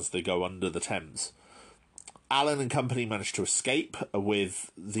vaults as they go under the Thames. Alan and company manage to escape with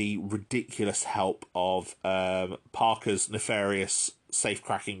the ridiculous help of Parker's nefarious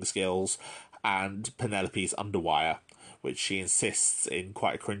safe-cracking skills and Penelope's underwire, which she insists in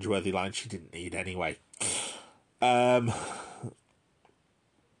quite a cringeworthy line she didn't need anyway. The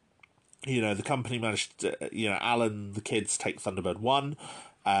company managed to, Alan, the kids take Thunderbird 1,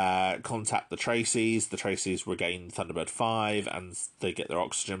 contact the Tracys. The Tracys regain Thunderbird 5, and they get their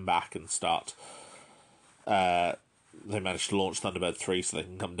oxygen back and start. They managed to launch Thunderbird 3 so they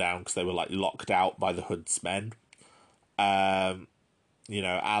can come down because they were, locked out by the Hood's men. Alan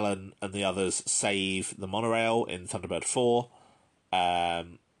and the others save the monorail in Thunderbird 4,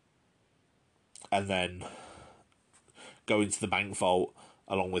 and then go into the bank vault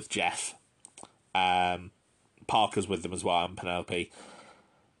along with Jeff. Parker's with them as well, and Penelope.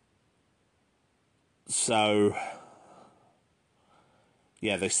 So,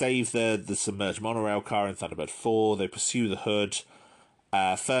 they save the submerged monorail car in Thunderbird 4. They pursue the Hood.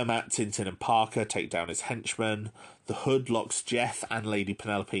 Fermat, Tintin, and Parker take down his henchmen. The Hood locks Jeff and Lady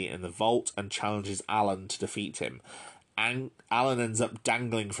Penelope in the vault and challenges Alan to defeat him. And Alan ends up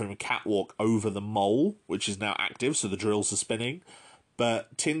dangling from a catwalk over the mole, which is now active, so the drills are spinning.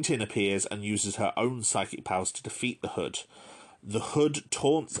 But Tintin appears and uses her own psychic powers to defeat the Hood. The Hood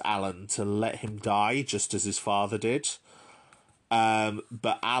taunts Alan to let him die, just as his father did.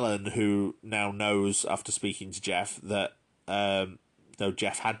 But Alan, who now knows after speaking to Jeff that though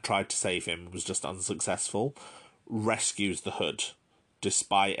Jeff had tried to save him and was just unsuccessful, rescues the Hood,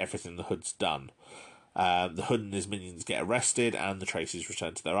 despite everything the Hood's done. The Hood and his minions get arrested, and the Tracys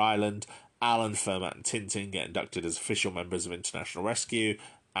return to their island. Alan, Fermat, and Tintin get inducted as official members of International Rescue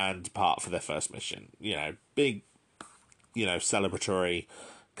and depart for their first mission. Big, celebratory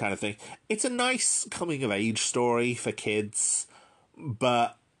kind of thing. It's a nice coming-of-age story for kids,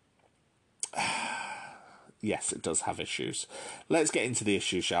 but yes, it does have issues. Let's get into the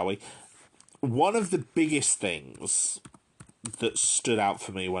issues, shall we? One of the biggest things that stood out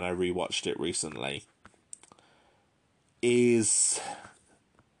for me when I rewatched it recently is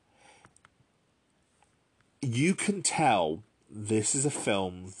you can tell this is a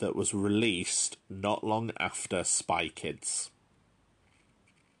film that was released not long after Spy Kids.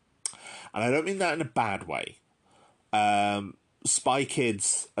 And I don't mean that in a bad way. Spy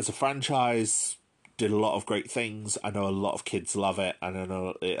Kids, as a franchise, did a lot of great things. I know a lot of kids love it, and I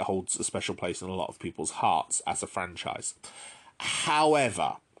know it holds a special place in a lot of people's hearts as a franchise.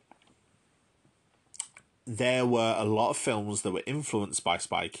 However, there were a lot of films that were influenced by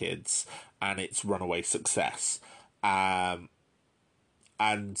Spy Kids and its runaway success. And,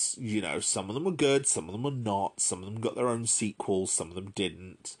 some of them were good, some of them were not, some of them got their own sequels, some of them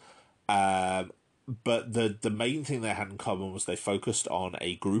didn't. But the main thing they had in common was they focused on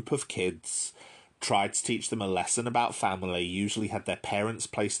a group of kids, tried to teach them a lesson about family, usually had their parents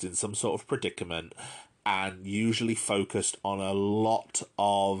placed in some sort of predicament, and usually focused on a lot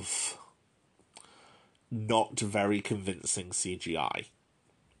of not very convincing CGI.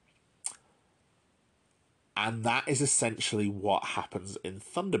 And that is essentially what happens in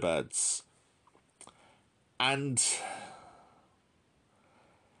Thunderbirds. And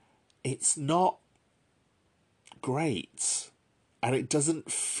it's not great. And it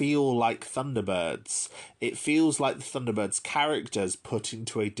doesn't feel like Thunderbirds. It feels like the Thunderbirds characters put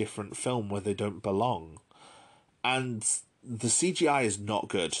into a different film where they don't belong. And the CGI is not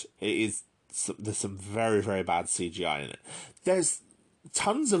good. There's some very, very bad CGI in it. There's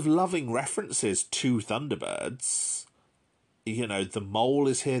tons of loving references to Thunderbirds. The mole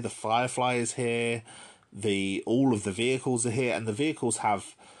is here, the Firefly is here, all of the vehicles are here, and the vehicles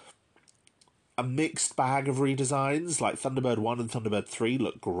have a mixed bag of redesigns. Like Thunderbird 1 and Thunderbird 3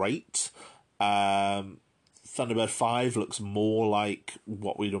 look great. Thunderbird 5 looks more like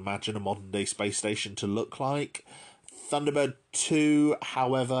what we'd imagine a modern day space station to look like. Thunderbird 2,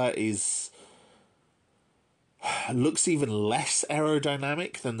 however, looks even less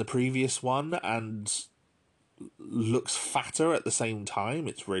aerodynamic than the previous one and looks fatter at the same time.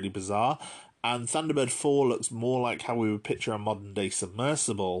 It's really bizarre. And Thunderbird 4 looks more like how we would picture a modern day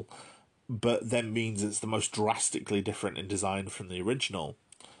submersible, but then means it's the most drastically different in design from the original.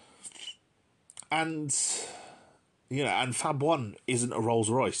 And, and Fab 1 isn't a Rolls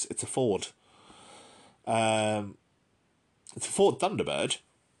Royce, it's a Ford. It's a Ford Thunderbird,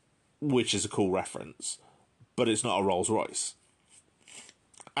 which is a cool reference, but it's not a Rolls Royce.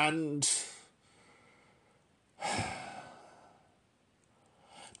 And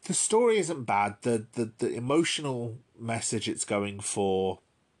the story isn't bad. The emotional message it's going for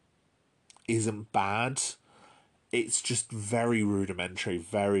isn't bad. It's just very rudimentary,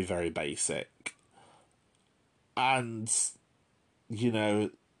 very, very basic. And, the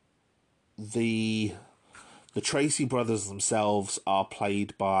Tracy brothers themselves are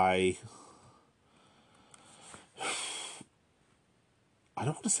played by, I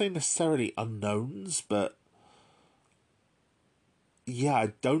don't want to say necessarily unknowns, but yeah,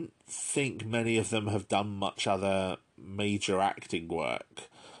 I don't think many of them have done much other major acting work.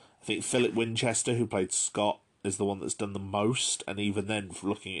 I think Philip Winchester, who played Scott, is the one that's done the most, and even then,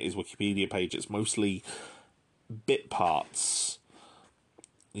 looking at his Wikipedia page, it's mostly bit parts.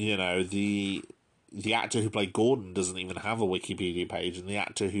 The actor who played Gordon doesn't even have a Wikipedia page, and the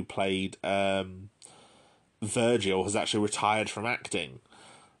actor who played Virgil has actually retired from acting.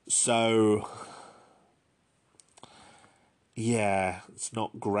 So, yeah, it's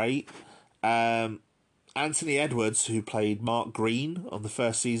not great. Anthony Edwards, who played Mark Green on the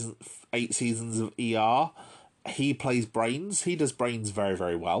first 8 seasons of ER, he plays Brains. He does Brains very,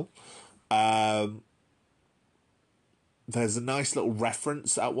 very well. There's a nice little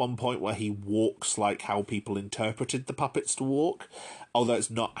reference at one point where he walks like how people interpreted the puppets to walk, although it's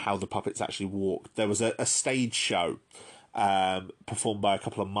not how the puppets actually walked. There was a stage show performed by a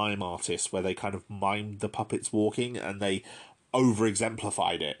couple of mime artists where they kind of mimed the puppets walking, and they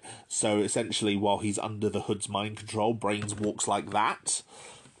over-exemplified it. So essentially, while he's under the Hood's mind control, Brains walks like that.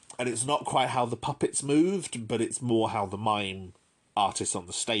 And it's not quite how the puppets moved, but it's more how the mime artists on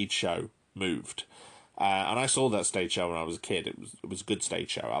the stage show moved. And I saw that stage show when I was a kid. It was a good stage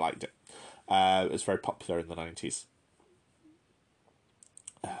show. I liked it. It was very popular in the 90s.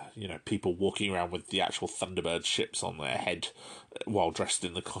 People walking around with the actual Thunderbird ships on their head while dressed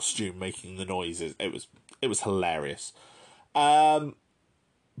in the costume, making the noises. It was hilarious. But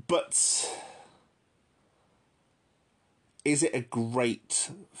is it a great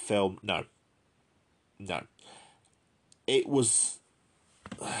film? No. It was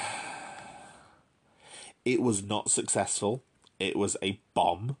not successful. It was a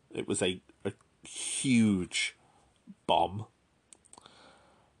bomb. It was a huge bomb.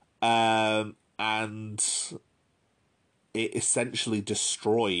 And it essentially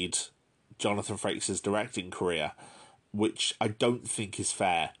destroyed Jonathan Frakes' directing career, which I don't think is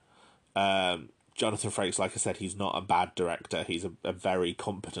fair. Jonathan Frakes, like I said, he's not a bad director. He's a very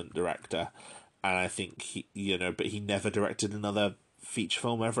competent director. And I think but he never directed another feature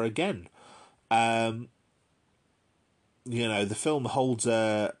film ever again. The film holds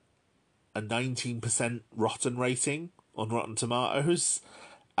a 19% Rotten rating on Rotten Tomatoes,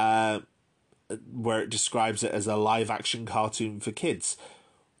 where it describes it as a live-action cartoon for kids,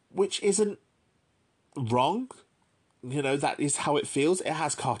 which isn't wrong. That is how it feels. It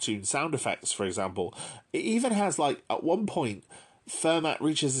has cartoon sound effects, for example. It even has, at one point, Fermat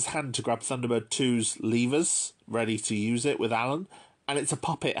reaches his hand to grab Thunderbird 2's levers, ready to use it with Alan, and it's a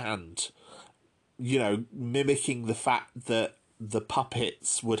puppet hand. Mimicking the fact that the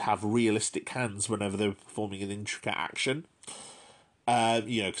puppets would have realistic hands whenever they were performing an intricate action.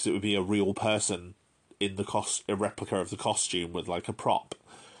 Because it would be a real person in a replica of the costume with, a prop.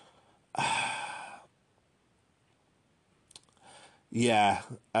 Yeah.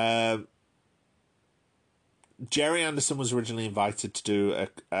 Jerry Anderson was originally invited to do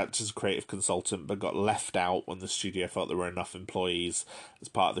act as a creative consultant, but got left out when the studio felt there were enough employees as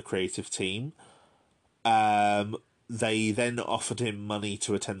part of the creative team. They then offered him money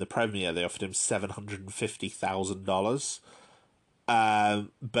to attend the premiere. They offered him $750,000.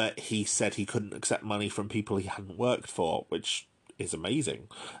 But he said he couldn't accept money from people he hadn't worked for, which is amazing.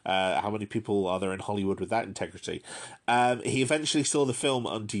 How many people are there in Hollywood with that integrity? He eventually saw the film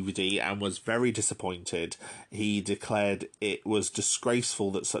on DVD and was very disappointed. He declared it was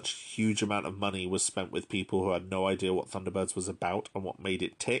disgraceful that such a huge amount of money was spent with people who had no idea what Thunderbirds was about and what made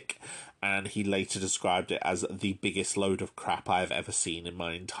it tick, and he later described it as the biggest load of crap I have ever seen in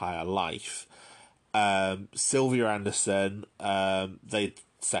my entire life. Sylvia Anderson, they'd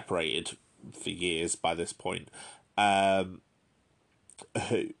separated for years by this point.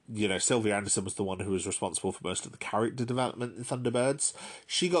 Sylvia Anderson was the one who was responsible for most of the character development in Thunderbirds.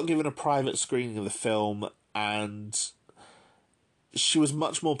 She got given a private screening of the film, and she was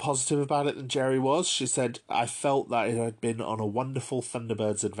much more positive about it than Jerry was. She said, "I felt that it had been on a wonderful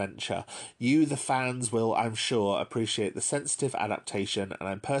Thunderbirds adventure. You, the fans, will, I'm sure, appreciate the sensitive adaptation, and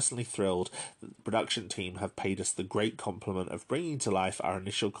I'm personally thrilled that the production team have paid us the great compliment of bringing to life our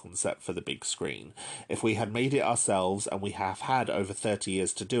initial concept for the big screen. If we had made it ourselves, and we have had over 30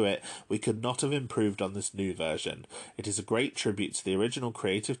 years to do it, we could not have improved on this new version. It is a great tribute to the original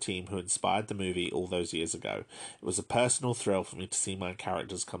creative team who inspired the movie all those years ago. It was a personal thrill for me to see my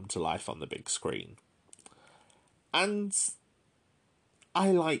characters come to life on the big screen." And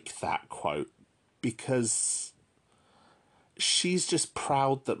I like that quote because she's just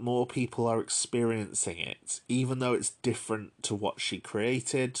proud that more people are experiencing it. Even though it's different to what she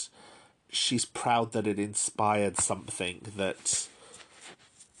created, she's proud that it inspired something that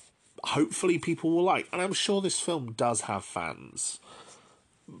hopefully people will like. And I'm sure this film does have fans.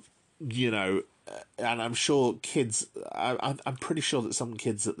 And I'm sure kids... I'm pretty sure that some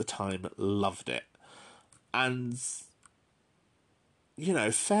kids at the time loved it. And,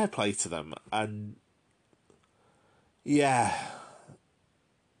 fair play to them. And, yeah,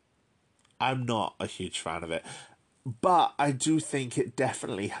 I'm not a huge fan of it. But I do think it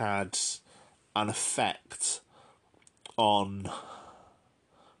definitely had an effect on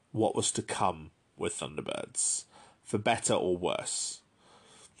what was to come with Thunderbirds, for better or worse.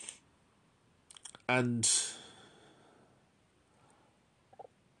 And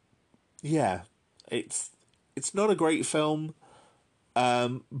yeah, it's It's not a great film,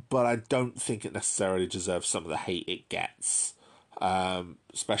 but I don't think it necessarily deserves some of the hate it gets.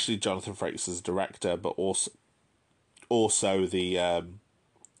 Especially Jonathan Frakes as director, but also the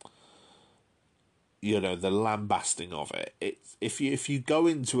the lambasting of it. It's if you go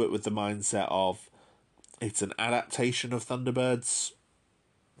into it with the mindset of it's an adaptation of Thunderbirds,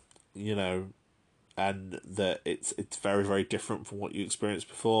 and that it's very, very different from what you experienced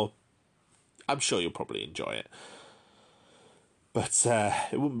before, I'm sure you'll probably enjoy it. But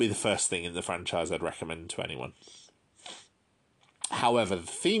it wouldn't be the first thing in the franchise I'd recommend to anyone. However, the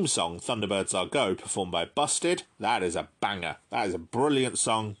theme song, Thunderbirds Are Go, performed by Busted, that is a banger. That is a brilliant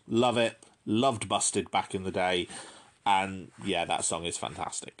song. Love it. Loved Busted back in the day. And yeah, that song is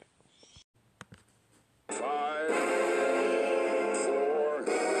fantastic. 5, 4,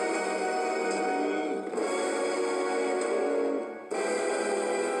 3,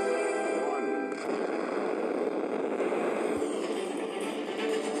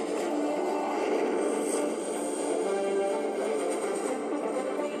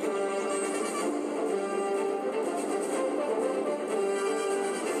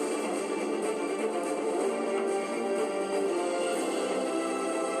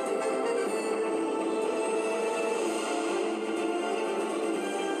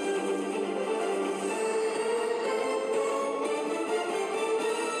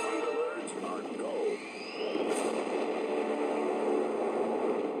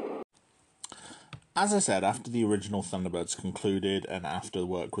 As I said, after the original Thunderbirds concluded and after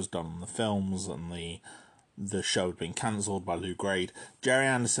work was done on the films and the show had been cancelled by Lou Grade, Gerry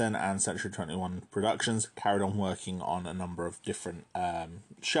Anderson and Century 21 Productions carried on working on a number of different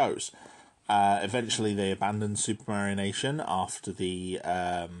shows. Eventually they abandoned Super Mario Nation after the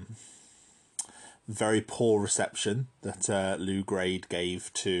very poor reception that Lou Grade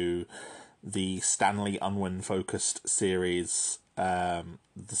gave to the Stanley Unwin-focused series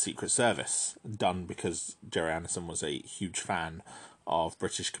The Secret Service, done because Gerry Anderson was a huge fan of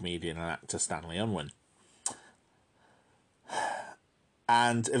British comedian and actor Stanley Unwin.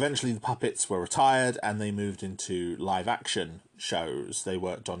 And eventually the puppets were retired and they moved into live-action shows. They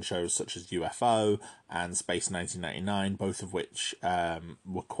worked on shows such as UFO and Space 1999, both of which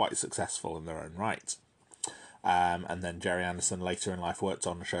were quite successful in their own right. And then Gerry Anderson later in life worked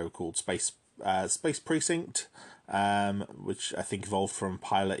on a show called Space Precinct, which I think evolved from a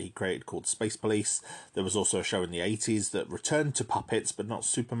pilot he created called Space Police. There was also a show in the 80s that returned to puppets, but not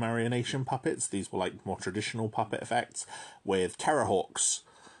Super Mario Nation puppets. These were like more traditional puppet effects with Terrorhawks.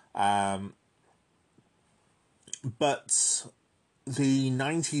 But the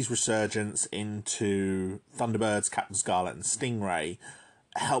 90s resurgence into Thunderbirds, Captain Scarlet and Stingray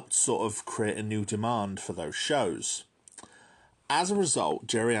helped sort of create a new demand for those shows. As a result,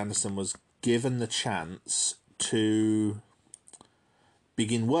 Gerry Anderson was given the chance to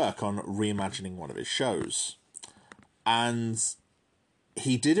begin work on reimagining one of his shows. And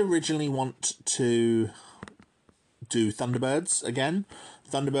he did originally want to do Thunderbirds again.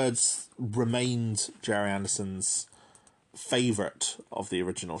 Thunderbirds remained Gerry Anderson's favourite of the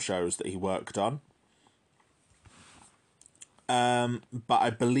original shows that he worked on. But I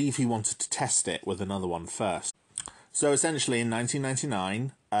believe he wanted to test it with another one first. So essentially in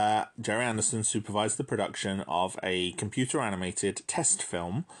 1999, Gerry Anderson supervised the production of a computer-animated test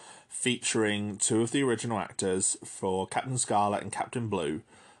film featuring two of the original actors for Captain Scarlet and Captain Blue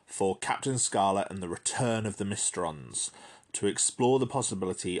for Captain Scarlet and the Return of the Mysterons, to explore the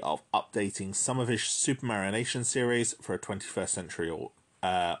possibility of updating some of his Super Mario Nation series for a 21st century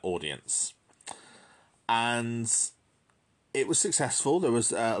audience. And it was successful. There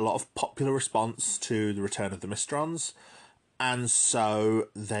was a lot of popular response to the Return of the Mysterons, and so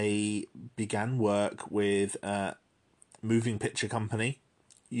they began work with a moving picture company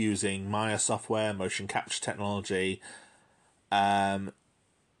using Maya software, motion capture technology,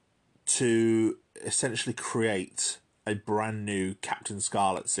 to essentially create a brand new Captain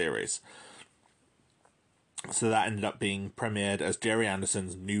Scarlet series. So that ended up being premiered as Gerry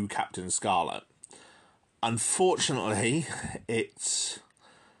Anderson's New Captain Scarlet. Unfortunately, it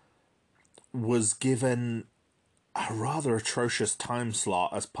was given a rather atrocious time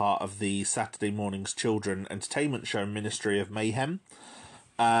slot as part of the Saturday morning's children entertainment show Ministry of Mayhem.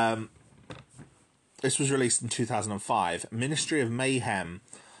 This was released in 2005. Ministry of Mayhem,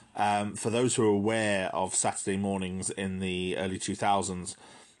 for those who are aware of Saturday mornings in the early 2000s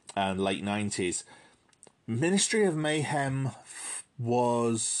and late 90s, Ministry of Mayhem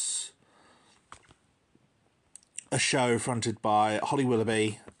was a show fronted by Holly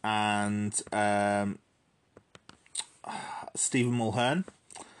Willoughby and Stephen Mulhern.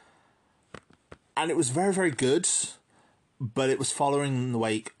 And it was very, very good, but it was following in the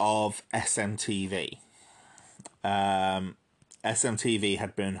wake of SMTV. SMTV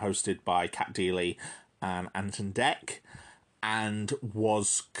had been hosted by Kat Deely and Anton Deck, and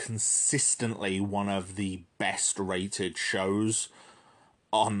was consistently one of the best rated shows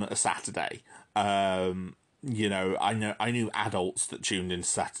on a Saturday. You know, I knew adults that tuned in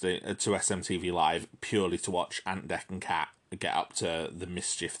Saturday to SMTV Live purely to watch Ant, Deck and Kat get up to the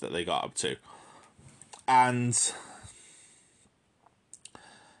mischief that they got up to. And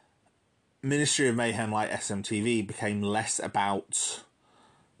Ministry of Mayhem, like SMTV, became less about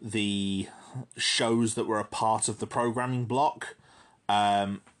the shows that were a part of the programming block,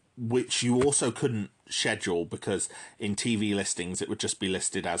 which you also couldn't schedule, because in TV listings it would just be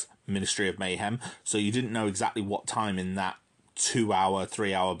listed as Ministry of Mayhem, so you didn't know exactly what time in that 2-hour,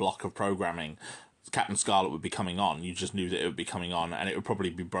 3-hour block of programming Captain Scarlet would be coming on. You just knew that it would be coming on, and it would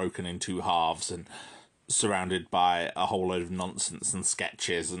probably be broken in 2 halves and surrounded by a whole load of nonsense and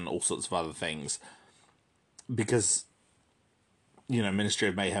sketches and all sorts of other things, because, you know, Ministry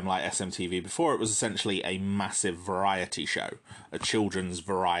of Mayhem, like SMTV before, it was essentially a massive variety show, a children's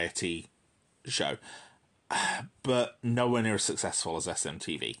variety show, but nowhere near as successful as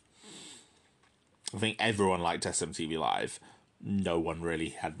SMTV. I think everyone liked SMTV Live. No one really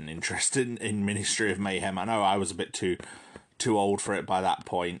had an interest in Ministry of Mayhem. I know I was a bit too old for it by that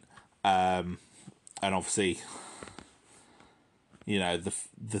point. And obviously, you know,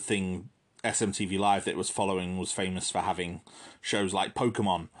 the thing SMTV Live that it was following was famous for having shows like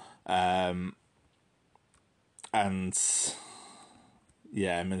Pokemon. And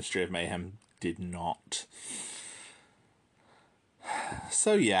yeah, Ministry of Mayhem did not.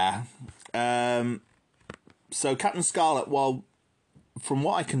 So yeah. So Captain Scarlet, well, from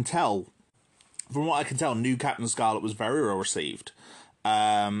what I can tell, new Captain Scarlet was very well received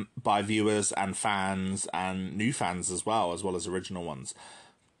by viewers and fans, and new fans as well as original ones.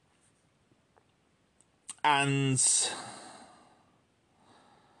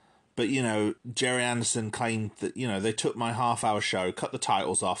 But, you know, Jerry Anderson claimed that, you know, they took my half-hour show, cut the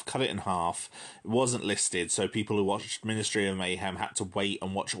titles off, cut it in half. It wasn't listed, so people who watched Ministry of Mayhem had to wait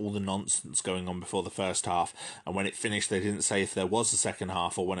and watch all the nonsense going on before the first half. And when it finished, they didn't say if there was a second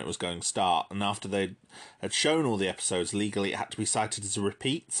half or when it was going to start. And after they had shown all the episodes, legally it had to be cited as a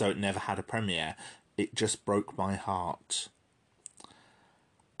repeat, so it never had a premiere. It just broke my heart.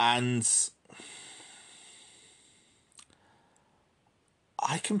 And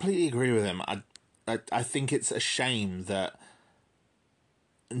I completely agree with him. I think it's a shame that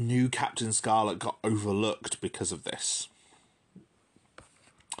new Captain Scarlet got overlooked because of this.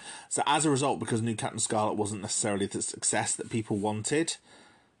 So as a result, because new Captain Scarlet wasn't necessarily the success that people wanted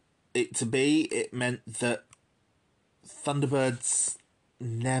it to be, it meant that Thunderbirds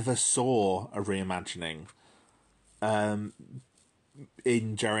never saw a reimagining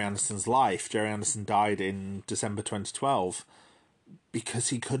in Jerry Anderson's life. Jerry Anderson died in December 2012 because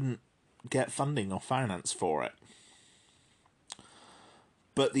he couldn't get funding or finance for it.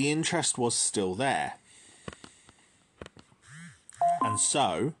 But the interest was still there. And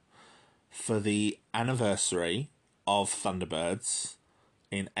so, for the anniversary of Thunderbirds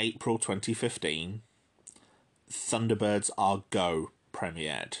in April 2015, Thunderbirds Are Go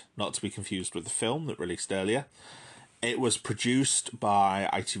premiered. Not to be confused with the film that released earlier. It was produced by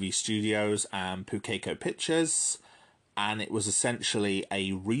ITV Studios and Pukeko Pictures, and it was essentially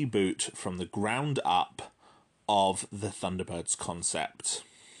a reboot from the ground up of the Thunderbirds concept.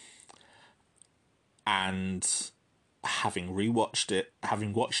 And having watched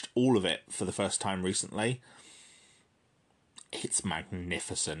all of it for the first time recently, it's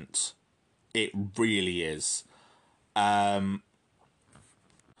magnificent. It really is. It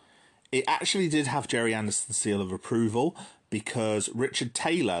actually did have Jerry Anderson's seal of approval, because Richard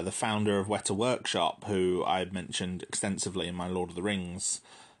Taylor, the founder of Weta Workshop, who I mentioned extensively in my Lord of the Rings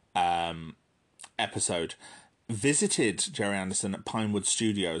episode, visited Jerry Anderson at Pinewood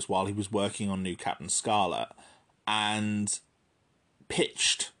Studios while he was working on New Captain Scarlet and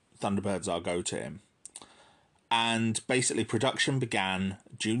pitched Thunderbirds Are Go to him. And basically production began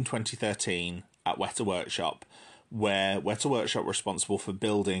June 2013 at Weta Workshop, where Weta Workshop were responsible for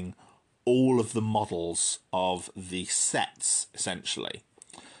building all of the models of the sets, essentially.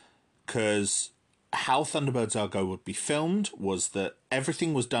 Because how Thunderbirds Are Go would be filmed was that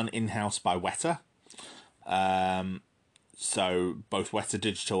everything was done in-house by Weta. So both Weta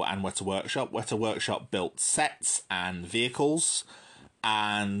Digital and Weta Workshop. Weta Workshop built sets and vehicles,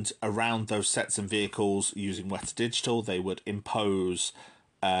 and around those sets and vehicles, using Weta Digital, they would impose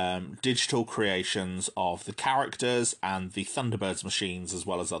digital creations of the characters and the Thunderbirds machines, as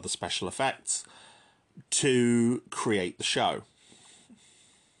well as other special effects. to create the show.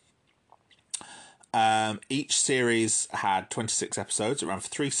 Each series had 26 episodes. It ran for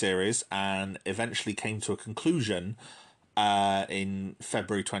 3 series and eventually came to a conclusion in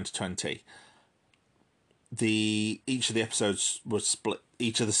February 2020. Each of the episodes was split.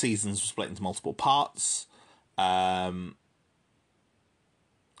 Each of the seasons was split into multiple parts, and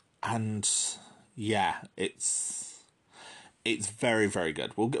yeah, it's very, very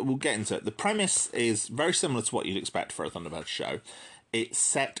good. We'll get into it. The premise is very similar to what you'd expect for a Thunderbird show. It's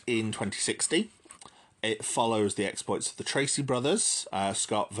set in 2060. It follows the exploits of the Tracy brothers,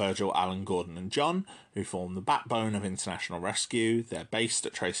 Scott, Virgil, Alan, Gordon and John, who form the backbone of International Rescue. They're based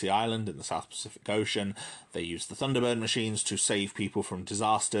at Tracy Island in the South Pacific Ocean. They use the Thunderbird machines to save people from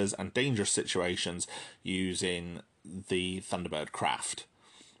disasters and dangerous situations using the Thunderbird craft,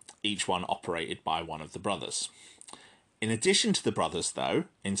 each one operated by one of the brothers. In addition to the brothers, though,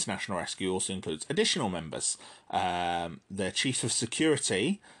 International Rescue also includes additional members. Their chief of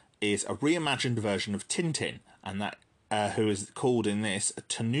security is a reimagined version of Tintin, and that who is called in this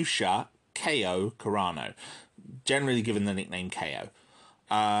Tanusha Ko Carano, generally given the nickname Ko.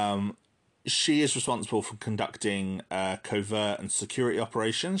 She is responsible for conducting covert and security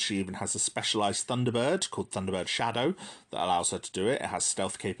operations. She even has a specialised Thunderbird called Thunderbird Shadow that allows her to do it. It has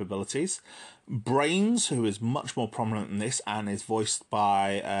stealth capabilities. Brains, who is much more prominent in this and is voiced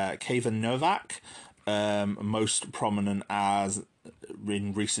by Kevin Novak, most prominent as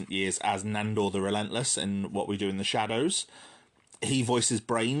in recent years as Nandor the Relentless in What We Do in the Shadows. He voices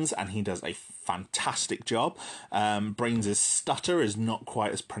Brains and he does a fantastic job. Brains' stutter is not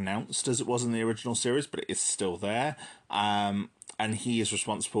quite as pronounced as it was in the original series, but it is still there. And he is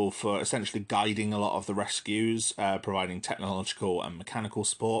responsible for essentially guiding a lot of the rescues, providing technological and mechanical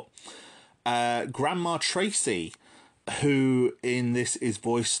support. Grandma Tracy, who in this is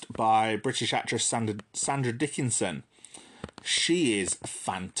voiced by British actress Sandra Dickinson. She is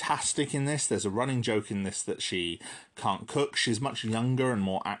fantastic in this. There's a running joke in this that she can't cook. She's much younger and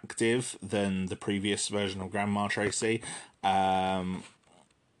more active than the previous version of Grandma Tracy.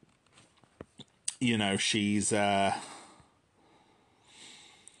 She's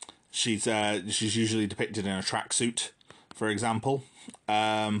usually depicted in a tracksuit, for example.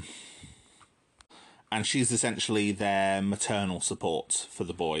 And she's essentially their maternal support for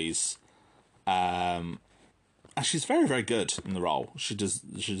the boys. And she's very, very good in the role. She does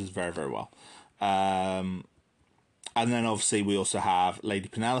very, very well. And then obviously we also have Lady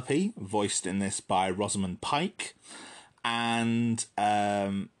Penelope, voiced in this by Rosamund Pike, and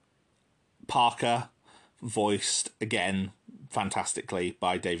Parker, voiced again fantastically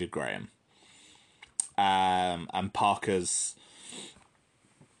by David Graham. And Parker's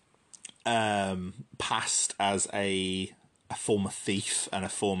past as a former thief and a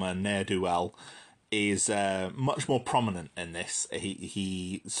former ne'er-do-well is much more prominent in this.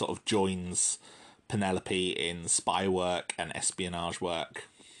 He sort of joins Penelope in spy work and espionage work.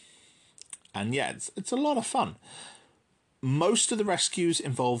 And yeah, it's a lot of fun. Most of the rescues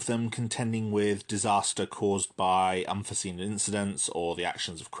involve them contending with disaster caused by unforeseen incidents or the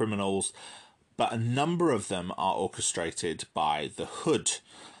actions of criminals, but a number of them are orchestrated by the Hood.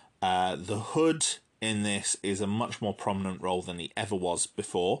 The Hood in this is a much more prominent role than he ever was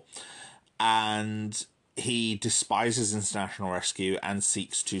before. And he despises International Rescue and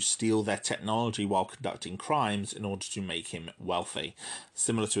seeks to steal their technology while conducting crimes in order to make him wealthy.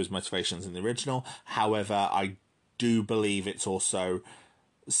 Similar to his motivations in the original. However, I do believe it's also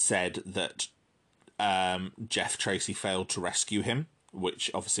said that Jeff Tracy failed to rescue him, which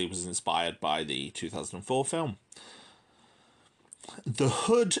obviously was inspired by the 2004 film. The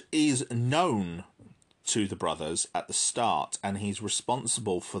Hood is known to the brothers at the start, and he's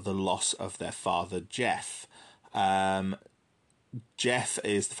responsible for the loss of their father, Jeff. Jeff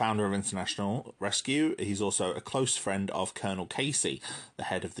is the founder of International Rescue. He's also a close friend of Colonel Casey, the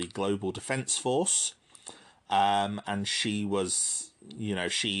head of the Global Defence Force. And she was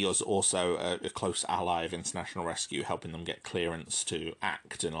also a close ally of International Rescue, helping them get clearance to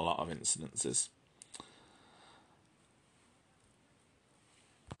act in a lot of incidences.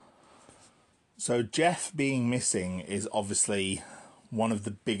 So Jeff being missing is obviously one of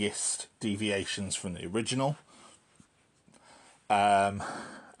the biggest deviations from the original. And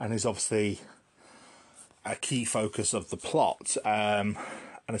is obviously a key focus of the plot, and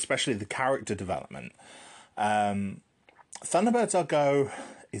especially the character development. Thunderbirds Are Go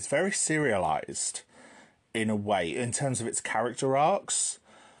is very serialized in a way, in terms of its character arcs,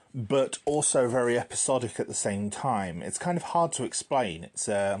 but also very episodic at the same time. It's kind of hard to explain. It's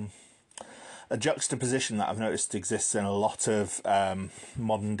a juxtaposition that I've noticed exists in a lot of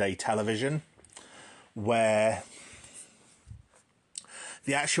modern day television, where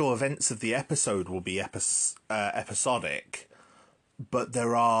the actual events of the episode will be episodic, but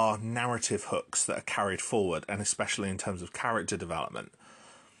there are narrative hooks that are carried forward, and especially in terms of character development.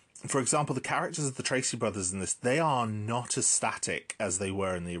 For example, the characters of the Tracy brothers in this, they are not as static as they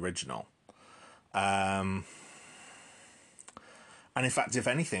were in the original. And in fact, if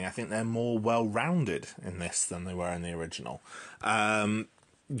anything, I think they're more well-rounded in this than they were in the original.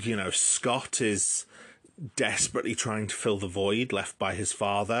 Scott is desperately trying to fill the void left by his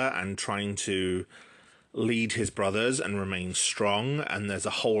father and trying to lead his brothers and remain strong. And there's a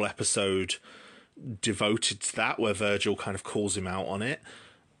whole episode devoted to that where Virgil kind of calls him out on it.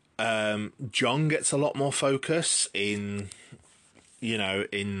 John gets a lot more focus in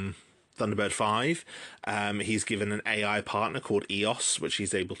Thunderbird 5. He's given an AI partner called Eos, which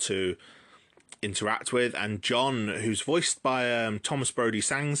he's able to interact with. And John, who's voiced by Thomas Brodie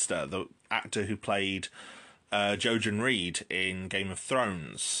Sangster, the actor who played Jojen Reed in Game of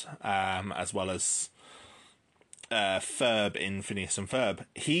Thrones, as well as Ferb in Phineas and Ferb.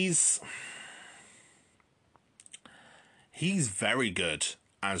 He's very good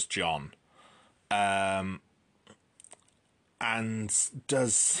as John, and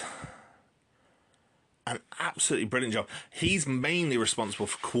does an absolutely brilliant job. He's mainly responsible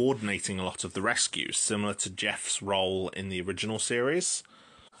for coordinating a lot of the rescues, similar to Jeff's role in the original series.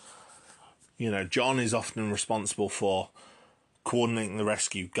 John is often responsible for coordinating the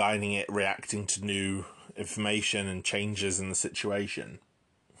rescue, guiding it, reacting to new information and changes in the situation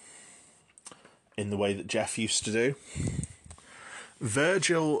in the way that Jeff used to do.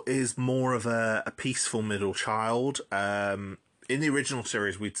 Virgil is more of a peaceful middle child. In the original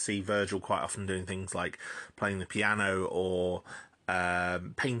series, we'd see Virgil quite often doing things like playing the piano or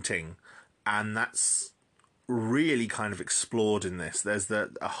painting, and that's really kind of explored in this. There's a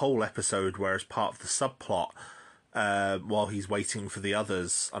whole episode where, as part of the subplot, while he's waiting for the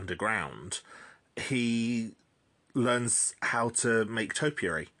others underground, he learns how to make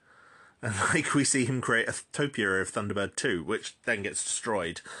topiary. And we see him create a topiary of Thunderbird 2, which then gets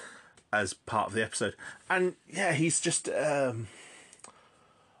destroyed as part of the episode. And yeah, he's just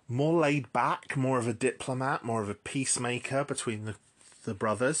more laid back, more of a diplomat, more of a peacemaker between the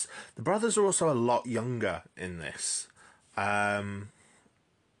brothers. The brothers are also a lot younger in this. And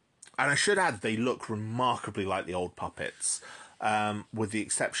I should add, they look remarkably like the old puppets, with the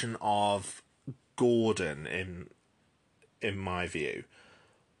exception of Gordon, in my view.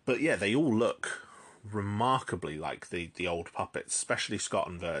 But yeah, they all look remarkably like the old puppets, especially Scott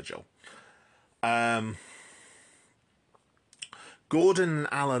and Virgil. Gordon and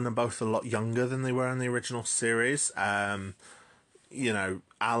Alan are both a lot younger than they were in the original series. Alan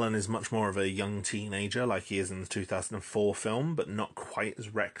is much more of a young teenager, like he is in the 2004 film, but not quite as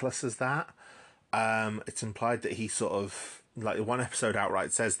reckless as that. It's implied that he sort of, like, one episode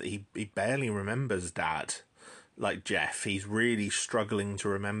outright says that he barely remembers Dad. Like Jeff, he's really struggling to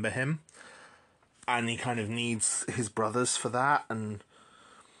remember him, and he kind of needs his brothers for that. And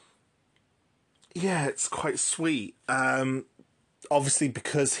yeah, it's quite sweet. Obviously,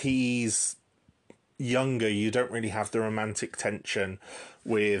 because he's younger, you don't really have the romantic tension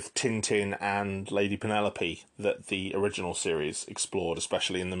with Tintin and Lady Penelope that the original series explored,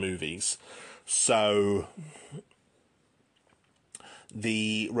 especially in the movies. So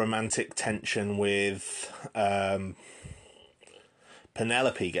the romantic tension with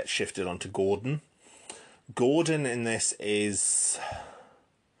Penelope gets shifted onto Gordon. Gordon in this is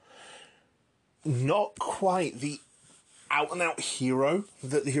not quite the out-and-out hero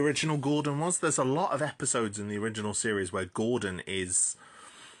that the original Gordon was. There's a lot of episodes in the original series where Gordon is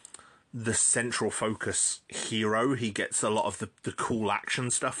the central focus hero. He gets a lot of the cool action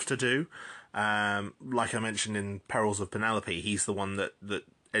stuff to do. Like I mentioned in Perils of Penelope, he's the one that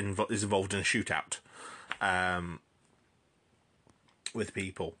is involved in a shootout with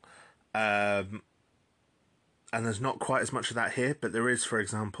people. And there's not quite as much of that here, but there is, for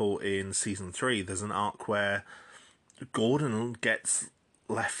example, in Season 3, there's an arc where Gordon gets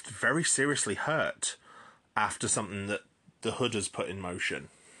left very seriously hurt after something that the Hood has put in motion.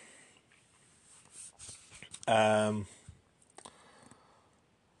 But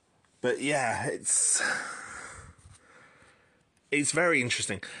yeah, it's very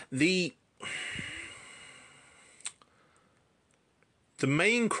interesting. The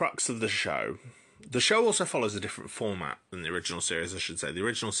main crux of the show also follows a different format than the original series, I should say. The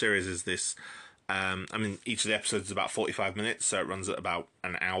original series is this, each of the episodes is about 45 minutes, so it runs at about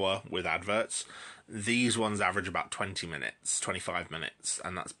an hour with adverts. These ones average about 20 minutes, 25 minutes,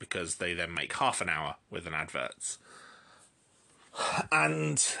 and that's because they then make half an hour with an adverts.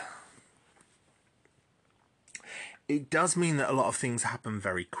 And it does mean that a lot of things happen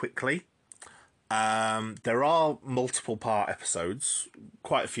very quickly. There are multiple part episodes,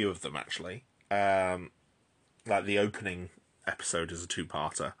 quite a few of them actually. Like the opening episode is a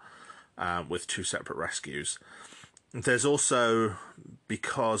two-parter with two separate rescues. There's also,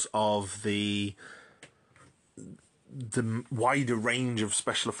 because of the wider range of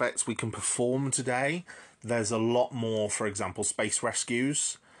special effects we can perform today, there's a lot more, for example, space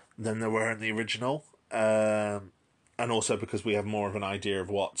rescues than there were in the original. And also because we have more of an idea of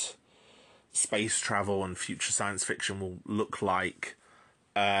what space travel and future science fiction will look like,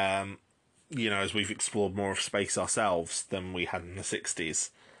 as we've explored more of space ourselves than we had in the 60s.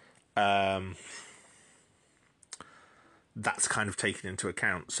 That's kind of taken into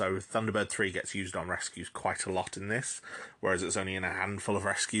account. So Thunderbird 3 gets used on rescues quite a lot in this, whereas it's only in a handful of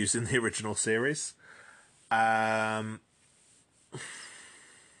rescues in the original series. Thunderbird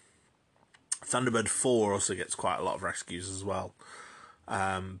 4 also gets quite a lot of rescues as well.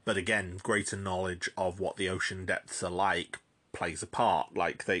 But again, greater knowledge of what the ocean depths are like plays a part.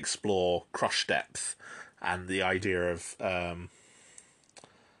 Like, they explore crush depth and the idea of,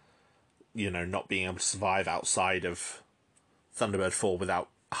 not being able to survive outside of Thunderbird 4 without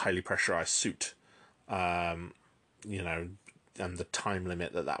a highly pressurized suit. And the time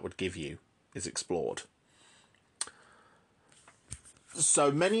limit that would give you is explored.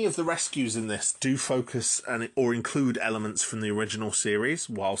 So many of the rescues in this do focus or include elements from the original series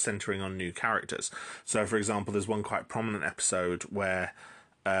while centering on new characters. So, for example, there's one quite prominent episode where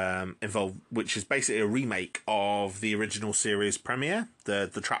which is basically a remake of the original series premiere, the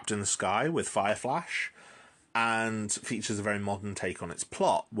Trapped in the Sky with Fireflash, and features a very modern take on its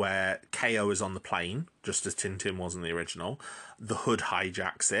plot, where KO is on the plane, just as Tintin was in the original. The Hood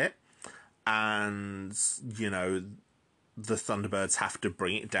hijacks it, and, the Thunderbirds have to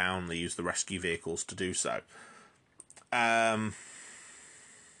bring it down. They use the rescue vehicles to do so.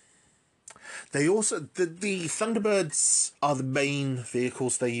 They also... The Thunderbirds are the main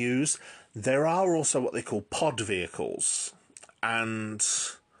vehicles they use. There are also what they call pod vehicles. And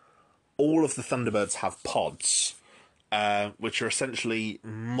all of the Thunderbirds have pods, which are essentially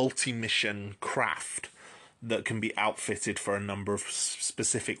multi-mission craft that can be outfitted for a number of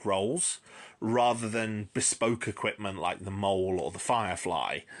specific roles, rather than bespoke equipment like the Mole or the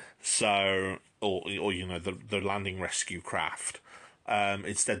Firefly. So, or the landing rescue craft.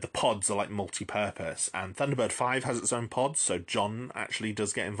 Instead, the pods are like multi-purpose, and Thunderbird 5 has its own pods, so John actually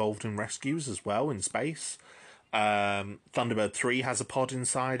does get involved in rescues as well in space. Thunderbird 3 has a pod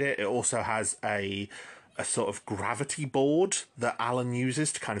inside it. It also has a sort of gravity board that Alan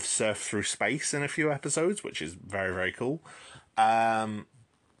uses to kind of surf through space in a few episodes, which is very, very cool.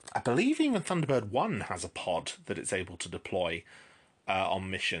 I believe even Thunderbird 1 has a pod that it's able to deploy on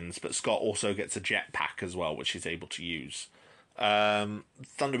missions, but Scott also gets a jetpack as well, which he's able to use.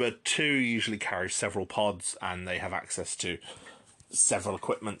 Thunderbird 2 usually carries several pods, and they have access to several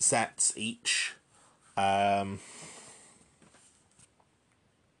equipment sets each.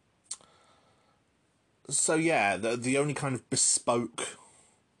 So yeah, the only kind of bespoke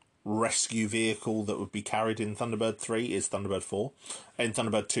rescue vehicle that would be carried in Thunderbird 3 is Thunderbird 4. In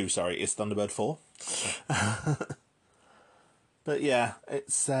Thunderbird 2, sorry, is Thunderbird 4. But yeah,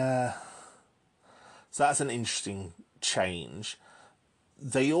 it's... So that's an interesting change.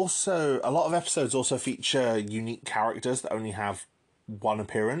 They also... A lot of episodes also feature unique characters that only have one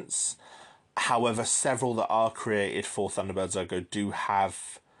appearance. However, several that are created for Thunderbird Zergo do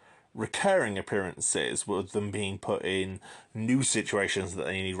have recurring appearances, with them being put in new situations that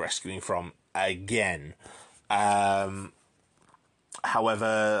they need rescuing from again.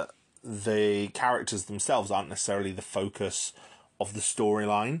 However, the characters themselves aren't necessarily the focus of the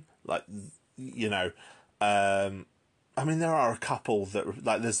storyline. Like, there are a couple that,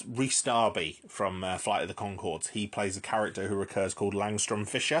 like, there's Rhys Darby from Flight of the Conchords. He plays a character who recurs called Langstrom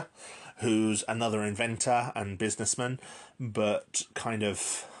Fisher, who's another inventor and businessman, but kind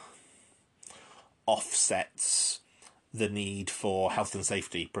of offsets the need for health and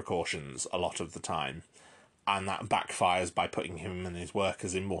safety precautions a lot of the time, and that backfires by putting him and his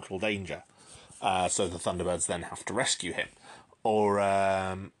workers in mortal danger. So the Thunderbirds then have to rescue him. Or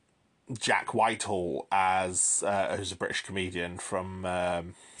Jack Whitehall, as who's a British comedian from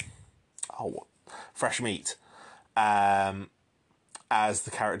Fresh Meat, as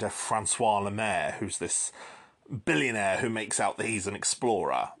the character Francois Lemaire, who's this billionaire who makes out that he's an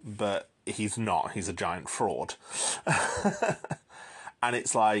explorer, but he's not. He's a giant fraud. And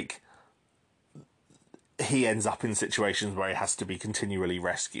it's like, he ends up in situations where he has to be continually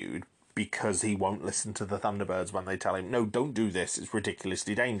rescued, because he won't listen to the Thunderbirds when they tell him, no, don't do this, it's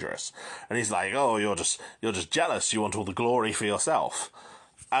ridiculously dangerous. And he's like, oh, you're just jealous, you want all the glory for yourself.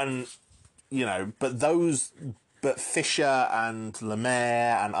 And, but Fisher and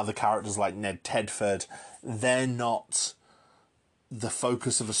Lemaire and other characters like Ned Tedford, they're not the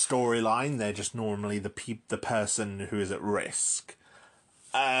focus of a storyline, they're just normally the person who is at risk.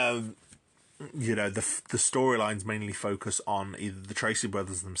 The storylines mainly focus on either the Tracy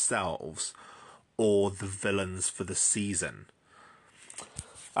brothers themselves or the villains for the season.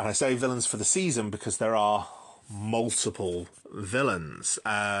 And I say villains for the season because there are multiple villains.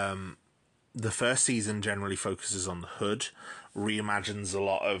 The first season generally focuses on the Hood, reimagines a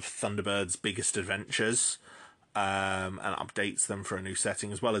lot of Thunderbird's biggest adventures, and updates them for a new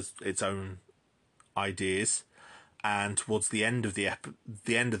setting, as well as its own ideas. And towards the end of the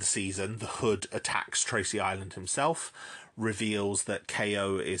season, the Hood attacks Tracy Island himself, reveals that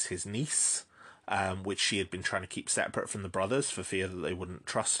KO is his niece, which she had been trying to keep separate from the brothers for fear that they wouldn't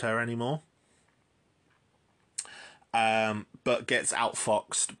trust her anymore. But gets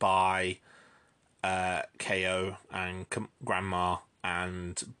outfoxed by KO and Grandma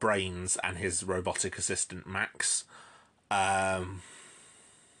and Brains and his robotic assistant Max.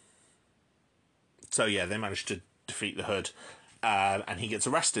 So yeah, they managed to defeat the Hood, and he gets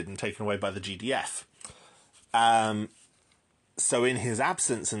arrested and taken away by the GDF. So in his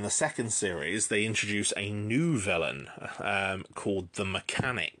absence in the second series, they introduce a new villain called the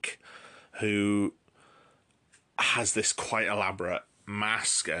Mechanic, who has this quite elaborate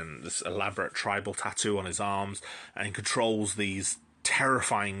mask and this elaborate tribal tattoo on his arms, and controls these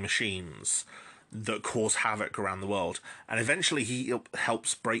terrifying machines that cause havoc around the world. And eventually he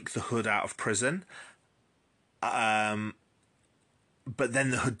helps break the Hood out of prison, but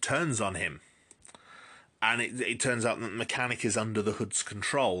then the Hood turns on him. And it turns out that the Mechanic is under the Hood's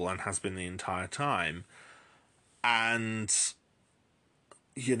control and has been the entire time. And,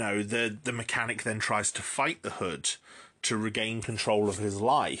 the Mechanic then tries to fight the Hood to regain control of his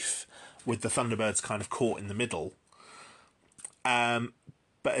life, with the Thunderbirds kind of caught in the middle. But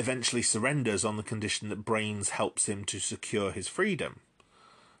eventually surrenders on the condition that Brains helps him to secure his freedom,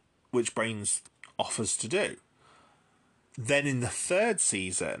 which Brains offers to do. Then in the third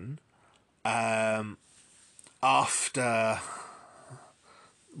season, after,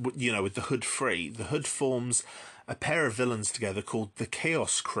 with the Hood free, the Hood forms a pair of villains together called the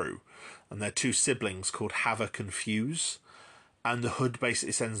Chaos Crew, and they're two siblings called Havoc and Fuse, and the Hood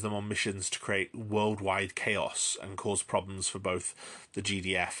basically sends them on missions to create worldwide chaos and cause problems for both the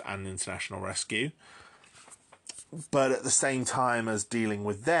GDF and International Rescue. But at the same time as dealing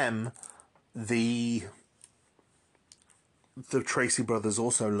with them, the Tracy brothers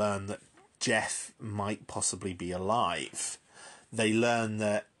also learn that Jeff might possibly be alive. They learn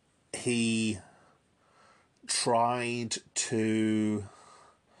that he tried to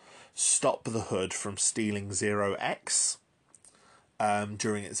stop the Hood from stealing Zero X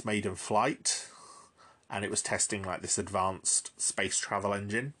during its maiden flight, and it was testing like this advanced space travel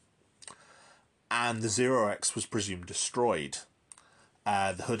engine, and the Zero X was presumed destroyed.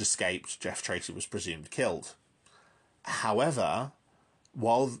 The Hood escaped, Jeff Tracy was presumed killed. However,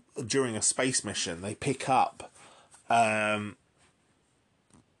 while during a space mission, they pick up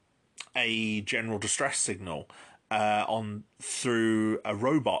a general distress signal through a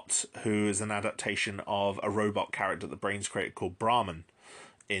robot who is an adaptation of a robot character that Brains created called Brahman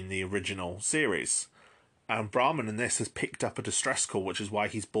in the original series. And Brahman in this has picked up a distress call, which is why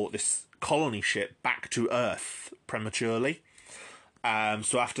he's brought this colony ship back to Earth prematurely.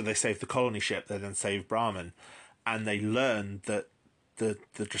 So after they save the colony ship, they then save Brahman, and they learn that the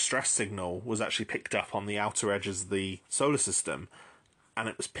distress signal was actually picked up on the outer edges of the solar system, and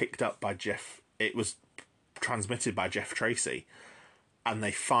it was picked up by Jeff. It was transmitted by Jeff Tracy, and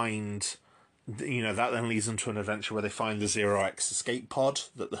they find, that then leads into an adventure where they find the Zero X escape pod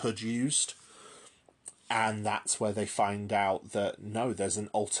that the Hood used, and that's where they find out that no, there's an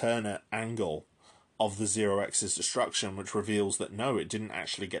alternate angle of the Zero X's destruction, which reveals that no, it didn't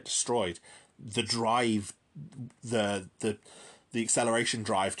actually get destroyed. The drive, the acceleration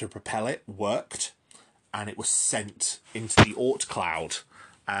drive to propel it worked, and it was sent into the Oort cloud,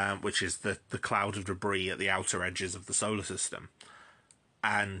 which is the cloud of debris at the outer edges of the solar system.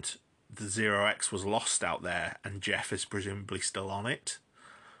 And the Zero X was lost out there, and Jeff is presumably still on it.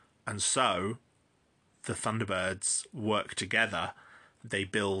 And so the Thunderbirds work together. They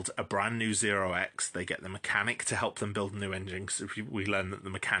build a brand new Zero X. They get the Mechanic to help them build a new engine. So we learn that the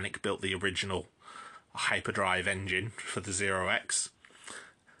Mechanic built the original hyperdrive engine for the Zero X.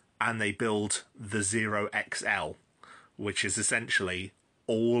 And they build the Zero XL, which is essentially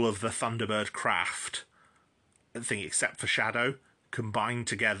all of the Thunderbird craft, I think except for Shadow, combined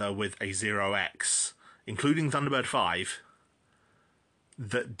together with a Zero X, including Thunderbird 5,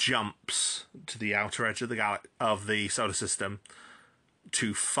 that jumps to the outer edge of the solar system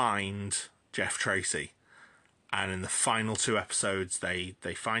to find Jeff Tracy. And in the final 2 episodes, they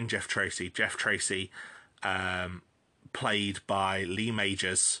find Jeff Tracy. Jeff Tracy, played by Lee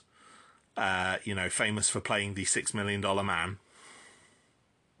Majors, famous for playing the $6 Million Man.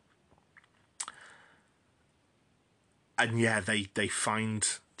 And yeah, they find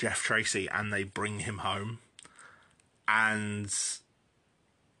Jeff Tracy and they bring him home. And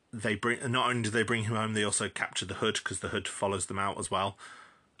not only do they bring him home, they also capture the Hood, because the Hood follows them out as well.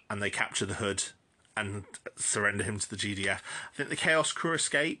 And they capture the Hood and surrender him to the GDF. I think the Chaos Crew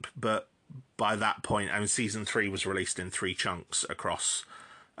escape, but by that point, season 3 was released in 3 chunks across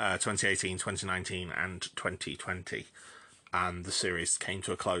 2018, 2019, and 2020, and the series came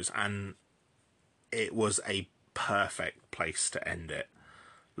to a close, and it was a perfect place to end it.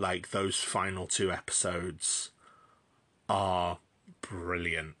 Like, those final 2 episodes are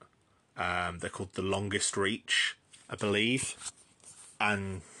brilliant. They're called The Longest Reach, I believe,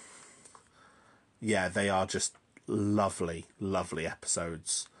 and yeah, they are just lovely, lovely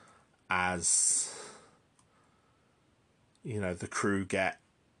episodes. As the crew get,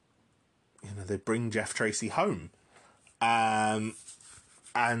 they bring Jeff Tracy home, and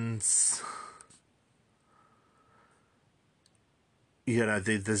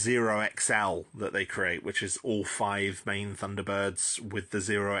the Zero XL that they create, which is all 5 main Thunderbirds with the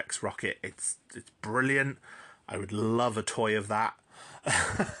Zero X rocket. It's brilliant. I would love a toy of that.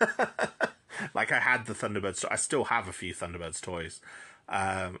 Like, I had the Thunderbirds. I still have a few Thunderbirds toys.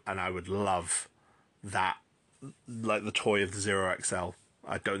 And I would love that, like the toy of the Zero XL.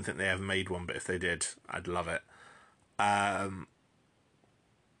 I don't think they ever made one, but if they did, I'd love it. And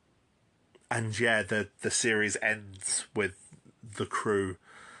yeah, the series ends with the crew,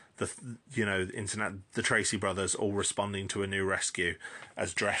 the Tracy brothers all responding to a new rescue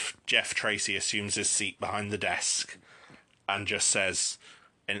as Jeff Tracy assumes his seat behind the desk and just says,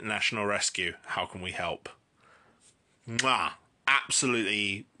 "International Rescue, how can we help?" Mwah!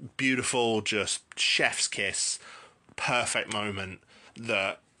 Absolutely beautiful, just chef's kiss, perfect moment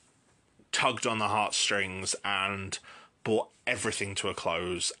that tugged on the heartstrings and brought everything to a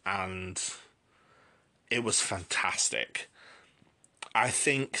close, and it was fantastic. I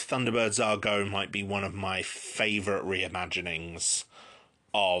think Thunderbirds Argo might be one of my favourite reimaginings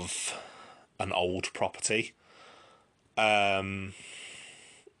of an old property.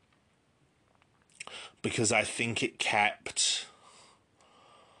 Because I think it kept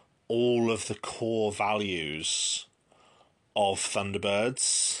all of the core values of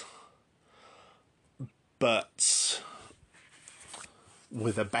Thunderbirds, but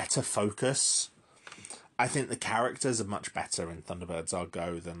with a better focus. I think the characters are much better in Thunderbirds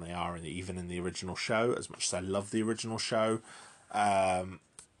Argo than they are even in the original show, as much as I love the original show.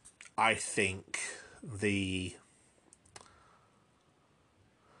 I think the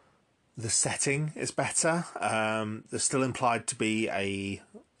setting is better. There's still implied to be a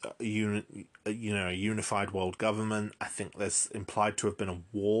unified world government. I think there's implied to have been a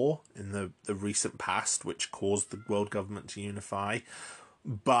war in the recent past which caused the world government to unify.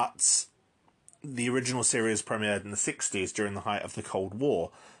 But the original series premiered in the 60s during the height of the Cold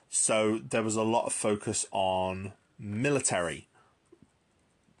War. So there was a lot of focus on military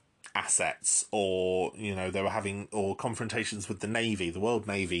assets, or they were having confrontations with the Navy. The World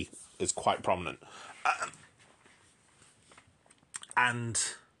Navy is quite prominent, and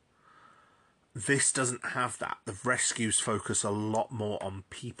this doesn't have that. The rescues focus a lot more on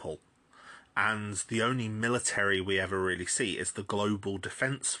people, and the only military we ever really see is the Global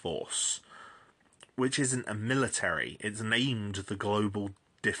Defence Force, which isn't a military. It's named the Global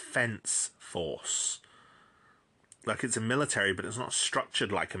Defence Force. Like, it's a military, but it's not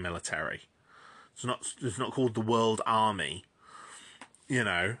structured like a military. It's not called the World Army.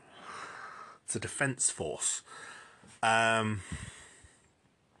 It's a defense force. And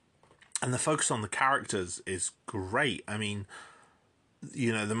the focus on the characters is great. I mean,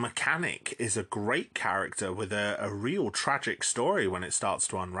 the mechanic is a great character with a real tragic story when it starts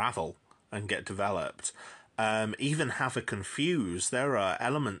to unravel and get developed. Even Havoc and Fuse, there are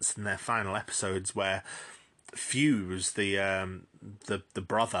elements in their final episodes where Fuse, the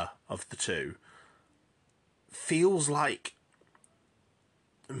brother of the two, feels like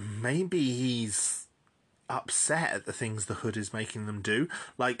maybe he's upset at the things the Hood is making them do.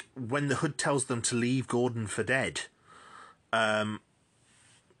 Like, when the Hood tells them to leave Gordon for dead,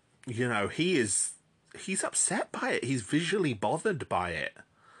 he is he's upset by it. He's visually bothered by it.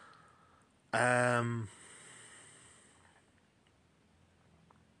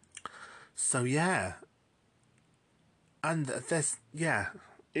 So yeah, and it's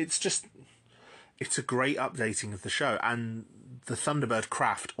a great updating of the show, and the Thunderbird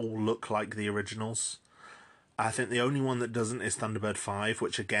craft all look like the originals. I think the only one that doesn't is Thunderbird 5,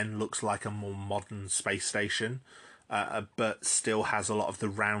 which again looks like a more modern space station, but still has a lot of the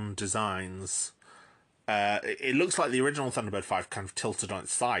round designs. It looks like the original Thunderbird 5 kind of tilted on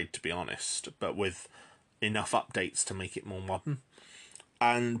its side, to be honest, but with enough updates to make it more modern.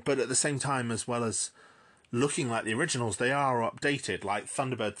 But at the same time, as well as looking like the originals, they are updated. Like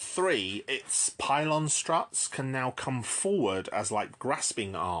Thunderbird 3, its pylon struts can now come forward as like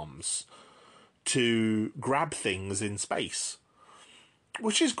grasping arms to grab things in space,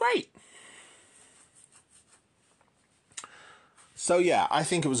 which is great. So yeah, I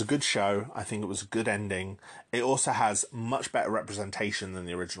think it was a good show. I think it was a good ending. It also has much better representation than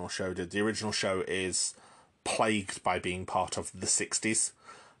the original show did. The original show is plagued by being part of the 60s,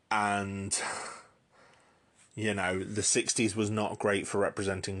 and you know, the 60s was not great for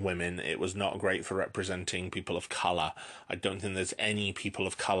representing women. It was not great for representing people of colour. I don't think there's any people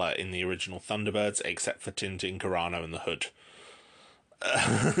of colour in the original Thunderbirds except for Tintin, Carano and the Hood.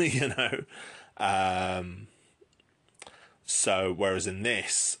 You know? So, whereas in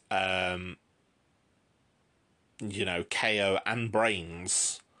this, you know, KO and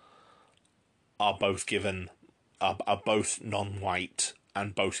Brains are both given, are both non-white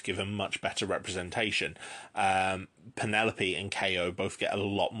and both given much better representation. Penelope and KO both get a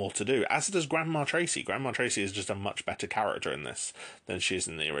lot more to do, as does Grandma Tracy. Grandma Tracy is just a much better character in this than she is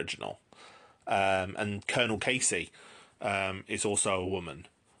in the original. And Colonel Casey is also a woman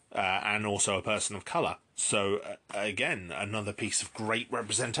and also a person of colour. So, again, another piece of great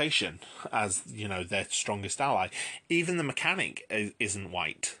representation as, you know, their strongest ally. Even the mechanic isn't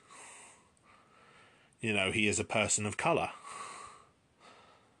white. You know, he is a person of colour.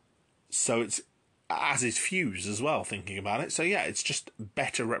 So it's, as is Fuse as well, thinking about it. So yeah, it's just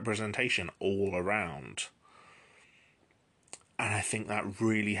better representation all around. And I think that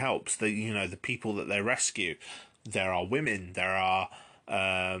really helps. You know, the people that they rescue, there are women, there are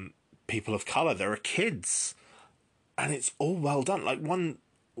people of colour, there are kids. And it's all well done. Like one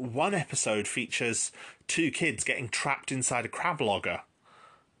episode features 2 kids getting trapped inside a crab logger.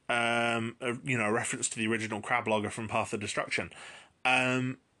 You know, a reference to the original crab logger from Path of Destruction.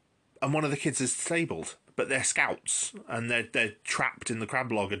 And one of the kids is disabled, but they're scouts, and they're trapped in the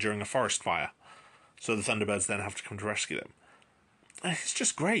crab logger during a forest fire. So the Thunderbirds then have to come to rescue them. And it's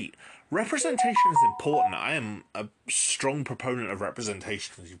just great. Representation is important. I am a strong proponent of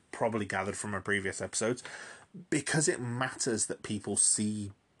representation, as you've probably gathered from my previous episodes, because it matters that people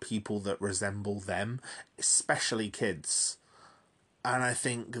see people that resemble them, especially kids. And I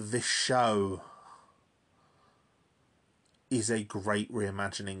think this show is a great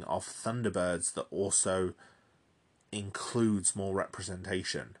reimagining of Thunderbirds that also includes more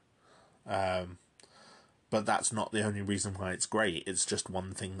representation. But that's not the only reason why it's great. It's just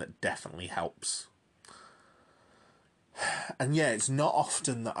one thing that definitely helps. And yeah, it's not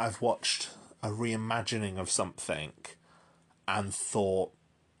often that I've watched a reimagining of something and thought,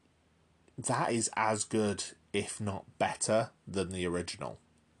 that is as good, if not better, than the original.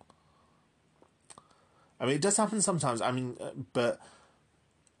 I mean, it does happen sometimes. I mean, but,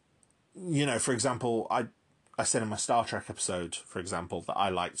 you know, for example, I said in my Star Trek episode, for example, that I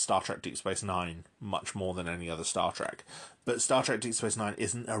liked Star Trek Deep Space Nine much more than any other Star Trek. But Star Trek Deep Space Nine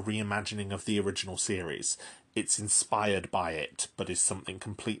isn't a reimagining of the original series. It's inspired by it, but is something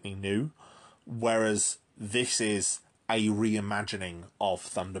completely new. Whereas this is a reimagining of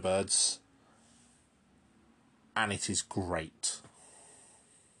Thunderbirds. And it is great.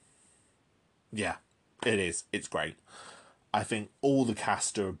 Yeah. It is. It's great. I think all the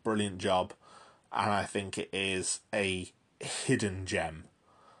cast do a brilliant job, and I think it is a hidden gem.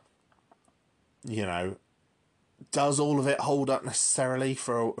 You know, does all of it hold up necessarily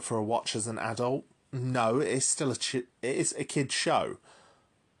for a watch as an adult? No, it is still it is a kid's show.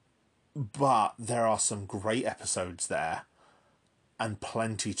 But there are some great episodes there, and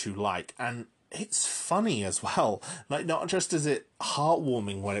plenty to like, and it's funny as well. Like, not just is it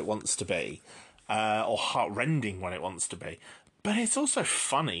heartwarming when it wants to be, or heartrending when it wants to be, but it's also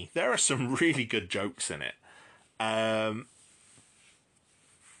funny. There are some really good jokes in it.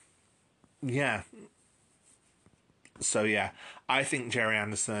 Yeah. So yeah, I think Jerry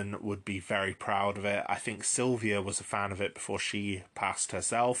Anderson would be very proud of it. I think Sylvia was a fan of it before she passed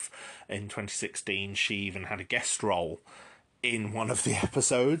herself. In 2016, she even had a guest role in one of the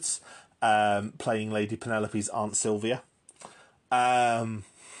episodes. playing Lady Penelope's Aunt Sylvia, where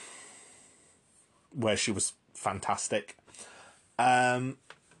she was fantastic.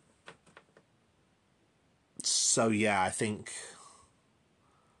 So yeah, I think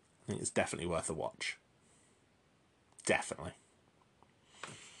it's definitely worth a watch. Definitely.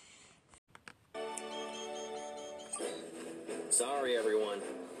 Sorry, everyone.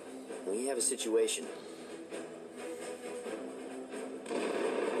 We have a situation.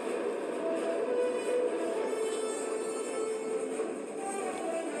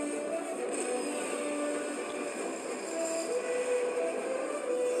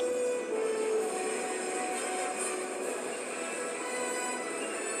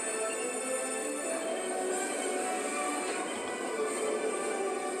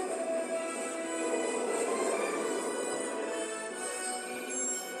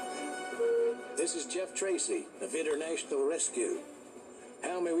 This is Jeff Tracy of International Rescue.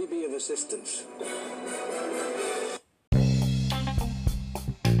 How may we be of assistance?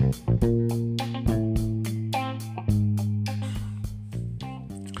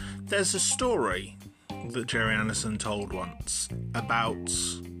 There's a story that Gerry Anderson told once about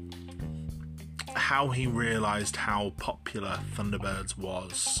how he realised how popular Thunderbirds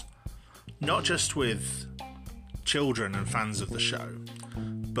was, not just with children and fans of the show,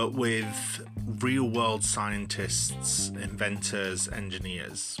 but with real-world scientists, inventors,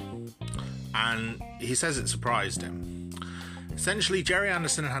 engineers. And he says it surprised him. Essentially, Gerry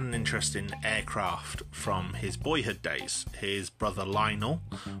Anderson had an interest in aircraft from his boyhood days. His brother Lionel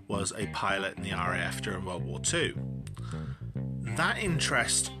was a pilot in the RAF during World War II. That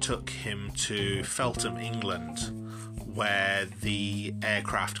interest took him to Feltham, England, where the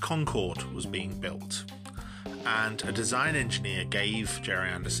aircraft Concorde was being built. And a design engineer gave Gerry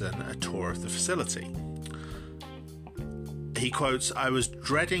Anderson a tour of the facility. He quotes, "I was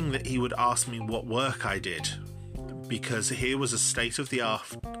dreading that he would ask me what work I did, because here was a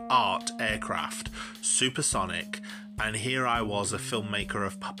state-of-the-art aircraft, supersonic, and here I was, a filmmaker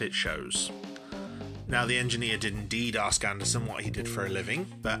of puppet shows." Now, the engineer did indeed ask Anderson what he did for a living,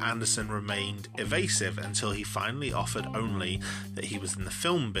 but Anderson remained evasive until he finally offered only that he was in the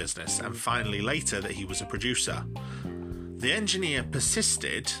film business, and finally later that he was a producer. The engineer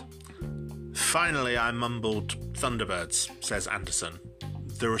persisted. "Finally, I mumbled Thunderbirds," says Anderson.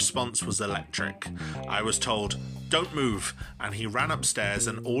 The response was electric. "I was told, 'Don't move,' and he ran upstairs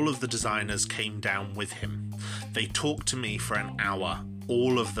and all of the designers came down with him. They talked to me for an hour.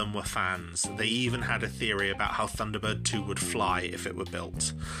 All of them were fans. They even had a theory about how Thunderbird 2 would fly if it were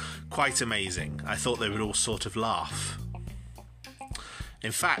built. Quite amazing. I thought they would all sort of laugh."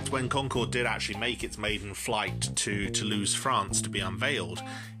 In fact, when Concorde did actually make its maiden flight to Toulouse, France to be unveiled,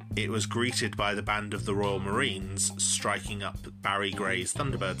 it was greeted by the band of the Royal Marines striking up Barry Gray's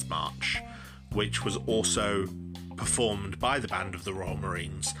Thunderbirds March, which was also performed by the band of the Royal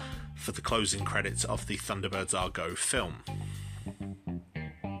Marines for the closing credits of the Thunderbirds Are Go film.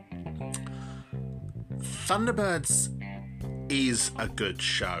 Thunderbirds is a good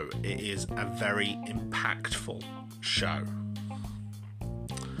show. It is a very impactful show.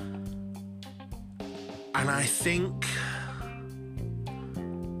 And I think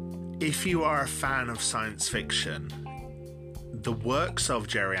if you are a fan of science fiction, the works of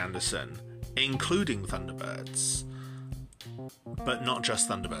Gerry Anderson, including Thunderbirds, but not just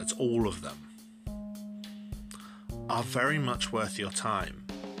Thunderbirds, all of them, are very much worth your time.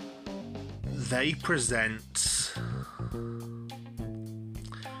 They present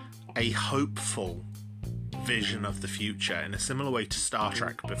a hopeful vision of the future in a similar way to Star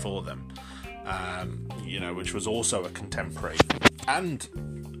Trek before them, which was also a contemporary and,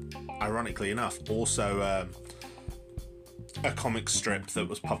 ironically enough, also a comic strip that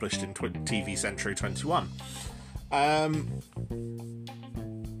was published in TV Century 21.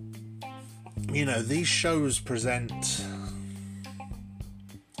 These shows present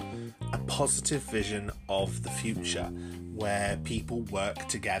a positive vision of the future where people work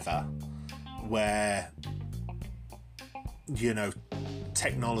together, where,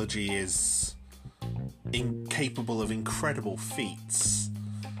 technology is incapable of incredible feats,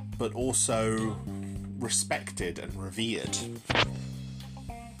 but also respected and revered.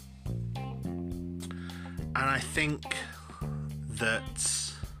 And I think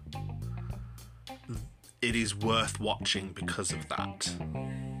that it is worth watching because of that.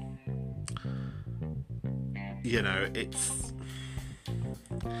 It's,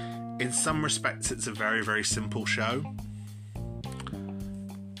 in some respects, it's a very, very simple show.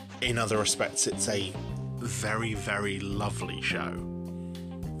 In other respects, it's a very, very lovely show.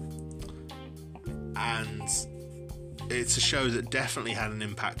 And it's a show that definitely had an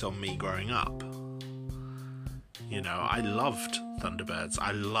impact on me growing up. You know, I loved Thunderbirds,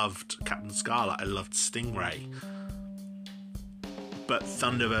 I loved Captain Scarlet, I loved Stingray. But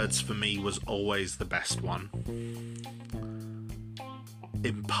Thunderbirds for me was always the best one.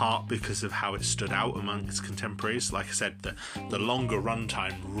 In part because of how it stood out among its contemporaries. Like I said, the longer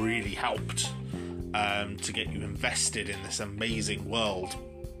runtime really helped to get you invested in this amazing world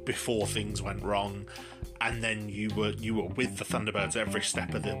before things went wrong, and then you were with the Thunderbirds every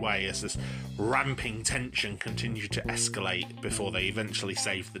step of the way as this ramping tension continued to escalate before they eventually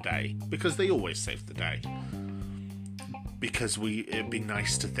saved the day, because they always saved the day. Because it'd be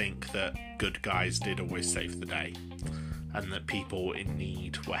nice to think that good guys did always save the day, and that people in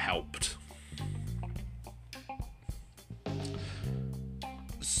need were helped.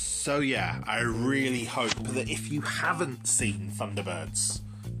 So yeah, I really hope that if you haven't seen Thunderbirds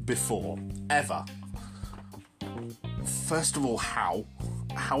before, ever, first of all, how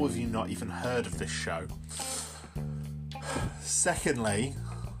have you not even heard of this show? Secondly,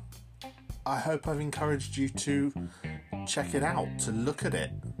 I hope I've encouraged you to check it out, to look at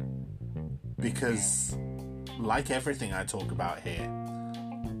it, because like everything I talk about here,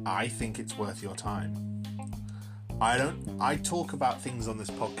 I think it's worth your time. I talk about things on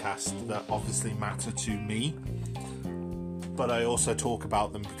this podcast that obviously matter to me, but I also talk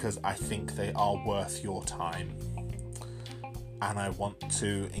about them because I think they are worth your time. And I want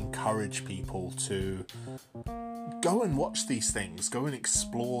to encourage people to go and watch these things, go and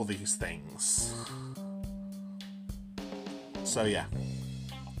explore these things. So yeah.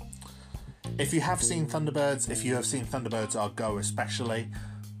 If you have seen Thunderbirds, if you have seen Thunderbirds Are Go especially,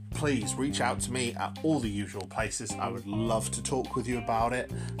 please reach out to me at all the usual places. I would love to talk with you about it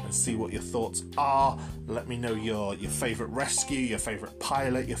and see what your thoughts are. Let me know your favourite rescue, your favourite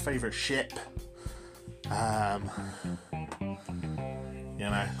pilot, your favourite ship. You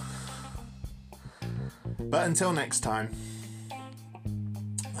know. But until next time,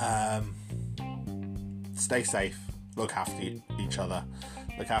 stay safe, look after each other,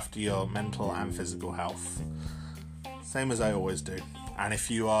 look after your mental and physical health. Same as I always do. And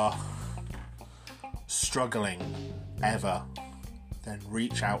if you are struggling ever, then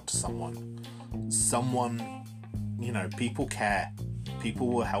reach out to someone. Someone, you know, people care. People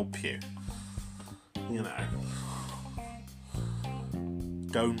will help you. You know.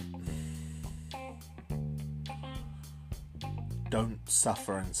 Don't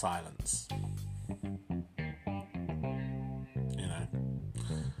suffer in silence. You know.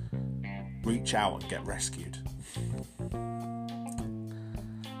 Reach out and get rescued.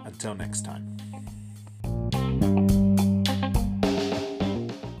 Until next time.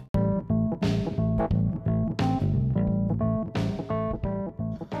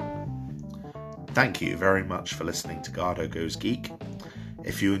 Thank you very much for listening to Gardo Goes Geek.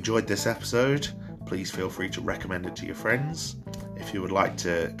 If you enjoyed this episode, please feel free to recommend it to your friends. If you would like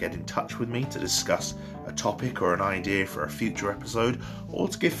to get in touch with me to discuss a topic or an idea for a future episode, or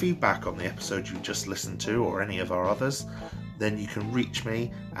to give feedback on the episode you just listened to or any of our others, then you can reach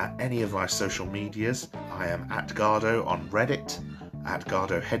me at any of my social medias. I am at Gardo on Reddit, at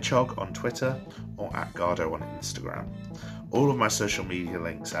Gardo Hedgehog on Twitter, or at Gardo on Instagram. All of my social media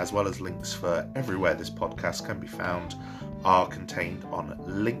links, as well as links for everywhere this podcast can be found, are contained on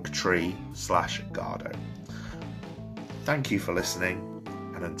Linktree/Gardo. Thank you for listening,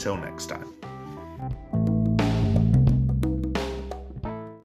 and until next time.